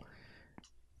girl,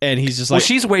 and he's just Well, like,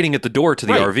 she's waiting at the door to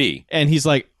the Right. RV. and he's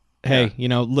like, hey,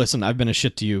 listen, I've been a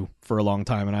shit to you for a long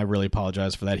time, and I really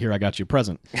apologize for that. Here, I got you a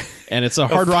present. And it's a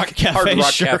Hard Rock Cafe Hard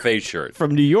Rock shirt Cafe shirt.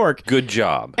 from New York. Good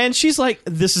job. And she's like,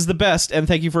 this is the best, and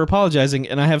thank you for apologizing,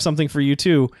 and I have something for you,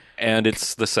 too. And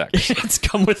it's the sex. It's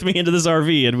come with me into this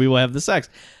RV, and we will have the sex.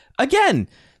 Again,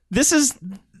 this is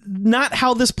not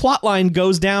how this plot line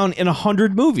goes down in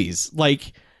 100 movies.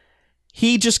 Like,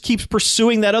 he just keeps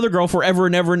pursuing that other girl forever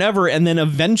and ever and ever, and then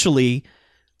eventually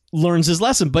learns his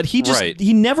lesson. But he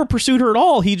never pursued her at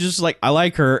all. He just like, I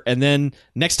like her, and then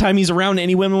next time he's around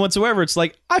any women whatsoever, it's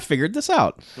like, I figured this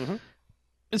out.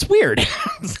 It's weird.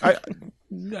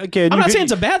 Again, I'm not saying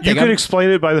it's a bad You thing. could explain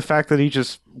it by the fact that he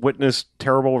just witnessed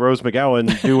terrible Rose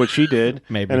McGowan do what she did.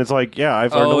 Maybe. And it's like, yeah,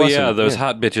 I've learned a Oh lesson. yeah, those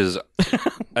hot bitches.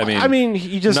 I mean,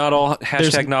 he just not all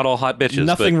hashtag not all hot bitches.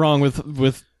 Nothing but wrong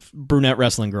with brunette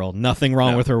wrestling girl. Nothing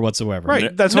wrong with her whatsoever.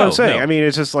 right. That's what I'm saying. I mean,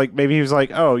 it's just like maybe he was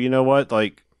like, oh, you know what?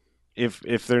 Like, if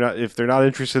they're not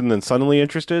interested and then suddenly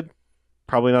interested,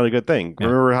 probably not a good thing. Yeah.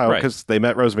 Remember how Right. because they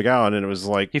met Rose McGowan and it was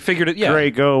like, he figured it. Yeah,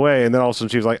 great, go away, and then all of a sudden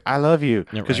she was like, I love you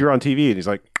Yeah, because right. you're on TV, and he's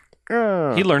like, he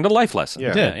learned a life lesson.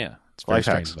 Yeah. did. yeah. It's very Life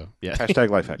strange, hacks. though. Yeah. hashtag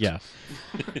life hacks. Yeah.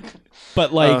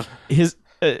 But like his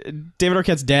David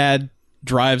Arquette's dad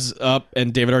drives up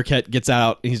and David Arquette gets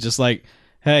out and he's just like,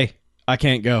 "Hey, I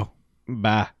can't go.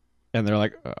 Bye." And they're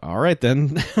like, "All right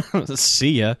then.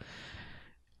 See ya."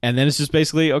 And then it's just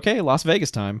basically, okay, Las Vegas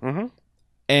time. Mhm.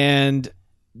 And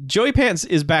Joey Pants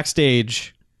is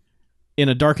backstage in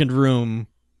a darkened room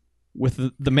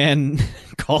with the man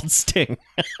called Sting.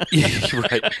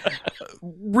 Right.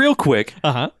 Real quick,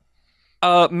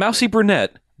 Mousy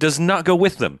Brunette does not go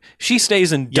with them. She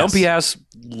stays in dumpy ass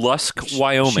Lusk,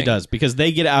 Wyoming. She does, because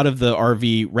they get out of the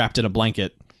RV wrapped in a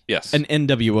blanket, Yes. an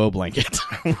NWO blanket.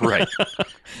 right.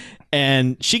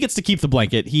 And she gets to keep the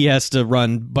blanket. He has to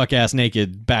run buck ass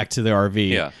naked back to the RV.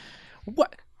 Yeah.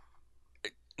 What?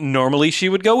 Normally she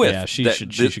would go with. Yeah, she That-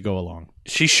 should go along.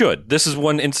 She should. This is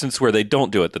one instance where they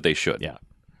don't do it that they should. Yeah.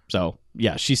 So,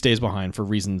 yeah, she stays behind for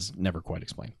reasons never quite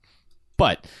explained.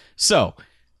 But, so,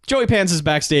 Joey Pants is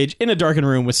backstage in a darkened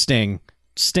room with Sting.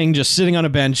 Sting just sitting on a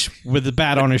bench with a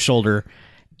bat on his shoulder.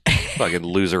 Fucking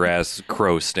loser ass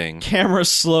crow Sting. Camera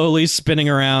slowly spinning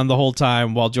around the whole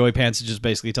time while Joey Pants is just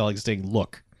basically telling Sting,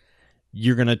 look,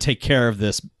 you're going to take care of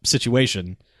this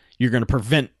situation. You're going to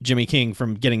prevent Jimmy King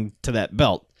from getting to that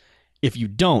belt. If you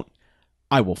don't,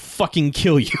 I will fucking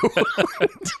kill you.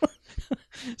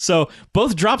 So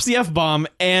both drops the F-bomb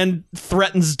and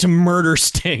threatens to murder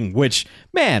Sting, which,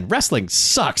 man, wrestling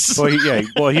sucks. Well,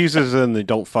 he uses it in the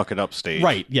 "don't fuck it up" stage.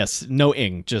 Right, yes. No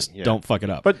ing. Just don't fuck it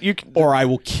up. But you, can, or I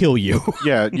will kill you.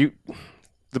 the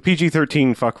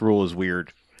PG-13 fuck rule is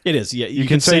weird. It is, yeah. You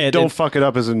can say it. don't fuck it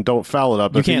up as in don't foul it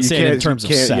up. You can't say it in terms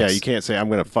of sex. Yeah, you can't say I'm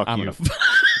going to fuck you.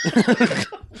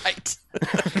 Right.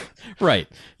 Right.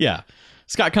 Yeah.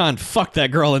 Scott Conn fucked that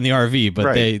girl in the RV, but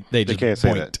Right. they just can't say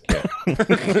boinked. that.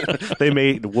 Yeah. They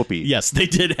made whoopee. Yes, they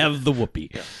did have the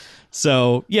whoopee.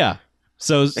 So, yeah.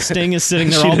 So Sting is sitting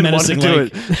there She all didn't want to menacing.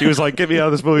 do Like, it. She was like, "Get me out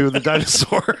of this movie with the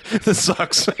dinosaur. This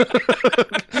sucks." They're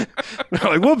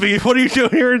like, "Whoopi, what are you doing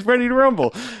here in Ready to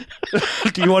Rumble?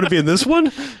 Do you want to be in this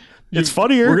one? It's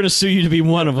funnier." we're going to sue you to be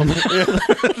one of them.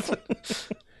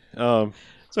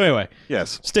 So anyway,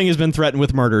 Yes. Sting has been threatened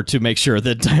with murder to make sure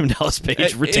that Diamond Dallas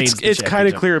Page retains the It's kind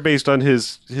of championship. clear based on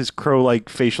his crow-like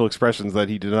facial expressions that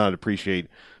he did not appreciate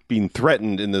being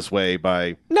threatened in this way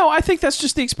by. No, I think that's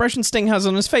just the expression Sting has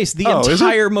on his face the Oh, is it?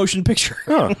 entire motion picture.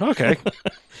 Oh, okay.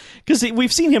 Because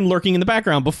we've seen him lurking in the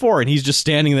background before, and he's just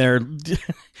standing there,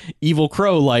 evil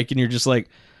crow-like, and you're just like,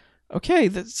 okay,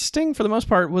 the Sting for the most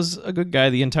part was a good guy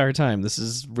the entire time. This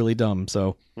is really dumb.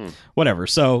 So whatever.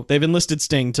 So they've enlisted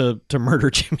Sting to murder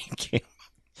Jimmy King.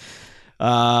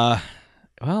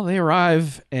 Well, they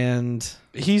arrive and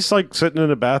He's like sitting in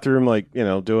a bathroom, like, you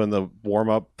know, doing the warm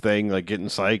up thing, like getting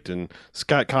psyched. And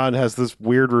Scott Conn has this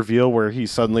weird reveal where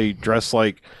he's suddenly dressed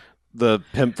like the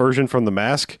pimp version from The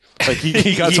Mask. Like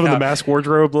he got some of Yeah. the mask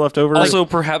wardrobe left over. Also,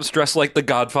 perhaps dressed like the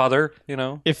Godfather, you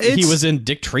know? if he was in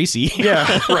Dick Tracy.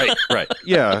 yeah. Right, right.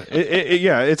 Yeah,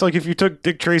 yeah. It's like if you took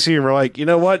Dick Tracy and were like, you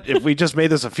know what? If we just made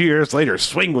this a few years later,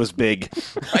 Swing was big.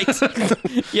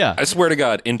 Yeah. I swear to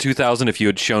God, in 2000, if you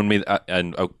had shown me,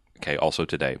 okay, also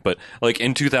today, but like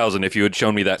in 2000, if you had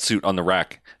shown me that suit on the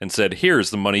rack and said, "Here's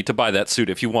the money to buy that suit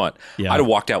if you want," Yeah. I'd have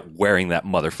walked out wearing that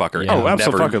motherfucker. Yeah. and Oh,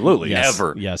 never, absolutely. Yes.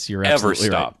 ever, Yes, you're ever absolutely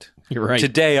right. stopped. You're right.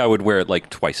 Today, I would wear it like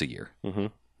twice a year.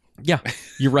 Yeah,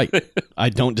 you're right. I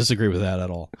don't disagree with that at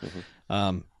all.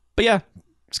 But yeah,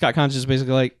 Scott Con's just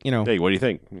basically like, you know, Hey, what do you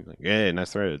think? He's like, yeah,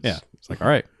 nice threads. yeah, it's like, all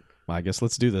right, well, I guess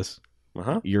let's do this.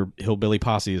 Uh-huh. Your hillbilly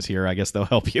posse is here. I guess they'll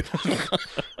help you.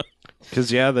 Because,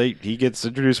 yeah, he gets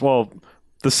introduced. Well,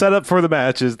 the setup for the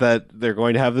match is that they're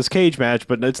going to have this cage match,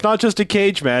 but it's not just a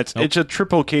cage match. Nope. It's a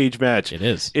triple cage match. It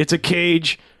is. It's a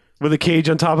cage with a cage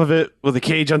on top of it, with a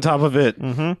cage on top of it.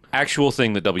 Actual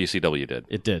thing that WCW did.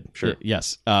 It did. Sure.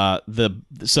 Yes.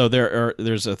 So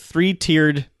there's a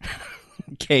 3-tiered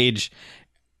cage.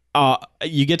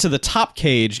 You get to the top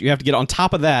cage, you have to get on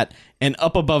top of that, and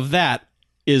up above that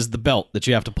is the belt that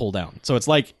you have to pull down. So it's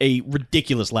like a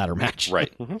ridiculous ladder match.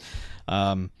 Right.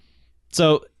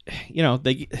 So, you know,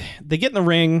 they get in the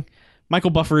ring. Michael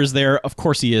Buffer is there. Of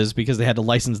course he is, because they had to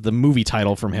license the movie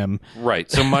title from him. Right.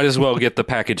 So might as well get the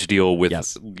package deal with,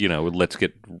 Yes. you know, let's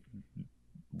get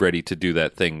ready to do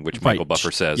that thing, which Michael Right.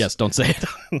 Buffer says. Yes, don't say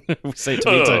it. Say it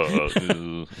to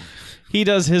me. Uh, He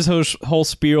does his whole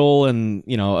spiel, and,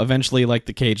 you know, eventually, like,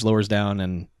 the cage lowers down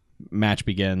and match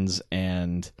begins,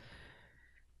 and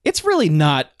it's really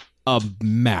not a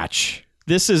match.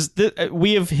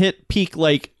 We have hit peak,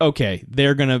 like, okay,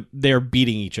 they're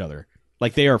beating each other.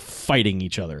 Like, they are fighting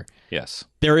each other. yes.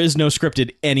 There is no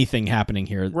scripted anything happening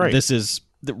here. Right.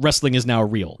 The wrestling is now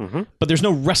real. But there's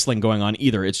no wrestling going on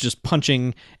either. It's just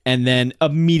punching, and then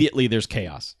immediately there's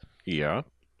chaos. Yeah.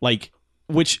 Like,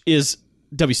 which is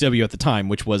WCW at the time,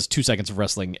 which was 2 seconds of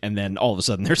wrestling, and then all of a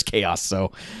sudden there's chaos.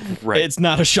 So Right. it's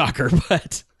not a shocker,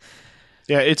 but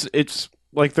Yeah, it's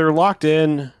like they're locked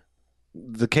in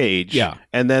the cage. Yeah.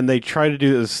 And then they try to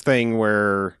do this thing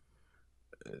where,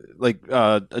 like,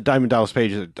 Diamond Dallas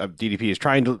Page of DDP is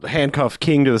trying to handcuff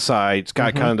King to the side.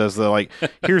 Scott Conn does the, like,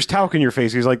 here's talc in your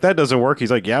face. He's like, that doesn't work.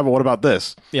 He's like, yeah, but what about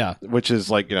this? yeah, Which is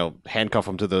like, you know, handcuff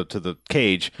him to the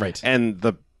cage. Right. And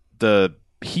the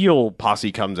heel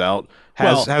posse comes out,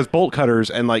 has bolt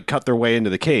cutters, and like cut their way into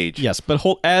the cage. yes. But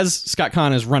as Scott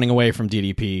Conn is running away from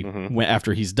DDP,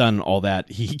 after he's done all that,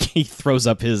 he throws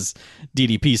up his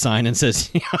DDP sign and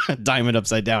says, "Diamond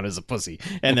upside down is a pussy,"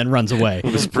 and then runs away,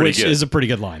 which good. is a pretty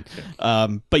good line.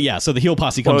 But yeah, so the heel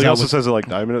posse Well, comes he out. also With, says it like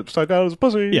diamond upside down is a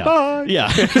pussy. yeah, Bye.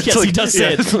 yeah, yes, like- he does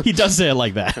say yeah. it. He does say it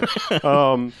like that.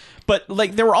 Um. But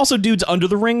like, there were also dudes under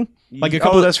the ring, like a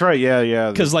couple. Oh, that's right. Yeah,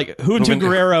 yeah. Because like Juventud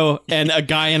Guerrero and a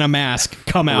guy in a mask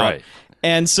come out, Right.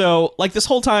 and so like this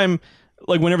whole time,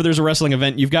 like whenever there's a wrestling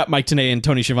event, you've got Mike Tenay and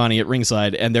Tony Schiavone at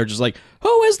ringside, and they're just like,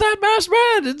 "Who is that masked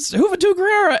man? It's Juventud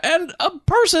Guerrero and a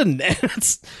person." And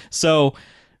it's so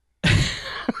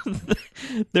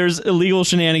there's illegal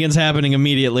shenanigans happening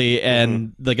immediately,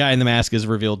 and the guy in the mask is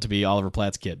revealed to be Oliver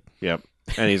Platt's kid. Yep.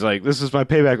 And he's like, this is my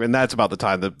payback. And that's about the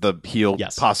time the heel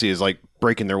Yes. posse is like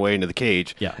breaking their way into the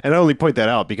cage. Yeah. And I only point that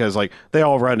out because like they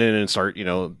all run in and start, you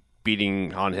know,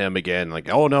 beating on him again. Like,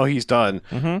 oh no, he's done.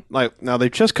 Like, now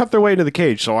they've just cut their way into the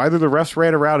cage. So either the refs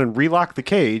ran around and relocked the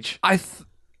cage. I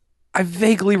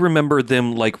vaguely remember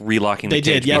them like relocking the They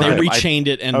cage did, yeah. They behind him. rechained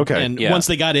it, and Okay, and yeah. once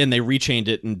they got in, they rechained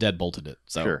it and deadbolted it.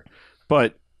 So Sure.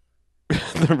 But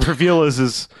the reveal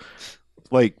is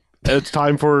like, it's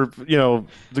time for, you know,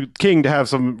 the King to have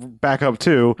some backup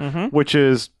too, which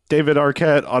is David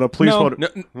Arquette on a police No. motor.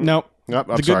 no, Nope,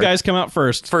 I'm the sorry. good guys come out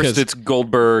first. First, 'cause it's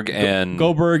Goldberg and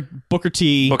Goldberg, Booker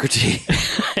T, Booker T,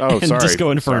 Oh, and sorry.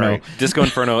 Disco Inferno. Sorry. Disco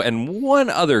Inferno, and one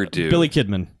other dude. Billy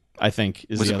Kidman, I think.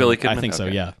 Is Was the it other Billy one. I Kidman? think so,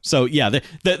 Okay. yeah. So, yeah,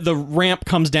 the ramp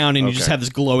comes down, and you just Okay. have this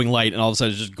glowing light, and all of a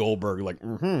sudden it's just Goldberg, like,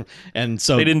 and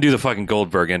so... They didn't do the fucking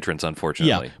Goldberg entrance,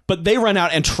 unfortunately. Yeah, but they run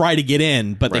out and try to get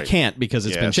in, but they Right. can't because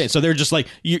it's been Yes. changed. So they're just like,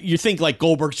 you think like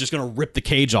Goldberg's just going to rip the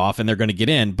cage off and they're going to get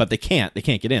in, but they can't. They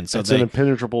can't get in. So It's they... an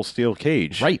impenetrable steel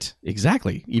cage. Right,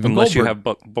 exactly. Even Unless you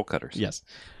Goldberg. have bolt cutters. Yes.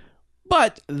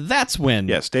 But that's when...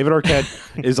 Yes, David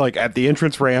Arquette is like at the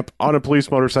entrance ramp on a police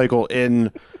motorcycle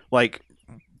in like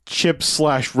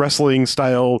chip/wrestling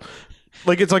style.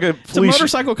 Like it's like a It's a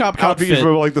motorcycle cop copy outfit.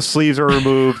 where like the sleeves are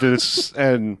removed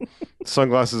and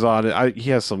sunglasses on. He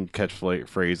has some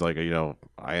catchphrase like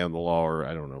I am the law, or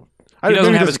I don't know. He doesn't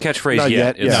maybe have his catchphrase not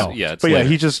yet. Yeah, It's but later.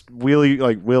 he just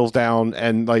wheels down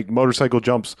and like motorcycle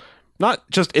jumps. Not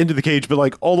just into the cage, but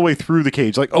like all the way through the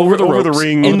cage, like over the ropes,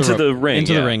 ring, into the ring,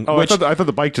 into the ring. Oh, which, I thought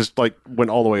the bike just like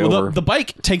went all the way over. the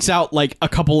bike takes out like a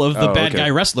couple of the bad okay. guy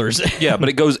wrestlers. Yeah, but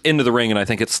it goes into the ring, and I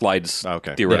think it slides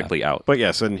Okay. theoretically out. But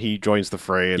yes, and he joins the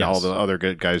fray, and Yes. all the other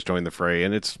good guys join the fray,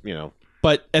 and it's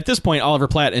But at this point, Oliver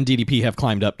Platt and DDP have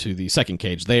climbed up to the second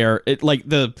cage. They are like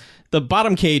the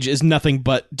bottom cage is nothing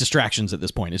but distractions at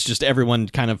this point. It's just everyone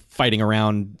kind of fighting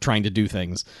around, trying to do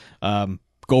things.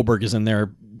 Goldberg is in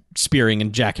there spearing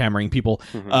and jackhammering people.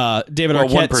 David Well,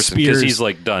 Arquette one person, because spears. he's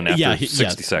like done after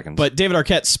 60 seconds. But David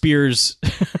Arquette spears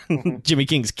Jimmy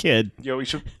King's kid. we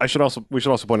should also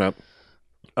point out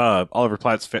Oliver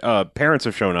Platt's parents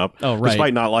have shown up, Oh, right.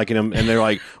 despite not liking him, and they're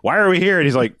like, "Why are we here?" And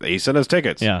he's like, "They sent us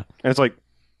tickets." Yeah. and it's like,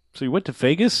 so you went to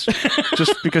Vegas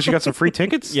just because you got some free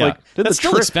tickets? Yeah, Like, did that's the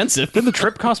still trip, expensive. Did the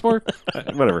trip cost more?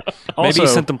 Whatever. Maybe Also, he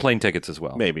sent them plane tickets as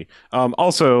well. maybe.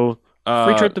 Also,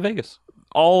 Free trip to Vegas.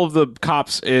 all of the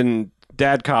cops in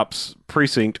Dad Cop's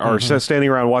precinct are standing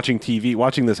around watching TV,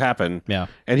 watching this happen. Yeah.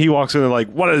 And he walks in and like,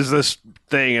 "What is this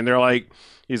thing?" And they're like,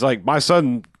 he's like, "My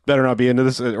son better not be into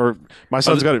this," or "My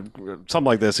son's got something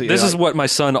like this." This is what my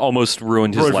son almost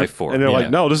ruined his life for. And they're Yeah. like,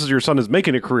 "No, this is your son is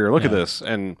making a career. Look at this."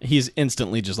 And He's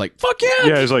instantly just like, "Fuck yeah!"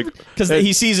 yeah, he's like, Because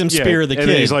he sees him spear the and kid.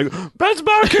 then he's like, "That's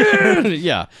my kid."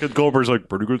 yeah, And Goldberg's like,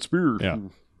 "Pretty good spear." Yeah.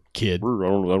 kid. I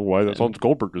don't know why that sounds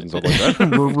Goldberg and stuff like that.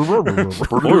 Bill Goldberg.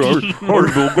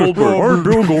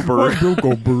 Bill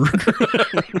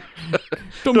Goldberg.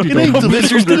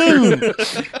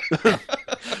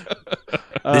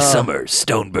 This summer,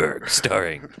 Stoneberg,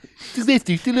 starring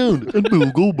Sylvester Stallone and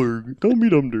Bill Goldberg. Don't be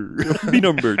dumber. Dumby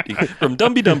Dumber D from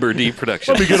Dumby Dumber D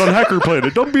Productions. Let me get on Hacker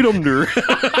Planet. Don't be dumber.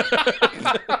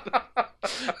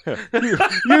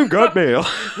 You've got mail.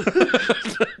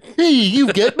 Hey,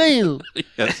 you've got mail.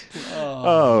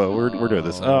 Oh, we're doing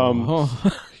this.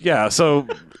 Yeah, so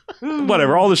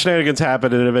whatever. All the shenanigans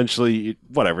happen, and eventually,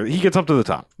 whatever. He gets up to the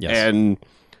top, Yes. and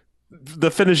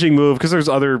the finishing move, because there's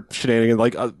other shenanigans,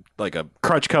 like a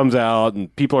crutch comes out,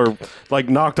 and people are like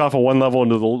knocked off of one level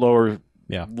into the lower,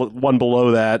 Yeah. one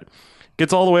below that.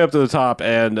 Gets all the way up to the top,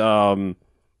 and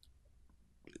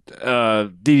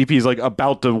DDP is like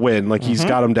about to win, like he's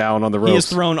got him down on the ropes. He has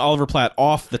thrown Oliver Platt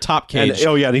off the top and, cage.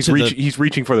 and he's to the- he's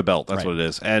reaching for the belt. That's Right. what it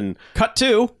is. And Cut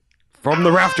to from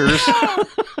the rafters,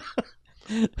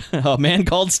 a man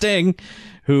called Sting,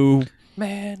 who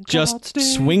Man, just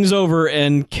swings over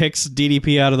and kicks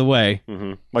DDP out of the way.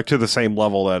 like to the same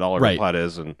level that Oliver Right. Platt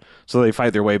is, and so they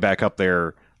fight their way back up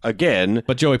there again.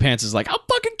 But Joey Pants is like, "I'll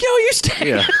fucking kill you, Sting."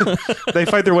 Yeah, they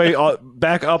fight their way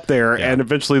back up there, Yeah. and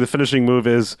eventually the finishing move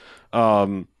is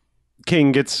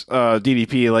King gets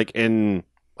DDP like in.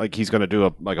 Like he's going to do a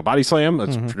body slam, a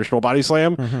traditional body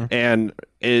slam, and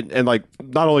like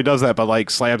not only does that, but like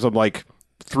slams him like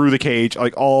through the cage,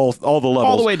 like all the levels,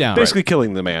 All the way down. basically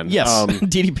killing the man. Yes,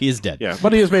 DDP is dead. Yeah,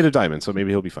 but he is made of diamond, so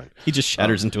maybe he'll be fine. He just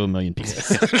shatters into a million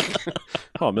pieces.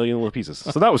 Oh, a million little pieces.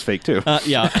 So that was fake too.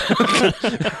 Yeah,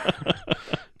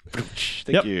 Thank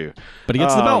yep. you. but he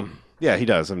gets the belt. Yeah, he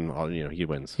does, and he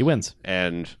wins. He wins.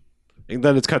 And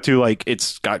then it's cut to like it's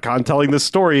Scott Conn telling this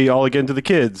story all again to the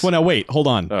kids. Well, now wait, hold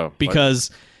on, Oh,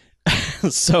 because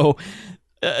so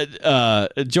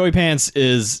Joey Pants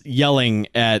is yelling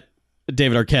at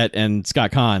David Arquette and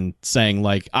Scott Conn, saying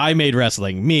like, "I made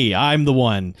wrestling, me, I'm the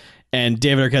one," and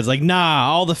David Arquette's like, "Nah,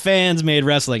 all the fans made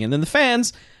wrestling," and then the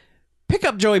fans pick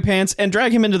up Joey Pants and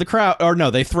drag him into the crowd, or no,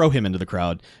 they throw him into the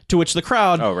crowd, to which the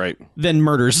crowd Oh, right. then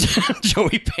murders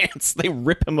Joey Pants. They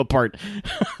rip him apart.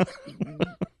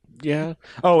 Yeah.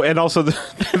 Oh, and also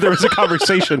there was a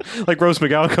conversation. Like Rose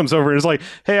McGowan comes over and is like,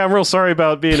 "Hey, I'm real sorry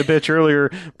about being a bitch earlier,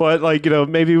 but like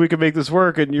maybe we can make this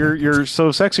work. And you're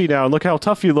so sexy now, and look how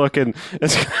tough you look." And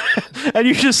and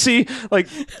you just see like,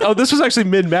 oh, this was actually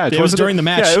mid match. It was during the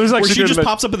match. Yeah, it was actually where she during just the match.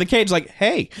 pops up in the cage like,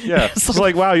 "Hey." Yeah, it's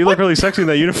like, wow, you look really sexy in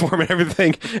that uniform and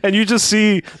everything, and you just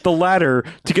see the ladder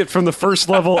to get from the first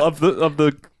level of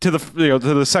the to the to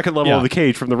the second level Yeah. of the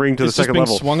cage, from the ring to It's the just second being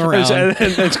level, swung around.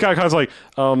 and Scott Conn's like,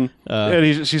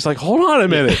 and she's like, hold on a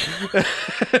minute,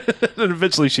 and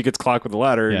eventually she gets clocked with the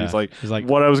ladder, and Yeah. he's like, He's like,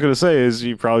 what I was going to say is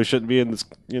you probably shouldn't be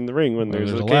in the ring when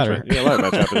there's a cage ladder. match. Yeah, ladder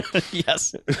match happening.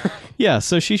 Yes. Yeah,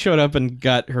 so she showed up and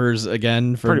got hers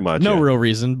again for Pretty much, no yeah. real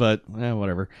reason, but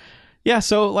whatever. Yeah,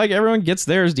 so like everyone gets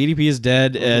theirs. DDP is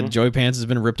dead, and Joey Pants has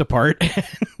been ripped apart,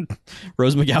 and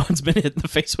Rose McGowan's been hit in the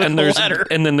face with And a there's ladder.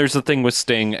 and then there's the thing with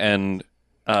Sting and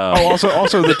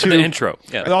Also the two the intro.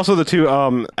 Yeah. Also, the two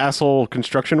asshole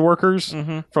construction workers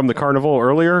from the carnival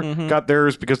earlier got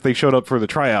theirs because they showed up for the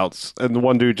tryouts, and the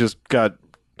one dude just got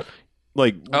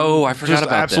like I forgot just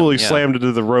about absolutely them. Yeah. slammed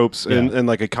into the ropes in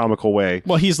like a comical way.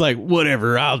 Well, he's like,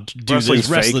 whatever, I'll do Wrestling's this.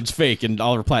 Wrestling's fake. And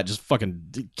Oliver Platt just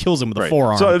fucking kills him with a Right.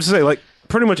 forearm. So I was to say, like,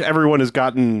 pretty much everyone has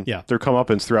gotten Yeah. their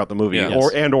comeuppance throughout the movie, Yeah.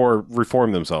 or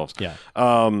reform themselves. Yeah.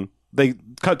 They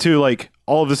cut to like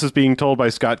all of this is being told by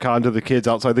Scott Conn to the kids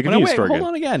outside the no, convenience wait, store hold again.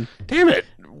 on again. Damn it!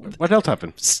 What else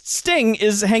happened? Sting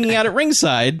is hanging out at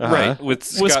ringside. Right. With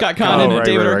Scott Conn Oh, and right,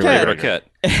 David right, Arquette. right,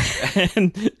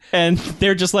 Arquette. and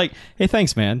they're just like, hey,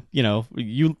 thanks, man. You know,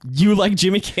 you like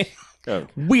Jimmy King. Oh.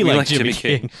 We like Jimmy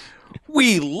King.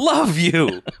 We love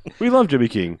you. We love Jimmy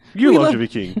King. You love Jimmy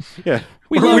King. Yeah,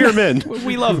 we're men.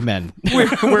 We love men.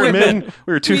 We're men.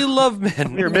 We're We two. love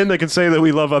men. We're men that can say that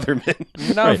we love other men.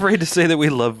 We're not afraid to say that we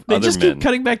love They other just men. keep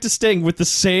cutting back to Sting with the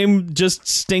same just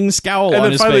Sting scowl And on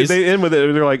then his finally face. they end with it.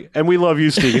 And they're like, "And we love you,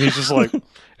 Steve." And he's just like,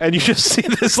 and you just see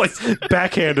this like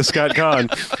backhand to Scott Conn,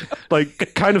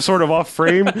 like kind of sort of off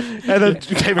frame. And then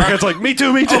David Arquette's like, "Me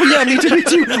too, me too, yeah, me too, me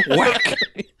too." Whack.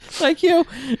 Thank you.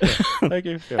 Thank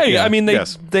you. Yeah. Hey, I mean,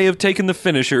 Yes. they have taken the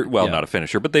finisher. Well, Yeah. not a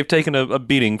finisher, but they've taken a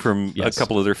beating from Yes. a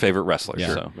couple of their favorite wrestlers.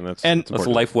 Yeah. So And that's And- that's a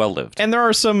life well lived. And there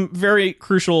are some very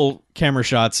crucial camera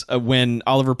shots when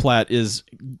Oliver Platt is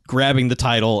grabbing the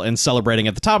title and celebrating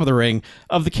at the top of the ring,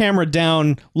 of the camera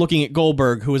down looking at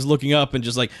Goldberg, who is looking up and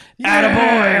just like,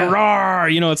 attaboy, roar!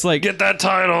 You know, it's like, Get that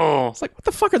title. it's like, what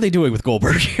the fuck are they doing with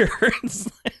Goldberg here? It's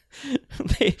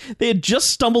like- they had just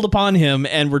stumbled upon him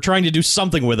and were trying to do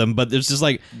something with him, but it's just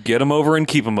like, Get him over and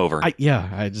keep him over. I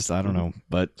don't know.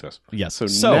 But yes.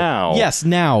 So now- yes,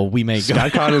 now we may go.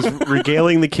 Scott Conn is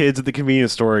regaling the kids at the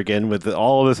convenience store again with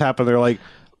all of this happened. They're like,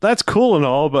 "That's cool and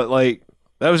all, but like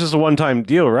that was just a one-time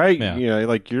deal, right? Yeah. You know,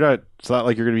 like you're not. It's not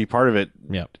like you're going to be part of it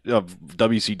Yeah. of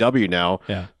WCW now."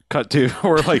 Yeah. Cut to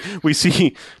or like we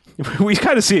see. We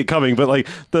kind of see it coming, but like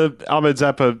the Ahmed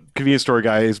Zappa convenience store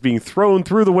guy is being thrown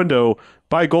through the window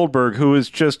by Goldberg, who is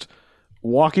just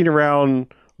walking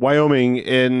around Wyoming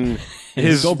in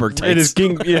his Goldberg in his,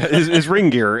 tights. his ring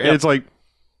gear, and it's like,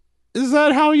 is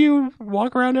that how you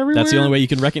walk around everywhere? That's the only way you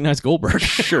can recognize Goldberg.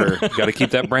 Sure. Got to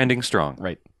keep that branding strong.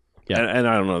 Right. Yeah. And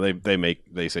I don't know.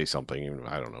 They say something.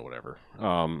 I don't know. Whatever.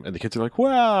 And the kids are like,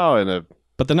 wow, and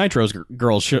But the Nitros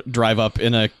girls drive up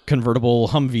in a convertible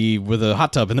Humvee with a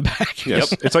hot tub in the back.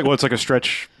 yes, it's like a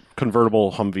stretch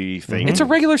convertible Humvee thing. It's a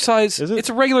regular size. Is it? It's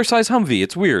a regular size Humvee.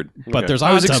 It's weird. But there's a I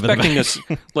hot was tub in the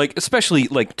expecting back. like especially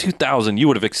like 2000. You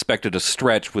would have expected a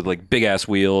stretch with like big ass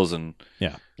wheels and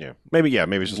Yeah. maybe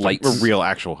it's just Lights. a real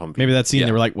actual Humvee. Maybe that scene Yeah.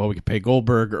 they were like, well, we could pay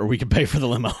Goldberg or we could pay for the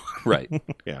limo. right.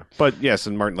 Yeah, but yes,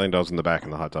 and Martin Landau's in the back in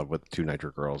the hot tub with two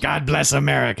Nitro girls. God bless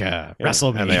America. Yeah.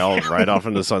 Wrestle me. And they all ride off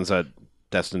into the sunset,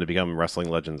 destined to become wrestling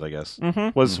legends. I guess. Mm-hmm.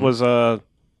 Was the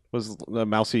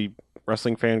Mousy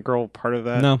wrestling fan girl part of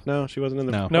that? No. She wasn't in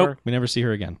the. No. Nope. We never see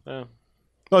her again.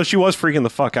 Well, she was freaking the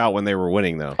fuck out when they were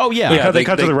winning, though. Oh, yeah. Yeah. They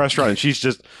cut to they- the restaurant and she's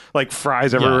just like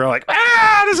fries everywhere, like,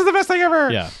 ah, this is the best thing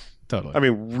ever. Yeah. Totally. I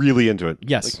mean, really into it.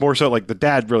 Yes. Like, more so, like the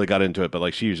dad really got into it, but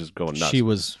like she was just going nuts. She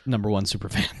was number one super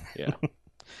fan. Yeah.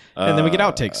 And then we get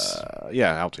outtakes.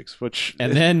 Yeah, outtakes. Which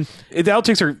And then, the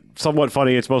outtakes are somewhat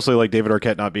funny. It's mostly like David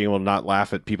Arquette not being able to not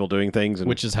laugh at people doing things, and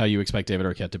which is how you expect David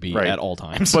Arquette to be Right. at all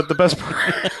times. But the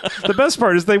best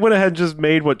part is they went ahead and just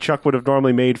made what Chuck would have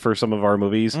normally made for some of our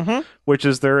movies, which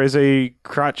is there is a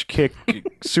crotch kick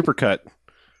supercut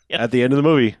at the end of the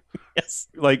movie. yes.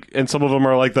 Like, and some of them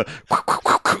are like the,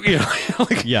 you know,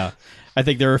 like, Yeah. I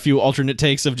think there are a few alternate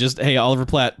takes of just, hey, Oliver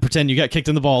Platt, pretend you got kicked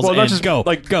in the balls well, and not just go.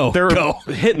 like go. they're go.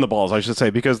 hitting the balls, I should say,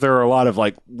 because there are a lot of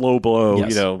like low blow,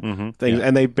 Yes. you know, things, Yeah.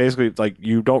 and they basically like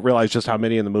you don't realize just how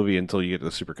many in the movie until you get to the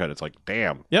supercut. It's like,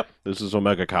 damn, Yep. this is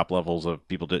Omega Cop levels of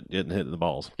people didn't hit the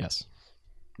balls. Yes.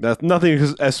 That's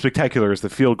nothing as spectacular as the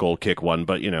field goal kick one,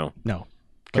 but you know, No.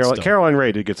 But still. Caroline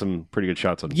Ray did get some pretty good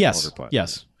shots on Yes. Oliver Platt.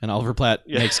 Yes. And Oliver Platt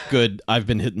makes good, I've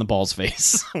been hitting the balls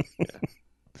face.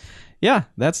 Yeah,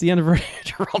 that's the end of Royal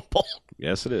Rumble.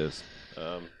 Yes, it is.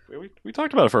 We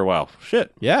talked about it for a while.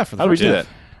 Shit. Yeah, for the How do we first do half.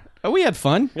 that? Oh, we had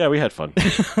fun. Yeah, we had fun.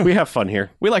 We have fun here.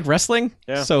 We like wrestling,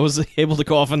 Yeah. so I was able to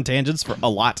go off on tangents for a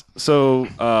lot. So,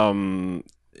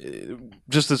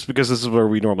 just as, because this is where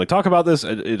we normally talk about this,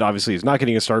 it obviously is not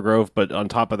getting a Stargrove, but on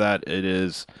top of that, it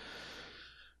is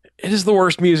the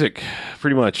worst music,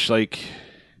 pretty much. Like,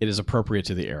 It is appropriate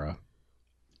to the era.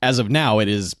 As of now, it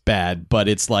is bad, but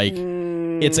it's like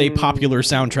it's a popular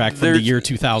soundtrack from the There's- year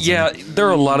 2000. Yeah, there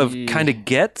are a lot of kind of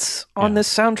gets on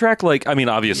this soundtrack. Like, I mean,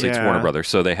 obviously it's Yeah. Warner Brothers,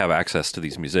 so they have access to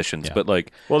these musicians. Yeah. But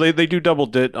like, well, they do double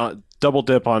dip double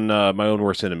dip on My Own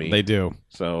Worst Enemy. They do.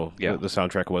 So Yeah. the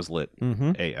soundtrack was lit.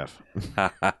 Mm-hmm. AF.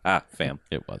 Ha ha ha, fam.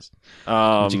 It was.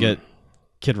 Did Did you get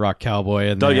Kid Rock Cowboy?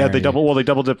 In Yeah, there? they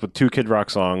double dip with 2 Kid Rock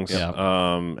songs. Yeah.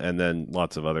 And then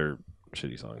lots of other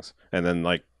shitty songs. And then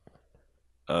like,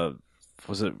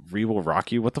 was it "We Will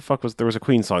Rock You"? What the fuck was there was a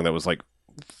Queen song that was like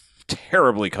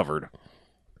terribly covered.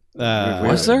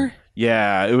 Was there?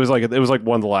 Yeah, it was like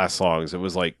one of the last songs. It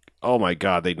was like, oh my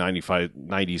god, they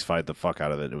 90s-fied the fuck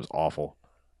out of it. It was awful.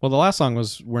 Well, the last song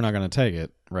was "We're Not Gonna Take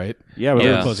It," right? Yeah, but Yeah.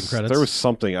 there was, Closing credits. there was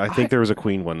something. I think there was a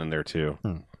Queen one in there too.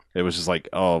 It was just like,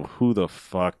 oh, who the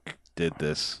fuck did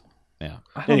this? Yeah.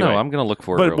 I don't Anyway. know. I'm going to look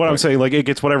for it. But real what I'm quick. saying, like, it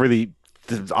gets whatever the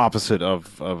opposite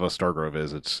of a Stargrove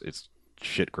is. It's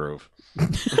shit grove.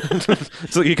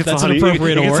 So it gets That's the an honey,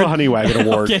 appropriate it gets the award. Honey Wagon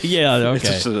Award. Okay. Yeah. Okay.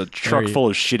 It's just a truck Very- full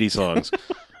of shitty songs.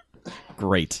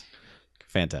 Great.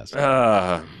 Fantastic.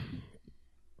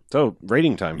 So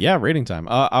rating time. Yeah. Rating time.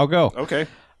 I'll go. Okay.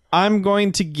 I'm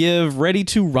going to give Ready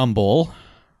to Rumble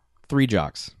 3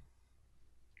 jocks.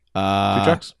 2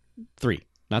 jocks? 3,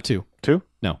 not 2. 2?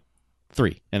 No,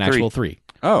 3. An actual 3.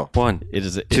 Oh. 1, It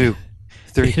is 2,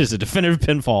 3. It is a definitive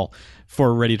pinfall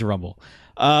for Ready to Rumble.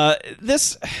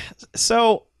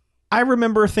 So I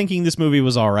remember thinking this movie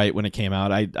was all right when it came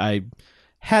out. I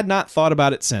had not thought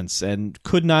about it since and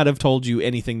could not have told you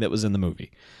anything that was in the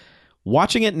movie.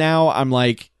 Watching it now, I'm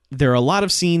like, there are a lot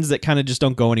of scenes that kind of just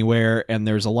don't go anywhere, and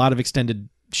there's a lot of extended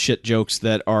shit jokes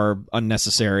that are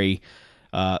unnecessary.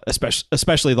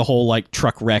 Especially the whole like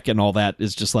truck wreck and all that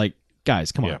is just like,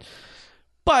 guys, come on. Yeah.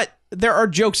 But there are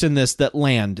jokes in this that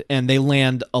land, and they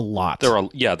land a lot. There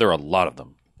are a lot of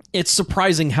them. It's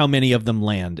surprising how many of them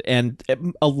land, and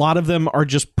a lot of them are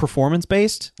just performance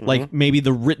based. Like maybe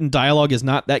the written dialogue is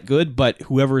not that good, but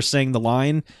whoever is saying the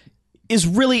line is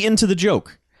really into the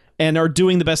joke and are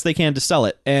doing the best they can to sell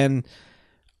it. And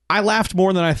I laughed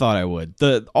more than I thought I would.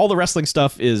 All the wrestling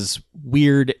stuff is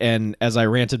weird, and as I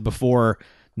ranted before,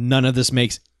 none of this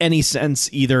makes any sense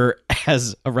either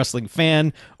as a wrestling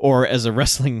fan or as a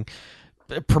wrestling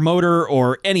promoter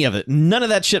or any of it. None of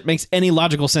that shit makes any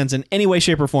logical sense in any way,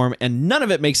 shape, or form, and none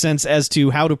of it makes sense as to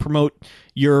how to promote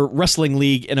your wrestling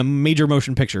league in a major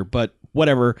motion picture. But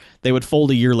whatever, they would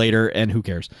fold a year later, and who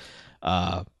cares?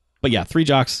 But yeah, 3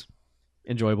 jocks,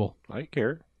 enjoyable. I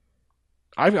care.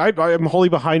 I'm wholly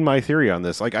behind my theory on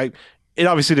this. Like, it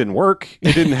obviously didn't work.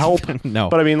 It didn't help. No.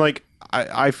 But I mean, like,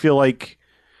 I feel like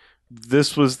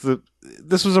this was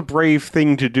a brave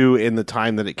thing to do in the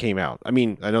time that it came out. I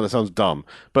mean, I know that sounds dumb,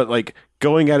 but like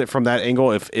going at it from that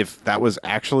angle, if that was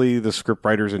actually the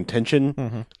scriptwriter's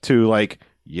intention to like,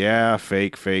 yeah,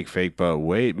 fake, but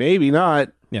wait, maybe not.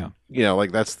 Yeah. You know,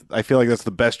 like I feel like that's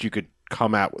the best you could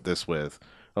come at this with.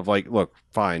 Of like, look,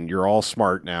 fine, you're all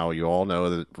smart now. You all know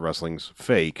that wrestling's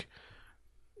fake.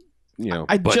 You know,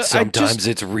 But sometimes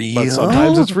it's real. but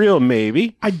sometimes it's real.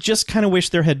 Maybe. I just kind of wish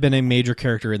there had been a major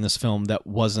character in this film that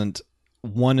wasn't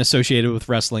one associated with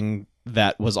wrestling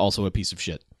that was also a piece of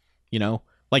shit. You know,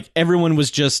 like everyone was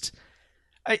just.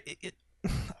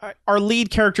 Our lead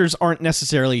characters aren't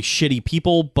necessarily shitty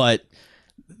people, but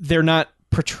they're not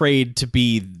portrayed to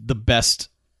be the best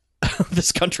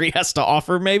this country has to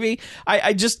offer. Maybe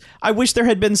I wish there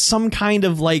had been some kind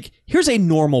of like, here's a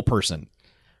normal person.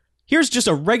 Here's just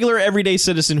a regular everyday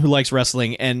citizen who likes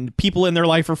wrestling, and people in their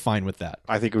life are fine with that.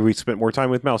 I think if we spent more time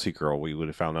with Mousy Girl, we would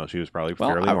have found out she was probably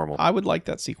fairly normal. I would like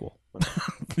that sequel.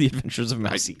 The Adventures of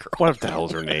Mousy Girl. What the hell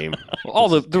is her name? There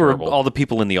were terrible. all the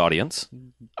people in the audience.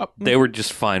 They were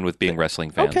just fine with being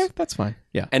wrestling fans. Okay, that's fine.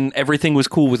 Yeah. And everything was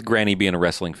cool with Granny being a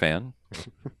wrestling fan.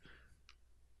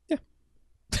 Yeah.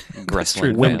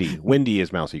 Wrestling true. fan. Wendy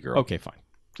is Mousy Girl. Okay, fine.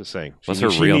 Just saying. What's She-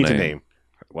 her she real needs a name?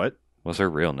 What? What's her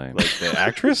real name? Like the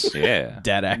actress? Yeah.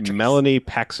 Dad actress. Melanie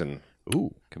Paxson.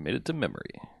 Ooh. Committed to memory.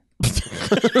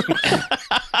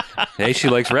 Hey, she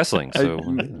likes wrestling, so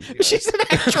She's an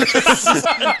actress.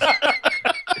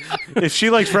 If she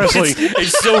likes wrestling,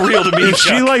 it's so real to me. if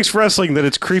she likes wrestling, then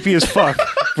it's creepy as fuck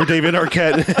for David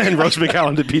Arquette and Rose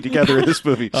McGowan to be together in this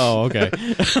movie. Oh, okay.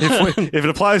 If it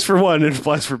applies for one, it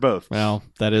applies for both. Well,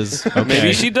 that is okay.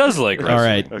 Maybe she does like wrestling. All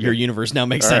right, your universe now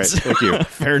makes All right, sense. thank you.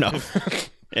 Fair enough.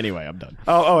 Anyway, I'm done.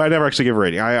 Oh, I never actually give a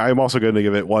rating. I'm also going to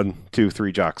give it 1, 2,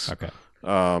 3 jocks. Okay.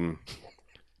 I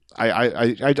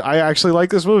actually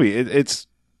like this movie.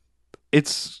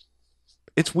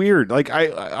 It's weird. Like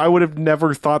I would have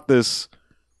never thought this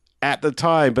at the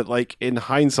time, but like in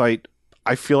hindsight,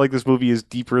 I feel like this movie is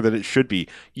deeper than it should be.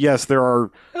 Yes, there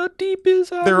are How deep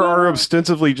is our there are love?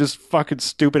 ostensibly just fucking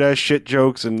stupid ass shit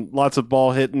jokes and lots of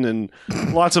ball hitting and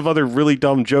lots of other really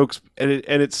dumb jokes, and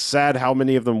it's sad how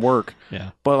many of them work.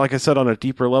 Yeah. But like I said, on a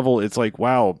deeper level, it's like,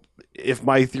 wow, if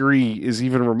my theory is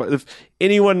even if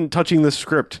anyone touching this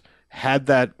script had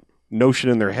that notion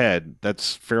in their head,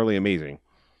 that's fairly amazing.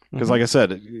 Because, like I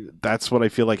said, that's what I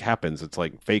feel like happens. It's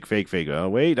like fake, fake, fake. Oh,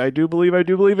 wait, I do believe,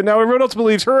 and now everyone else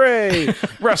believes. Hooray!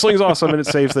 Wrestling's awesome, and it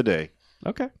saves the day.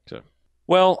 Okay.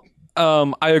 Well,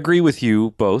 I agree with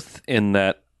you both in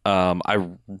that I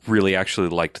really actually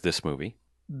liked this movie.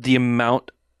 The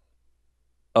amount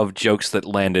of jokes that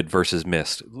landed versus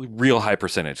missed, real high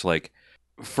percentage. Like,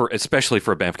 especially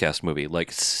for a Bamfcast movie,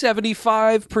 like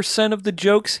 75% of the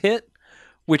jokes hit,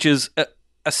 which is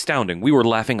astounding. We were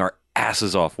laughing our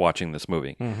asses off watching this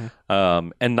movie,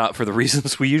 and not for the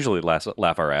reasons we usually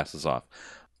laugh our asses off.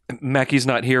 Mackey's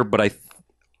not here, but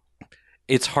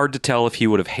it's hard to tell if he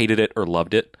would have hated it or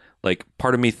loved it. Like,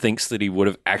 part of me thinks that he would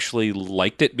have actually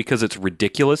liked it because it's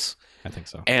ridiculous. I think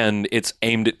so. And it's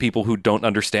aimed at people who don't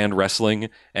understand wrestling,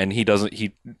 and he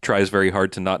tries very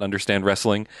hard to not understand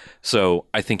wrestling. So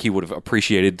I think he would have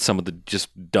appreciated some of the just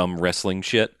dumb wrestling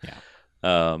shit.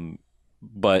 Yeah.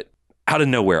 But out of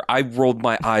nowhere, I rolled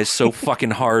my eyes so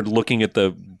fucking hard looking at the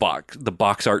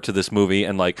box art to this movie,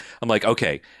 and I'm like,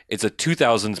 okay, it's a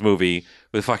 2000s movie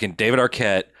with fucking David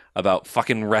Arquette about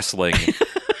fucking wrestling.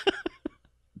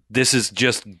 This is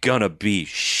just gonna be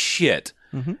shit.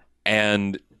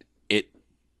 And it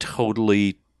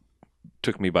totally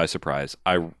took me by surprise.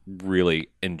 I really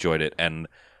enjoyed it, and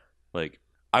like,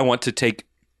 I want to take.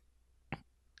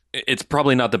 It's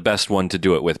probably not the best one to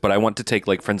do it with, but I want to take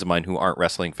like friends of mine who aren't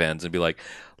wrestling fans and be like,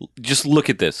 just look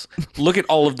at this. Look at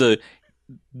all of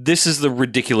this is the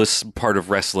ridiculous part of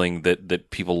wrestling that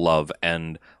people love,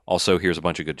 and also here's a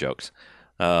bunch of good jokes.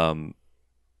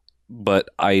 But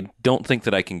I don't think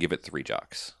that I can give it 3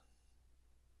 jocks.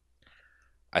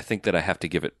 I think that I have to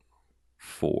give it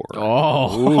 4.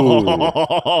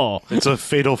 Oh. It's a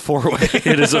fatal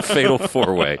 4-way. It is a fatal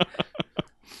 4-way.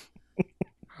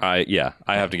 I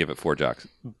have to give it 4 jocks.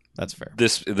 That's fair.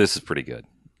 This is pretty good.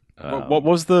 What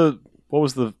was the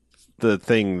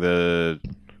thing? The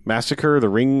massacre? The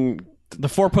ring? The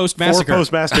 4-post massacre.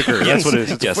 4-post massacre. That's what it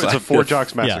is. Yes, It's a 4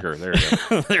 jocks massacre. There you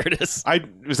go. There it is.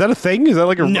 Is that a thing? Is that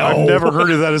like a? No. I've never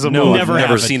heard of that as a No, move. never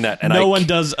happened. seen that, and no one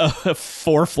does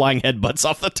 4 flying headbutts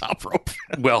off the top rope.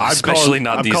 Well, I'm especially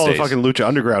not I'm these calling days. fucking Lucha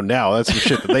Underground now. That's some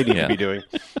shit that they need Yeah. to be doing.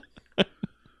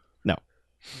 No.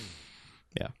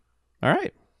 Yeah. All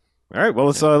right. All right. Well,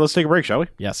 let's take a break, shall we?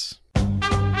 Yes.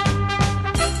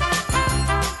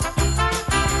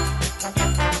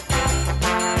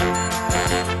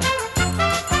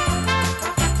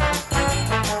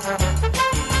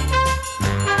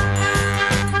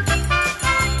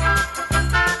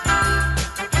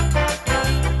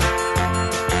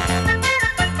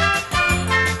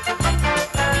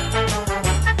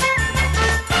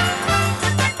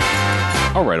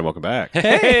 All right, and welcome back.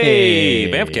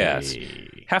 Hey,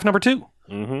 Bamfcast. Half number 2.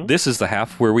 Mm-hmm. This is the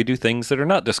half where we do things that are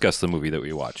not discuss the movie that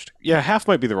we watched. Yeah, half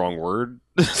might be the wrong word.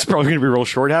 It's probably going to be a real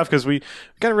short half because we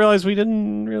got to realize we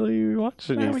didn't really watch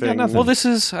anything. nothing. Well, this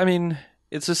is,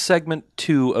 it's a segment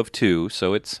 2 of 2,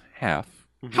 so it's half.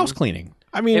 House cleaning.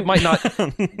 I mean, It might not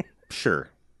sure.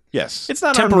 Yes. It's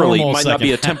not temporally our normal might not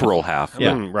be a second half. temporal half.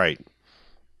 Yeah. Right.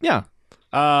 Yeah.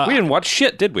 We didn't watch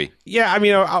shit, did we? Yeah, I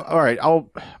mean, all right.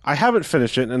 I haven't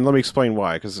finished it, and let me explain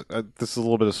why. Because this is a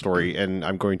little bit of story, and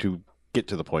I'm going to get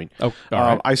to the point. Oh, all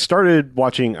right. I started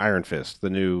watching Iron Fist, the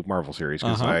new Marvel series,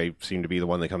 because Uh-huh. I seem to be the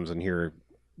one that comes in here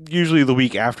usually the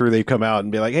week after they've come out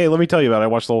and be like, "Hey, let me tell you about it. I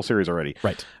watched the whole series already."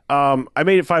 Right. I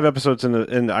made it 5 episodes in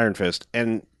the Iron Fist,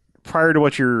 and prior to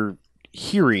what you're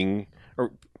hearing,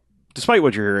 or despite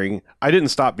what you're hearing, I didn't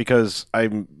stop because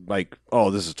I'm like,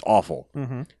 "Oh, this is awful."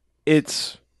 Mm-hmm.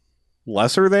 It's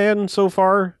lesser than so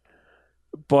far,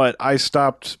 but I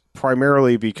stopped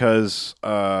primarily because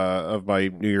of my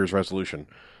New Year's resolution,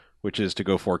 which is to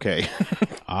go 4K.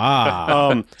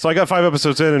 So I got 5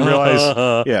 episodes in and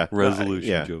realized, yeah, Resolution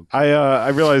yeah. joke. I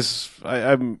realized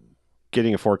I'm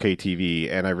getting a 4K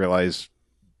TV, and I realized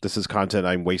this is content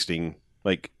I'm wasting.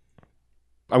 Like,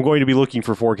 I'm going to be looking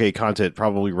for 4K content,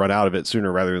 probably run out of it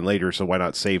sooner rather than later. So why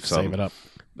not save some? Save it up.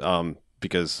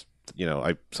 Because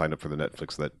I signed up for the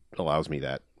Netflix that allows me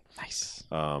that. Nice.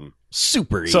 Um,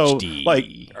 Super so HD. like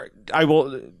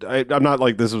I'm not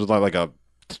like this was not like a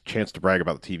chance to brag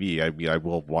about the TV. I mean, I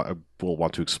will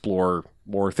want to explore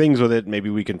more things with it. Maybe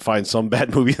we can find some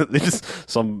bad movie that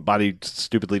somebody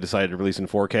stupidly decided to release in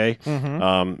 4K.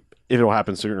 Mm-hmm. If it'll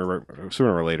happen sooner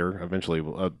or later, eventually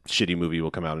a shitty movie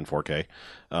will come out in 4K.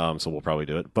 So we'll probably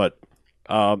do it. But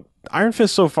Iron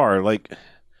Fist so far, like,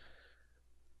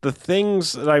 the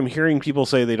things that I'm hearing people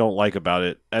say they don't like about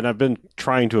it, and I've been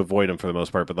trying to avoid them for the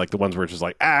most part, but like the ones where it's just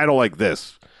like, I don't like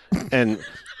this. And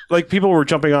like people were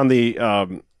jumping on the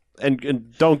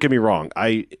and don't get me wrong,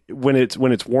 when it's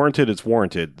warranted, it's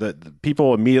warranted. The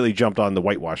people immediately jumped on the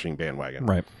whitewashing bandwagon.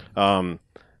 Right.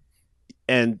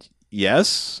 And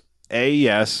yes, A,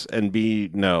 yes, and B,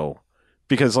 no.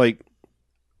 Because, like,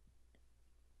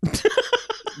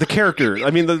 the character,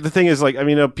 I mean, the thing is, like, I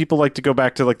mean, people like to go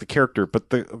back to, like, the character,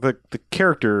 but the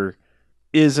character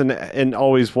is and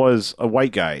always was a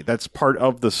white guy. That's part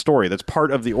of the story. That's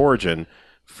part of the origin.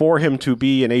 For him to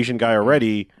be an Asian guy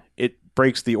already, it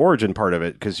breaks the origin part of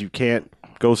it, because you can't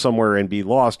go somewhere and be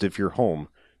lost if you're home.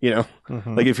 You know?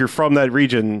 Like, if you're from that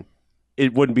region,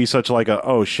 it wouldn't be such like a,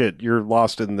 oh shit, you're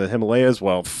lost in the Himalayas.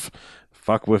 Well,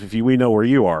 fuck with if we know where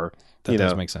you are. That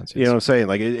does make sense. Yes. You know what I'm saying?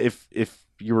 Like, if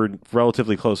you were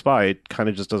relatively close by, it kind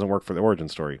of just doesn't work for the origin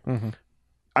story.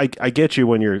 I get you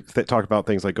when you're talking about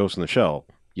things like Ghost in the Shell.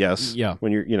 Yes. Yeah.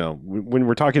 When you're, when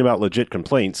we're talking about legit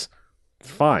complaints,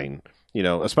 fine.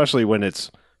 Especially when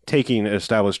it's taking an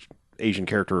established Asian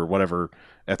character or whatever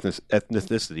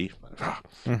ethnicity,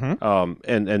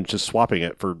 and just swapping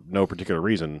it for no particular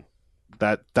reason.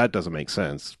 That doesn't make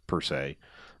sense per se.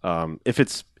 If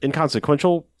it's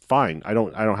inconsequential, fine. I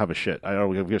don't have a shit. I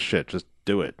don't give a shit. Just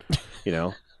do it.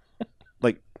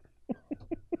 Like,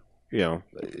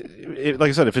 like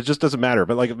I said, if it just doesn't matter.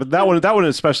 But that one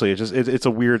especially, it's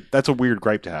a weird. That's a weird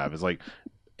gripe to have. It's like,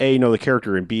 A, know the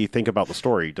character, and B, think about the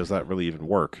story. Does that really even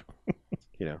work?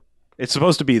 It's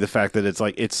supposed to be the fact that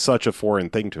it's such a foreign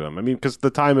thing to him. I mean, because the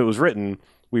time it was written,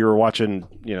 we were watching,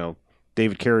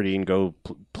 David Carradine go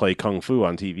play Kung Fu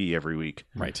on TV every week.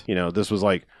 Right. This was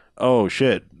like, oh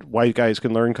shit, white guys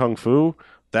can learn Kung Fu?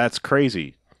 That's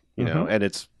crazy. And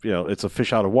it's, it's a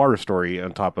fish out of water story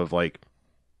on top of, like,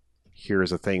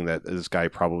 here's a thing that this guy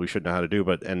probably should know how to do,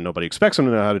 and nobody expects him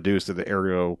to know how to do, so the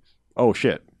Arrow, oh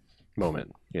shit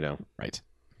moment, Right.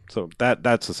 So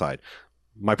that's aside.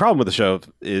 My problem with the show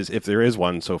is, if there is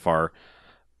one so far,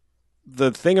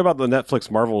 the thing about the Netflix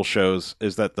Marvel shows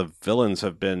is that the villains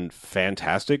have been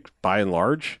fantastic by and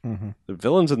large. The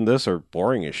villains in this are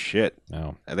boring as shit.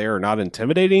 No. They are not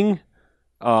intimidating.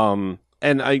 And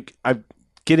I'm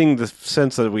getting the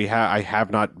sense that I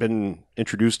have not been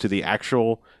introduced to the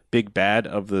actual big bad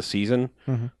of the season.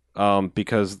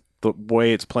 Because the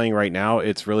way it's playing right now,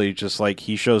 it's really just like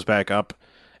he shows back up,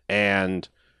 and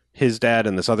his dad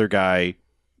and this other guy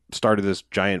started this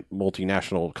giant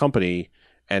multinational company,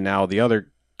 and now the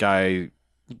other guy,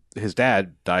 his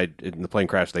dad died in the plane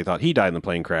crash. They thought he died in the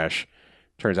plane crash.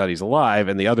 Turns out he's alive,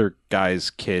 and the other guy's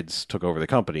kids took over the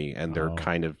company, and they're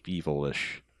kind of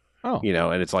evil-ish. Oh.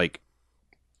 And it's like,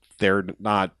 they're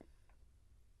not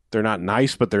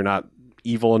nice, but they're not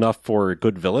evil enough for a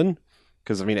good villain.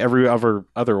 Because, I mean, every other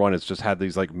one has just had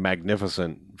these, like,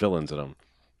 magnificent villains in them.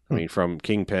 I mean, from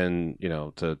Kingpin,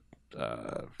 to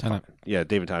Tennant. Yeah,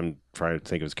 David Time. I'm trying to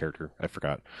think of his character. I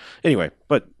forgot. Anyway,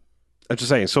 but I'm just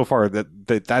saying, so far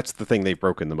that's the thing they've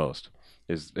broken the most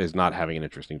is not having an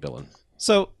interesting villain.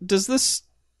 So does this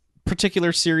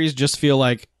particular series just feel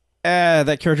like,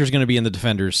 that character's going to be in the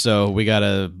Defenders, so we got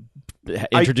to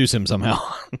introduce him somehow?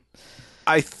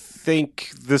 I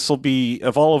think this will be,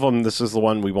 of all of them, this is the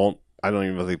one we won't. I don't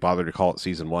even think bother to call it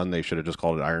season 1. They should have just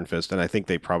called it Iron Fist, and I think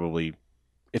they probably,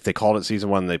 if they called it season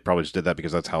 1, they probably just did that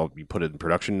because that's how you put it in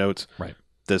production notes. Right.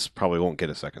 This probably won't get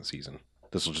a second season.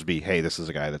 This will just be, hey, this is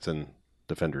a guy that's in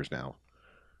Defenders now.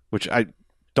 Which I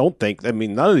don't think, I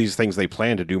mean, none of these things they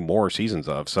plan to do more seasons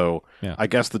of. So Yeah. I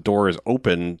guess the door is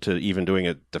open to even doing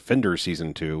a Defenders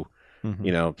season 2.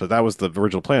 But that was the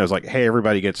original plan. It was like, hey,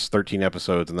 everybody gets 13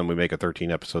 episodes, and then we make a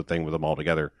 13-episode thing with them all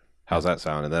together. How's that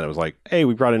sound? And then it was like, hey,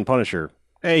 we brought in Punisher.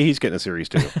 Hey, he's getting a series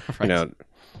too. Right.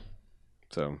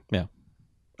 So Yeah.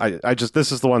 I just,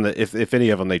 this is the one that if any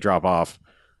of them they drop off.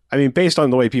 I mean, based on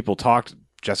the way people talked,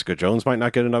 Jessica Jones might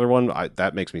not get another one.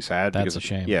 That makes me sad. That's a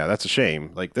shame. Yeah, that's a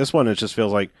shame. Like this one, it just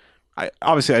feels like,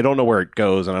 obviously I don't know where it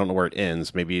goes and I don't know where it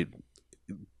ends. Maybe it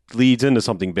leads into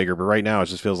something bigger, but right now it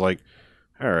just feels like,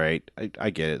 all right, I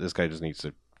get it. This guy just needs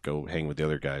to go hang with the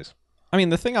other guys. I mean,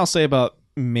 the thing I'll say about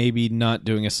maybe not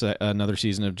doing another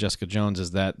season of Jessica Jones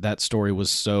is that story was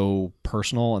so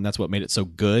personal, and that's what made it so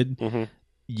good.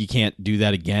 You can't do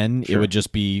that again. Sure. It would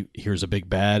just be, here's a big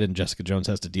bad, and Jessica Jones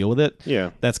has to deal with it. Yeah.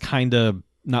 That's kind of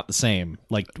not the same.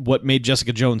 Like, what made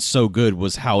Jessica Jones so good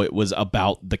was how it was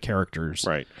about the characters.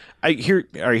 Right.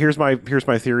 Here's my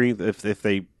theory. If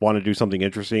they want to do something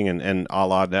interesting and a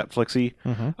la Netflixy,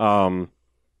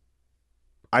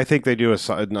 I think they do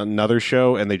another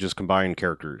show and they just combine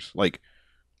characters. Like,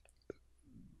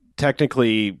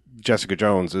 technically, Jessica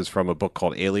Jones is from a book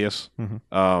called Alias.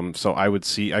 So I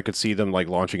could see them like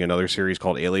launching another series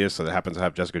called Alias that happens to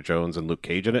have Jessica Jones and Luke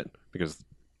Cage in it because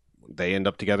they end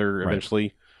up together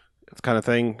eventually, kind of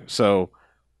thing. So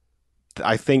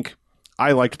I think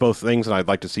I liked both things, and I'd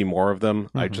like to see more of them.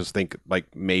 I Mhm. just think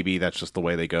like maybe that's just the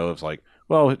way they go. It's like,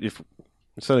 well, if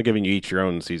instead of giving you each your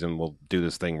own season, we'll do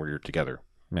this thing where you're together.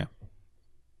 Yeah.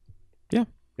 Yeah.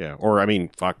 Yeah. Or I mean,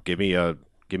 fuck, give me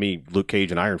Luke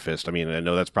Cage and Iron Fist. I mean, I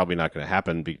know that's probably not going to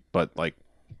happen, but like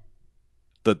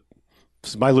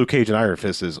my Luke Cage and Iron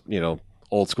Fist is,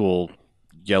 old school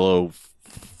yellow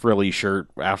frilly shirt,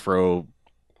 afro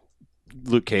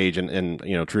Luke Cage and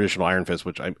traditional Iron Fist,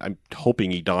 which I'm hoping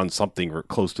he dons something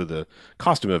close to the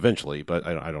costume eventually, but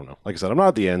I don't know. Like I said, I'm not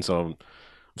at the end, so I'm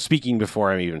speaking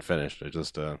before I'm even finished. It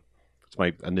just it's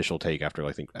my initial take after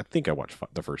I think I watched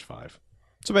the first 5.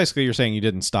 So basically, you're saying you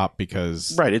didn't stop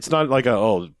because Right, it's not like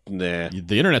nah. the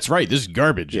internet's right. This is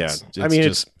garbage. Yeah, I mean,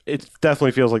 it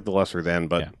definitely feels like the lesser than,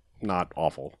 but Yeah. not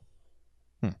awful.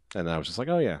 Hmm. And I was just like,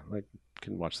 oh yeah, I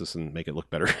can watch this and make it look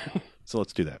better. So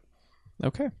let's do that.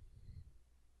 okay.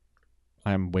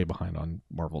 I'm way behind on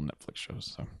Marvel Netflix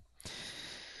shows. So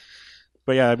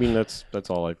But yeah, I mean that's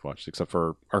all I've watched except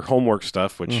for our homework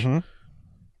stuff, which Mhm.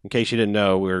 in case you didn't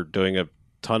know, we're doing a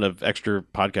ton of extra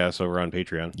podcasts over on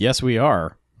Patreon. yes, we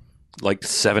are. Like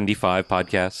 75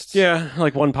 podcasts. Yeah,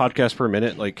 like one podcast per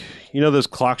minute. Like those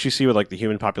clocks you see with like the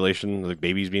human population, like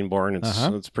babies being born.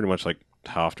 It's pretty much like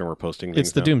how often we're posting. Things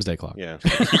It's the now. Doomsday Clock. Yeah,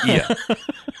 Yeah.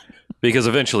 Because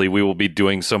eventually we will be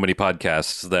doing so many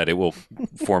podcasts that it will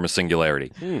form a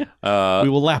singularity. We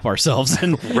will lap ourselves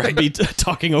and Right. be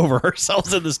talking over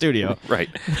ourselves in the studio. Right.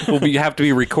 We have to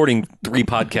be recording 3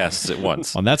 podcasts at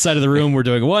once. On that side of the room, we're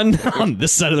doing one. On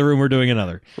this side of the room, we're doing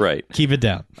another. Right. Keep it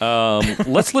down.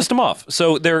 Let's list them off.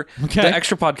 So Okay. the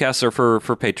extra podcasts are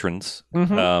for patrons,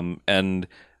 and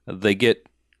they get.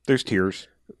 there's tiers.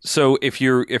 So if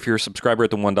you're a subscriber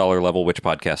at the $1 level, which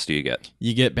podcast do you get?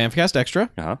 You get Bamfcast Extra,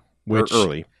 Uh-huh. which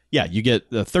early. Yeah, you get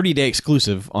the 30-day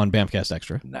exclusive on Bamfcast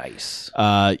Extra. Nice.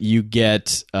 You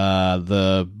get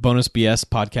the Bonus BS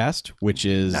podcast, which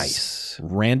is Nice.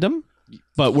 random,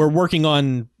 but we're working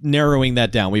on narrowing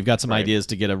that down. We've got some Right. ideas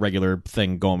to get a regular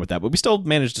thing going with that, but we still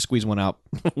managed to squeeze one out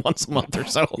once a month or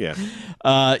so.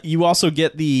 Yeah. You also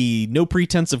get the No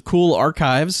Pretense of Cool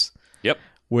archives, Yep.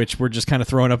 which we're just kind of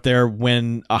throwing up there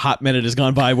when a hot minute has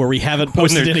gone by where we haven't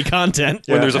posted there- any content.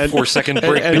 When there's a and- 4-second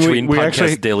break and we- between we podcast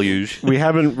actually- deluge. We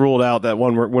haven't ruled out that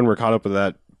when we're caught up with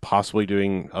that, possibly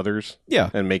doing others. Yeah.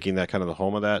 And making that kind of the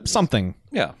home of that. Something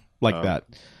Yeah. like that.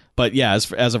 But yeah,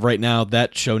 as of right now,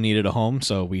 that show needed a home,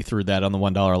 so we threw that on the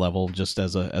 $1 level just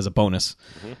as a bonus.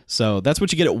 So that's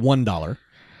what you get at $1.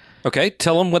 Okay.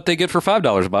 Tell them what they get for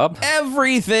 $5, Bob.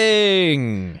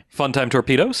 Everything. Fun Time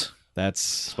Torpedoes.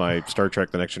 That's It's my Star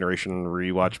Trek: The Next Generation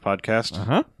rewatch podcast.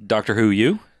 uh-huh. Doctor Who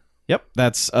U. Yep,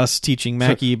 that's us teaching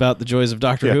Mackie about the joys of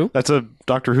Doctor Who. That's a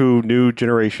Doctor Who new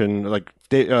generation, like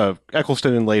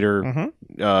Eccleston and later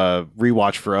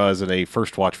rewatch for us and a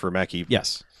first watch for Mackie.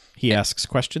 Yes. He asks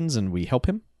questions and we help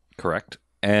him. Correct.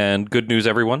 And Good News,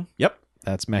 everyone. Yep.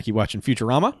 That's Mackie watching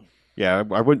Futurama. Yeah,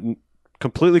 I wouldn't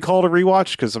completely call it a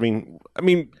rewatch because I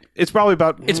mean, it's probably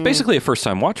about It's basically a first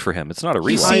time watch for him. It's not a rewatch.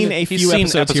 He's seen a few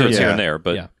episodes here and here there. and there,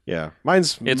 but Yeah. yeah.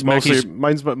 Mine's It's mostly Mackie's-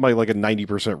 mine's like a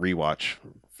 90% rewatch.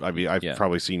 I mean, I've Yeah.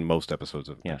 probably seen most episodes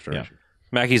of Next Generation.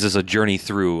 Mackie's is a journey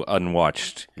through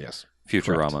unwatched Yes,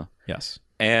 Futurama. Yes.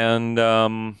 And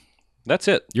that's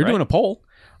it. You're right? doing a poll.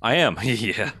 I am.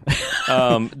 Yeah.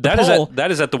 poll-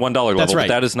 That is at the $1 level. That's right.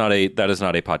 But that is not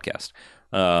a podcast.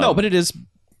 No, but it is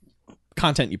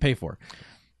content you pay for.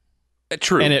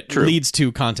 True. And it true. leads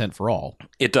to content for all.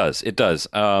 It does. It does.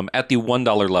 At the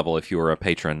 $1 level, if you are a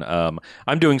patron,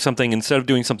 I'm doing something, instead of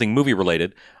doing something movie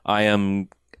related, I am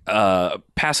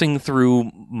passing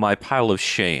through my pile of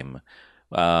shame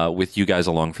with you guys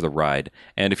along for the ride.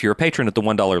 And if you're a patron at the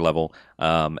 $1 level,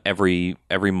 every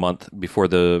month before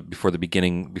the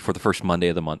first Monday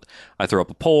of the month, I throw up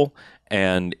a poll,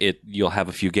 and you'll have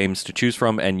a few games to choose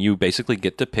from, and you basically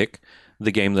get to pick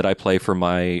the game that I play for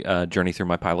my journey through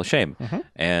my pile of shame.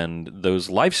 And those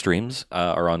live streams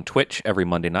are on Twitch every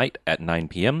Monday night at 9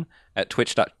 p.m. at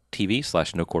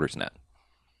twitch.tv/noquartersnet.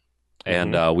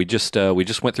 And we just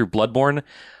went through Bloodborne.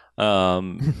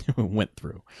 Went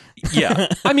through. Yeah,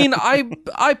 I mean,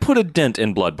 I put a dent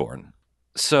in Bloodborne,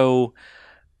 so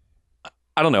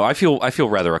I don't know. I feel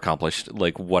rather accomplished,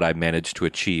 like what I managed to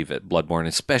achieve at Bloodborne,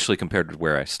 especially compared to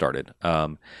where I started.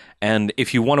 And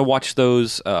if you want to watch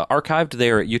those archived, they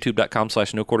are at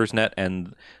youtube.com/noquartersnet,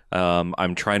 and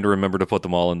I'm trying to remember to put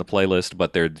them all in the playlist,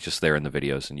 but they're just there in the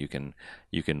videos, and you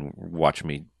can watch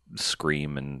me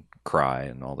scream and cry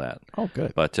and all that. Oh,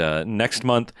 good. But next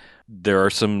month there are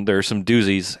some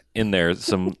doozies in there.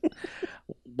 Some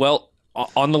well,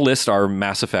 on the list are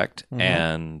Mass Effect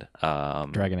and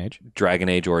Dragon Age. Dragon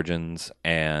Age Origins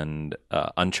and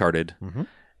Uncharted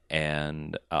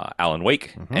and Alan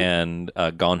Wake and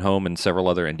Gone Home and several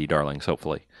other indie darlings,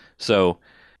 hopefully. So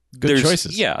Good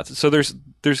choices. Yeah, so there's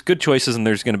good choices, and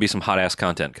there's going to be some hot ass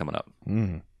content coming up.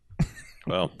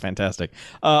 Well, Fantastic.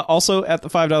 Also at the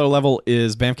 $5 level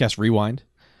is Bamcast Rewind,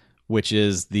 which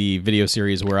is the video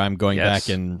series where I'm going Yes.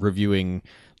 back and reviewing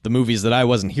the movies that I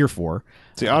wasn't here for.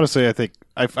 see, honestly, I think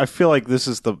I feel like this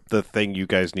is the thing you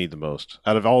guys need the most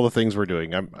out of all the things we're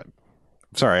doing. I'm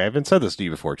sorry, I haven't said this to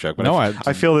you before, Chuck, but No, I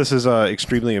feel this is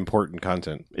extremely important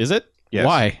content. Is it? Yes.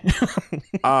 Why?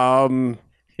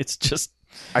 It's just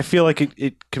I feel like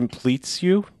it completes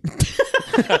you.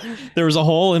 there was a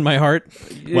hole in my heart.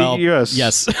 Well,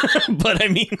 yes. But I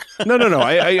mean, No.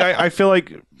 I feel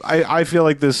like I feel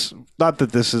like this. Not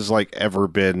that this has like ever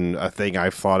been a thing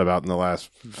I've thought about in the last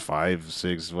 5,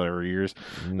 6, whatever years.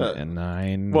 and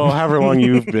 9. Well, however long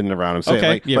you've been around, I'm saying. Okay,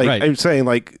 Like, yeah, like, right. I'm saying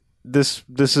like this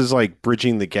is like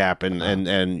bridging the gap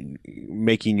and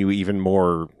making you even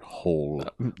more whole.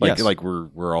 Like yes. like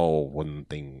we're all one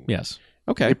thing. Yes.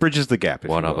 Okay. It bridges the gap. If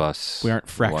One you of will. us. We aren't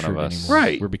fractured One of us. anymore.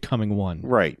 Right. We're becoming one.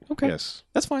 Right. Okay. Yes.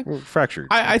 That's fine. We're fractured.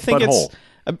 I think but it's. whole.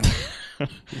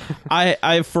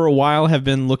 I for a while have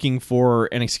been looking for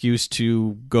an excuse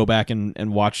to go back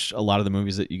and watch a lot of the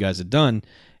movies that you guys had done,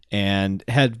 and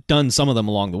had done some of them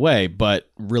along the way, but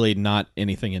really not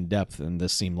anything in depth. And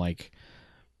this seemed like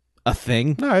a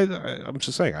thing. No, I'm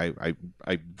just saying. I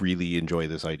really enjoy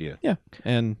this idea. Yeah,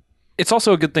 and It's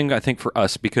also a good thing, I think, for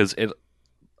us because it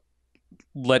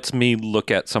lets me look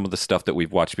at some of the stuff that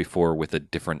we've watched before with a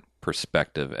different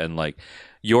perspective. And like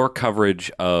your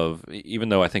coverage of, even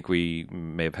though I think we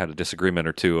may have had a disagreement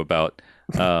or two about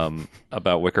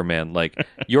Wicker Man, like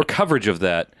your coverage of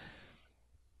that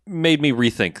made me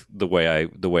rethink the way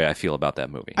I feel about that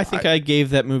movie. I think I gave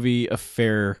that movie a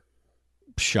fair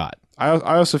shot. I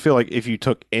also feel like if you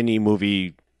took any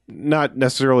movie, not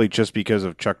necessarily just because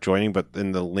of Chuck joining, but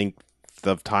in the length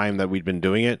of time that we'd been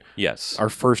doing it, Yes. our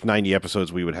first 90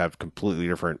 episodes we would have completely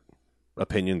different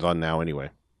opinions on now anyway.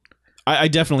 I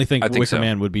definitely think, I think Wicker so.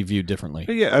 Man would be viewed differently.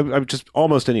 But yeah, I'm just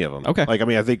almost any of them. Okay. Like, I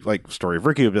mean, I think like Story of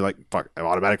Ricky would be like, fuck,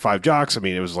 automatic 5 jocks. I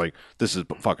mean, it was like, this is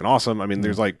fucking awesome. I mean,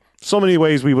 there's like so many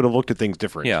ways we would have looked at things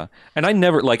different. Yeah, and I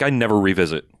never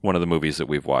revisit one of the movies that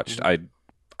we've watched. I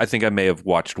think I may have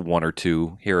watched one or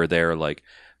two here or there, like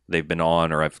they've been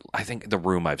on, or I think The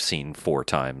Room I've seen 4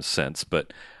 times since.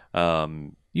 But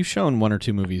You've shown one or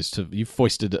two movies you've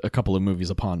foisted a couple of movies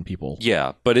upon people.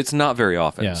 yeah, but it's not very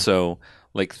often. Yeah. So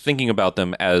like thinking about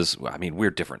them as, I mean,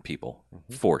 we're different people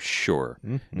for sure.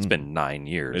 It's been 9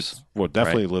 years. It's well,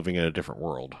 definitely living in a different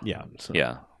world. Yeah. So.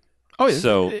 Yeah, Oh,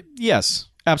 So- yes,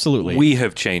 absolutely. we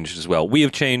have changed as well. We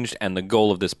have changed, and the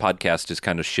goal of this podcast has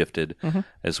kind of shifted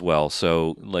as well.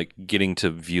 So like getting to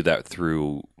view that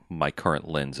through my current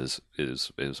lens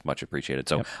is much appreciated.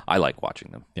 So I like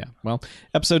watching them. Yeah. Well,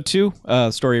 episode 2,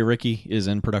 Story of Ricky, is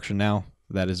in production now.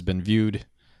 That has been viewed.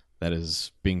 That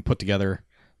is being put together.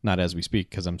 Not as we speak,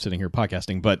 because I'm sitting here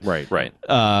podcasting. But Right.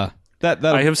 that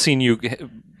I have seen you,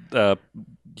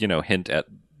 hint at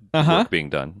work being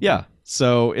done. yeah.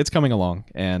 So it's coming along,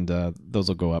 and those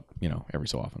will go up, every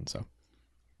so often. So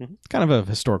it's kind of a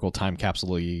historical time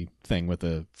capsule-y thing with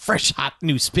a fresh, hot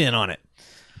new spin on it.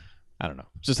 I don't know.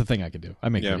 It's just a thing I could do. I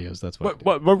make Yeah. videos. That's what I do.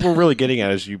 What we're really getting at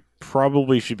is you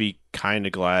probably should be kind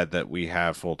of glad that we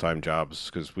have full-time jobs,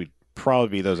 because we'd probably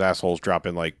be those assholes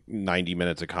dropping like 90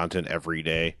 minutes of content every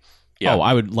day. Yeah. Oh,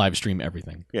 I would live stream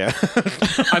everything. Yeah.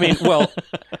 I mean, well,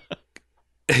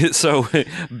 so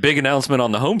big announcement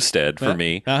on the homestead for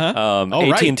me. Uh-huh. Oh,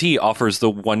 right. AT&T offers the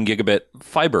 1 gigabit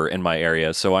fiber in my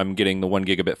area, so I'm getting the 1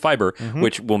 gigabit fiber,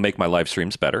 which will make my live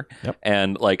streams better. Yep.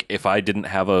 And like, if I didn't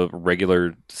have a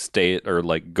regular stay or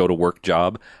like go to work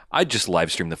job, I'd just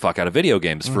live stream the fuck out of video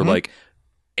games for like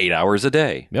 8 hours a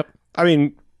day. Yep. I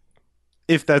mean,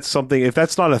 if that's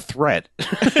not a threat,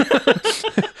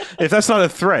 if that's not a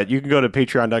threat, you can go to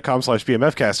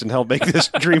patreon.com/bmfcast and help make this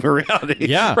dream a reality.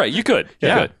 Yeah. Right, you could. You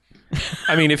Yeah. could.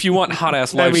 I mean, if you want hot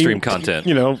ass I live mean, stream content,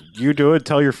 you do it,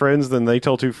 tell your friends, then they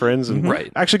tell 2 friends, and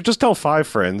Right. actually just tell 5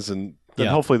 friends, and then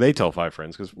Yeah. hopefully they tell 5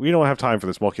 friends, because we don't have time for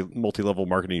this multi-level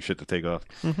marketing shit to take off.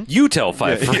 you tell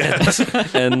 5 friends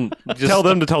and just Tell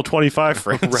them to tell 25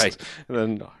 friends, Right. And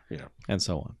then And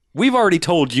so on. We've already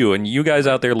told you, and you guys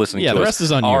out there listening Yeah, to the us rest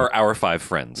is on you. are our 5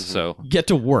 friends. So Get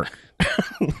to work.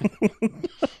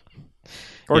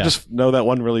 or Yeah. just know that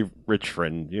one really rich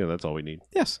friend. That's all we need.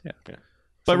 Yes. Yeah. But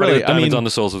somebody really, with I diamonds mean, on the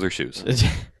soles of their shoes.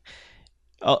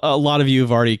 a lot of you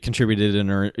have already contributed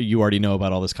and you already know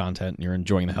about all this content and you're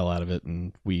enjoying the hell out of it,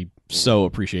 and we so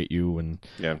appreciate you, and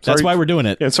that's why we're doing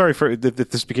it. Yeah, sorry for that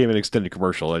this became an extended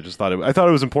commercial. I just thought I thought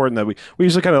it was important that we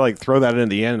usually kind of like throw that in at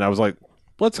the end, and I was like,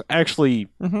 let's actually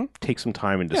take some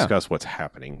time and discuss what's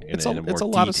happening in a more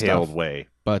lot of detailed stuff. way.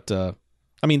 But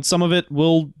I mean, some of it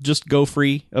will just go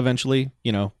free eventually.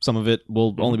 You know, some of it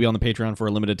will only be on the Patreon for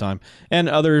a limited time, and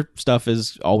other stuff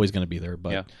is always going to be there.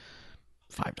 But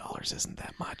 $5 isn't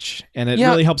that much, and it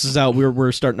really helps us out.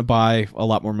 We're starting to buy a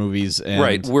lot more movies, and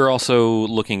Right. We're also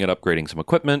looking at upgrading some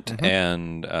equipment,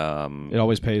 and it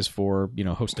always pays for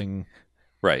hosting.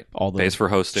 Right. All the pays for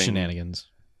hosting shenanigans.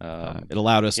 It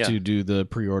allowed us to do the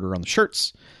pre-order on the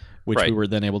shirts, which we were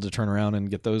then able to turn around and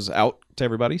get those out to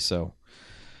everybody. So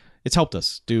it's helped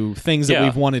us do things that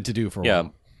we've wanted to do for a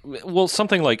while. Well,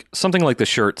 something like the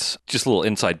shirts, just a little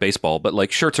inside baseball, but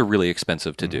like shirts are really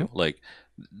expensive to do. Like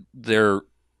they're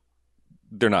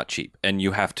not cheap, and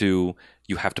you have to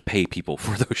pay people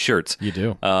for those shirts. You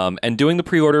do. And doing the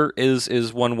pre-order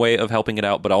is one way of helping it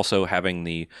out, but also having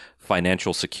the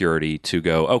financial security to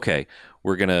go, okay,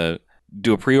 we're going to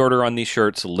do a pre-order on these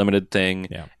shirts, a limited thing,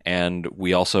 and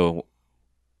we also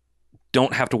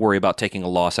don't have to worry about taking a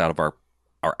loss out of our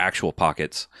actual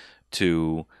pockets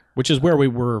to... Which is where we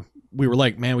were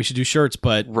like, man, we should do shirts,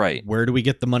 but where do we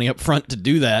get the money up front to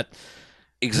do that?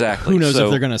 Exactly. Who knows if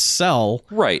they're going to sell?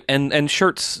 Right. And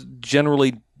shirts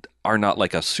generally are not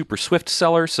like a super swift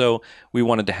seller, so we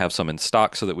wanted to have some in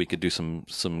stock so that we could do some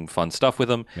fun stuff with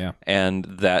them. Yeah. And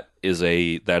that is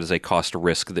a cost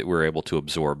risk that we're able to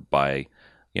absorb by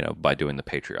doing the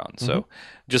Patreon. So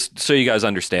just so you guys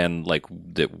understand, like,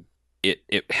 that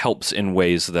it helps in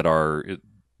ways that are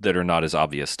not as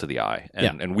obvious to the eye,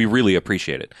 and we really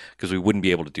appreciate it, because we wouldn't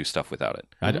be able to do stuff without it.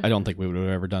 I don't think we would have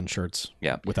ever done shirts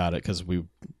without it, because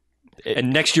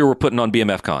and next year we're putting on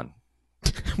BMF Con.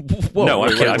 Whoa, no,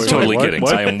 I'm kidding. I'm totally kidding.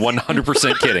 What? I am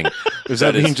 100% kidding. Does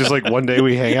that mean just like one day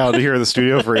we hang out here in the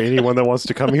studio for anyone that wants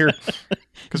to come here?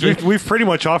 Because we've pretty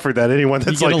much offered that anyone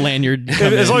that's you get like a lanyard.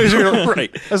 as long as you're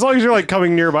as long as you're like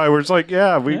coming nearby, we're just like,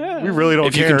 we really don't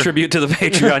If care. you contribute to the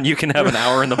Patreon, you can have an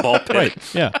hour in the ball pit.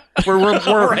 Right. Yeah. We're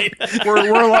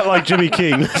a lot like Jimmy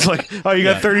King. It's like, oh, you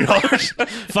got $30.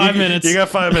 5 minutes. You got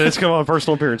 5 minutes. Come on,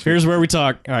 personal appearance. Here's where we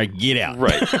talk. All right, get out.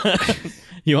 Right.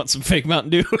 You want some fake Mountain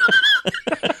Dew?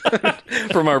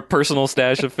 From our personal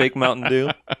stash of fake Mountain Dew,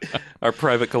 our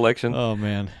private collection. Oh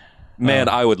man,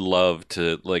 I would love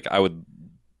to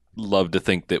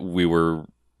think that we were,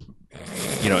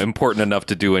 important enough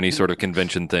to do any sort of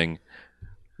convention thing.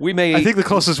 We may. I think the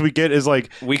closest we get is like,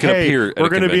 we can appear at we're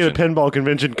going to be at a convention. pinball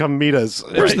convention. Come meet us.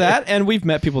 there's that, and we've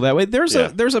met people that way. There's a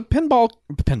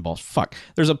pinball. Fuck.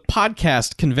 There's a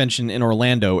podcast convention in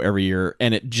Orlando every year,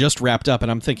 and it just wrapped up.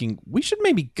 And I'm thinking we should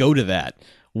maybe go to that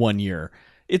one year.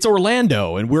 It's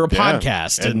Orlando, and we're a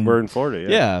podcast, and we're in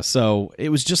Florida. Yeah, so it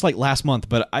was just like last month,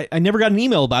 but I never got an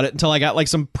email about it until I got like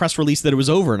some press release that it was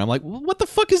over, and I'm like, what the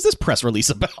fuck is this press release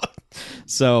about?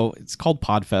 So it's called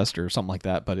Podfest or something like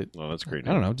that, but that's great.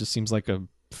 I don't know, it just seems like a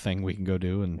thing we can go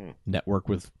do and network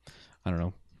with, I don't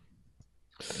know,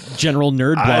 general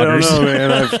nerd bloggers. I don't know,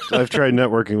 man. I've tried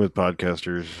networking with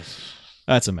podcasters.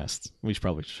 That's a mess. We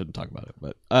probably shouldn't talk about it,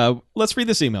 but let's read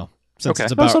this email. Since Okay.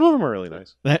 it's about Some of them are really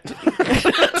nice.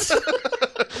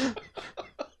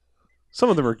 Some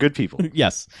of them are good people.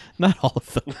 Yes, not all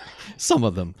of them. Some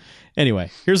of them. Anyway,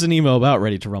 here's an email about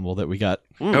Ready to Rumble that we got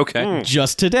Okay.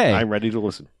 just today. I'm ready to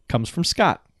listen. Comes from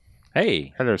Scott.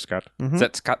 Hey, Hello, Scott. is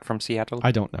that Scott from Seattle?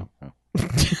 I don't know.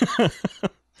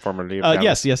 Formerly of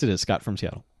Dallas. Yes, it is Scott from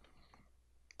Seattle.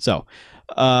 So,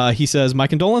 he says, my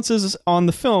condolences on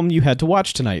the film you had to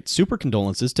watch tonight. Super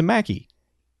condolences to Mackie,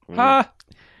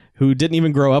 who didn't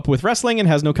even grow up with wrestling and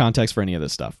has no context for any of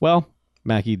this stuff. Well,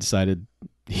 Mackie decided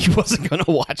he wasn't going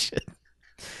to watch it.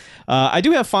 I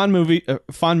do have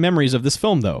fond memories of this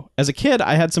film, though. As a kid,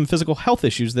 I had some physical health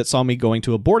issues that saw me going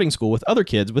to a boarding school with other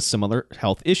kids with similar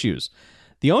health issues.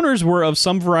 The owners were of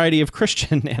some variety of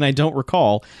Christian, and I don't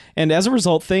recall, and as a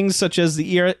result, things such as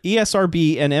the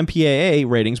ESRB and MPAA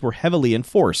ratings were heavily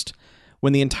enforced.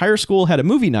 When the entire school had a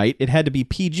movie night, it had to be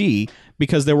PG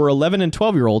because there were 11 and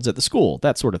 12-year-olds at the school,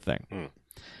 that sort of thing.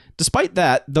 Despite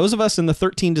that, those of us in the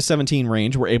 13 to 17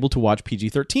 range were able to watch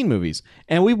PG-13 movies,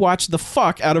 and we watched the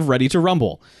fuck out of Ready to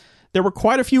Rumble. There were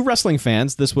quite a few wrestling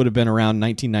fans, this would have been around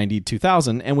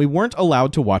 1990-2000, and we weren't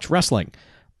allowed to watch wrestling.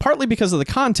 Partly because of the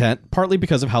content, partly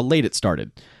because of how late it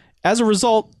started. As a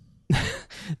result,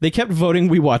 they kept voting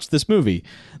we watched this movie.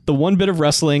 The one bit of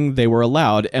wrestling they were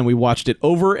allowed, and we watched it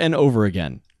over and over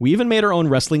again. We even made our own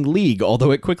wrestling league, although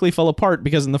it quickly fell apart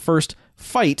because in the first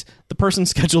fight, the person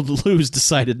scheduled to lose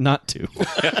decided not to.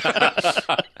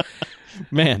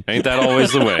 Man, Ain't that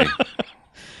always the way?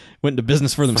 went into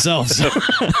business for themselves.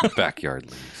 Backyard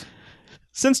leagues.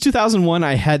 Since 2001,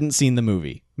 I hadn't seen the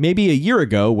movie. Maybe a year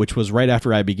ago, which was right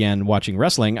after I began watching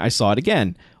wrestling, I saw it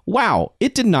again. Wow,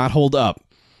 it did not hold up.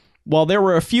 While there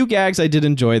were a few gags I did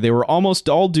enjoy, they were almost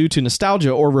all due to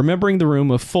nostalgia or remembering the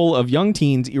room full of young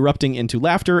teens erupting into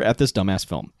laughter at this dumbass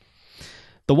film.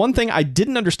 The one thing I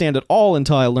didn't understand at all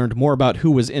until I learned more about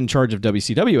who was in charge of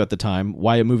WCW at the time,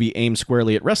 why a movie aimed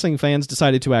squarely at wrestling fans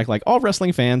decided to act like all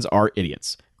wrestling fans are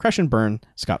idiots. Crash and burn,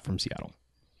 Scott from Seattle.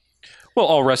 Well,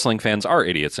 all wrestling fans are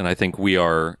idiots, and I think we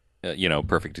are,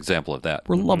 perfect example of that.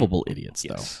 We're lovable idiots,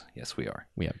 though. Yes, we are.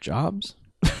 We have jobs.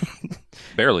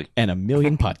 Barely. And a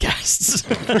million podcasts.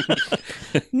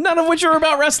 None of which are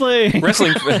about wrestling.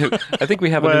 Wrestling. I think we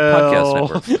have a new podcast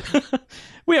network.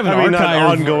 We have an not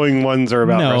archive. ongoing ones are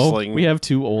about wrestling. We have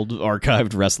 2 old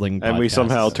archived wrestling podcasts. And we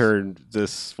somehow turned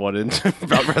this one into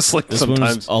about wrestling This sometimes.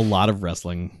 one's a lot of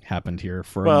wrestling happened here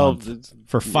for a Well, month.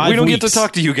 For 5 We don't weeks. get to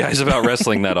talk to you guys about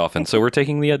wrestling that often, so we're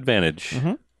taking the advantage.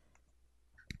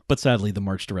 But sadly, the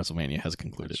march to WrestleMania has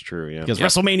concluded. It's true, yeah. Because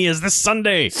WrestleMania is this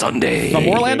Sunday. Sunday. From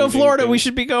Orlando, Florida, we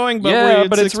should be going. But Yeah,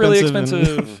 but it's really and-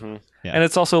 expensive. Yeah. And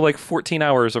it's also like 14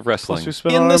 hours of Plus, wrestling. we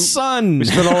spent in all the our- sun. We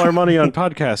spent all our money on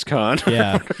Podcast Con.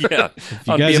 Yeah. Yeah. If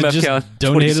you guys had just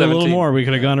donated a little more, we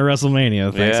could have gone to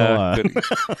WrestleMania. Thanks a lot.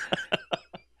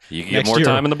 You can Next get more year.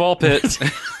 time in the ball pit.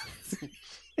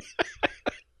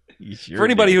 For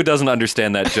anybody who doesn't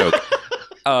understand that joke,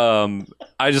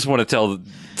 I just want to tell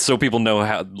so people know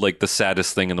how like the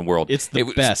saddest thing in the world. It's the it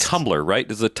was best. Tumblr, right?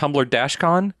 Is it Tumblr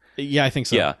DashCon? Yeah, I think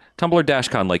so. Yeah, Tumblr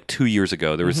DashCon like 2 years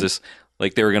ago. There was this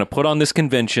like they were going to put on this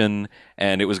convention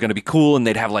and it was going to be cool and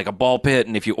they'd have like a ball pit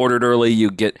and if you ordered early you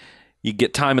get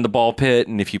time in the ball pit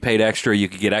and if you paid extra you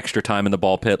could get extra time in the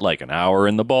ball pit, like an hour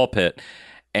in the ball pit.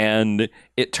 And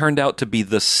it turned out to be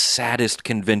the saddest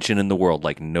convention in the world.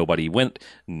 Like nobody went.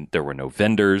 There were no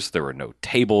vendors. There were no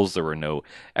tables. There were no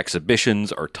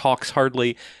exhibitions or talks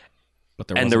hardly. But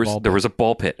there was a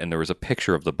ball pit and there was a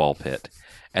picture of the ball pit.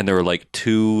 And there were like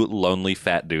 2 lonely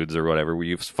fat dudes or whatever.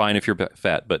 Where it's fine if you're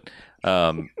fat, but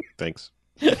Thanks.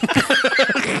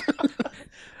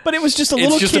 But it was just a it's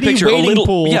little just kiddie a picture, waiting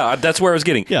pool. Yeah, that's where I was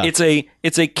getting. Yeah. It's a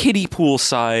kiddie pool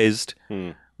sized.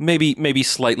 Maybe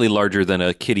slightly larger than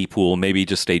a kiddie pool. Maybe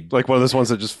just Like one of those ones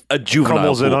that just a juvenile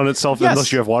crumbles in pool. on itself Yes.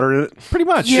 unless you have water in it. Pretty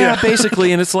much. Yeah,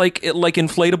 basically, and it's like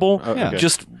inflatable, Yeah.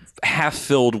 just half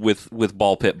filled with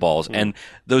ball pit balls, and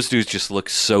those dudes just look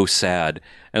so sad.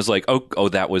 And it's like, oh,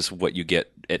 that was what you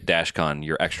get at DashCon.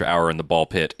 Your extra hour in the ball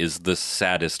pit is the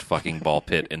saddest fucking ball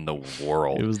pit in the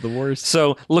world. It was the worst.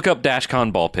 So look up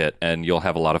DashCon ball pit, and you'll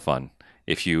have a lot of fun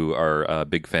if you are a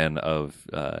big fan of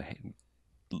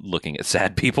looking at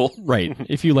sad people. Right.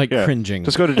 If you like Yeah. cringing.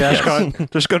 Just go to DashCon.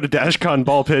 Just go to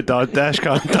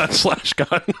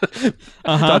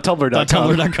dashconballpit.dashcon.slashcon.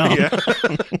 Tumblr.com. Yeah.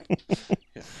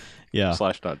 Yeah.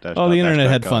 Slash dot dash. Oh, the dot internet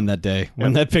dash had dot fun com. that day.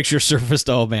 When that picture surfaced,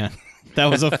 oh man. That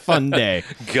was a fun day.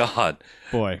 God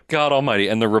Boy. almighty.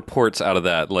 And the reports out of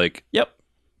that, like, Yep.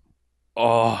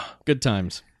 oh, Good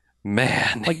times.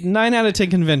 man. Like 9 out of 10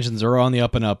 conventions are on the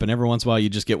up and up, and every once in a while you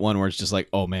just get one where it's just like,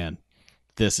 oh man,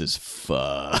 this is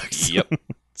fucked. Yep.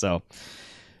 So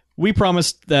we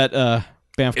promised that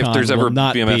BAMFCon If there's ever will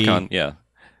not BMFCon, be yeah.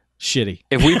 shitty.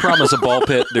 If we promise a ball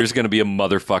pit, there's going to be a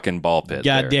motherfucking ball pit.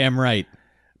 there. Goddamn right.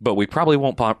 But we probably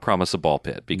won't promise a ball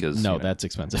pit because No, you know, that's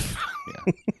expensive.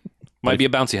 might be a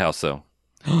bouncy house though.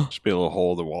 Just be a little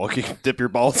hole in the wall. You can dip your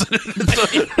balls in it.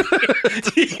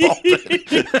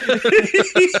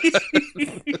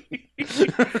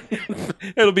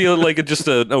 It'll be like just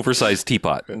an oversized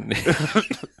teapot.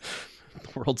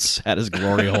 World's saddest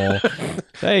glory hole.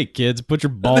 Hey kids, put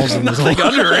your balls in this hole.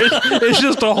 under it. It's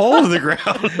just a hole in the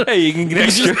ground. Hey, you can get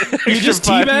extra. You just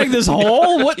teabag this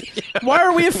hole? What? Why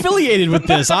are we affiliated with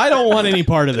this? I don't want any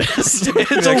part of this.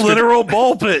 It's a literal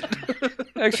ball pit.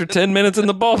 extra 10 minutes in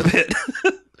the ball pit.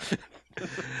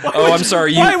 Oh, I'm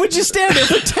sorry. Why would you stand there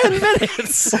for 10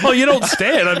 minutes? Well, you don't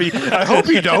stand. I mean, I hope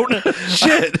you don't.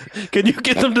 Shit. Can you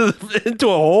get them into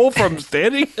a hole from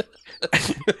standing?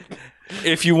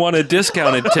 If you want a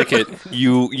discounted ticket,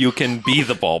 you can be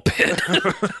the ball pit.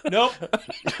 Nope.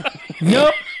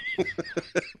 Nope.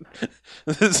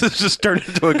 This has just turned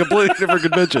into a completely different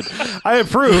convention. I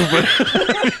approve,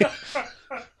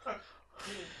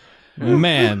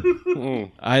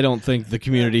 Man, I don't think the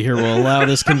community here will allow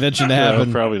this convention to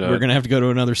happen. probably not. We're going to have to go to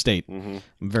another state. I'm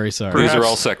very sorry. These are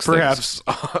all sex things. Perhaps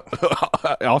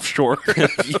offshore.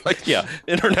 Yeah.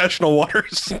 International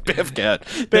waters.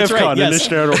 BAFCAT. That's right, BAFCON. yes.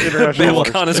 International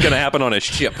waters. BAFCON is going to happen on a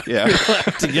ship. Yeah.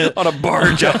 On a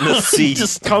barge out in the sea.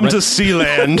 Come to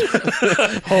Sealand,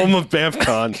 home of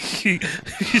BAFCON.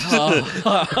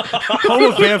 Home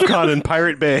of BAFCON in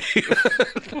Pirate Bay.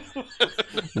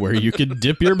 Where you can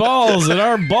dip your balls in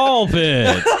our ball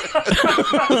pit.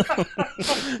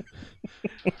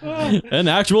 An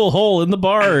actual hole in the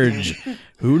barge.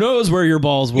 Who knows where your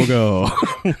balls will go?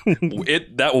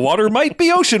 That water might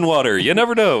be ocean water. You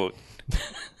never know.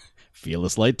 Feel a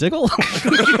slight tickle?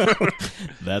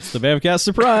 That's the Bamcast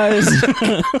surprise.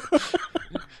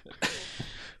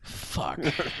 Fuck.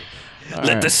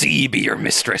 Let the sea be your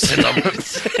mistress in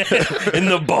the, in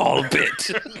the ball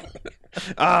pit.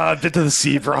 Ah, bit of the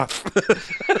sea broth.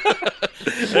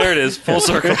 There it is. Full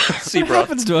circle. Sea What broth.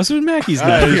 happens to us when Mackey's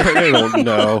I gone? don't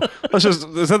know.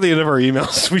 Is that the end of our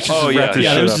emails? We should Oh, just yeah. wrap this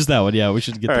Yeah, shit it was up. just that one. Yeah, we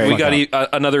should get All the right. fuck We got out.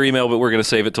 another email, but we're going to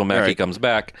save it till Mackie right. comes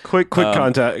back. Quick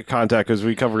contact because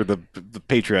we covered the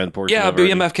Patreon portion. Yeah, of it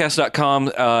already.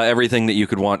 bmfcast.com. Everything that you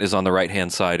could want is on the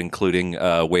right-hand side, including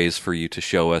ways for you to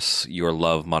show us your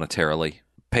love monetarily.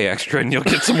 Pay extra and you'll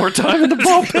get some more time in the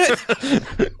ball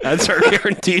pit. That's our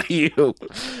guarantee to you.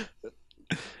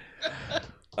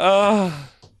 Yeah.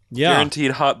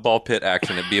 Guaranteed hot ball pit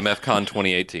action at BMFCon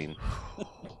 2018.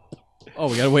 Oh,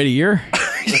 we got to wait a year?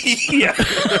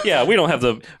 Yeah, we don't have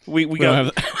the... We We got...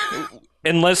 don't have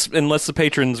Unless the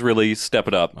patrons really step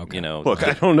it up, you know. Look,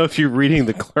 I don't know if you're reading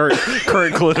the current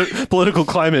political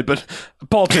climate, but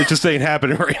ball pit just ain't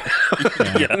happening right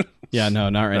now. Yeah, no,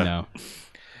 not right now.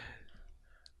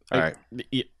 All right.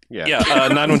 Yeah. Yeah.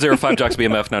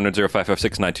 9105-JOCKS-BMF,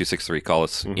 910-556-9263. Call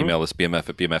us, email us,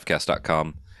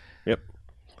 bmf@bmfcast.com. Yep.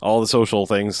 All the social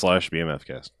things /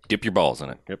 BMFcast. Dip your balls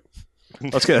in it. Yep.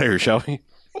 Let's get out of here, shall we?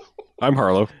 I'm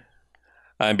Harlow.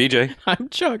 I'm BJ. I'm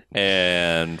Chuck.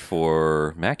 And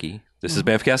for Mackie, this is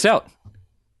BMFcast out.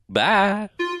 Bye.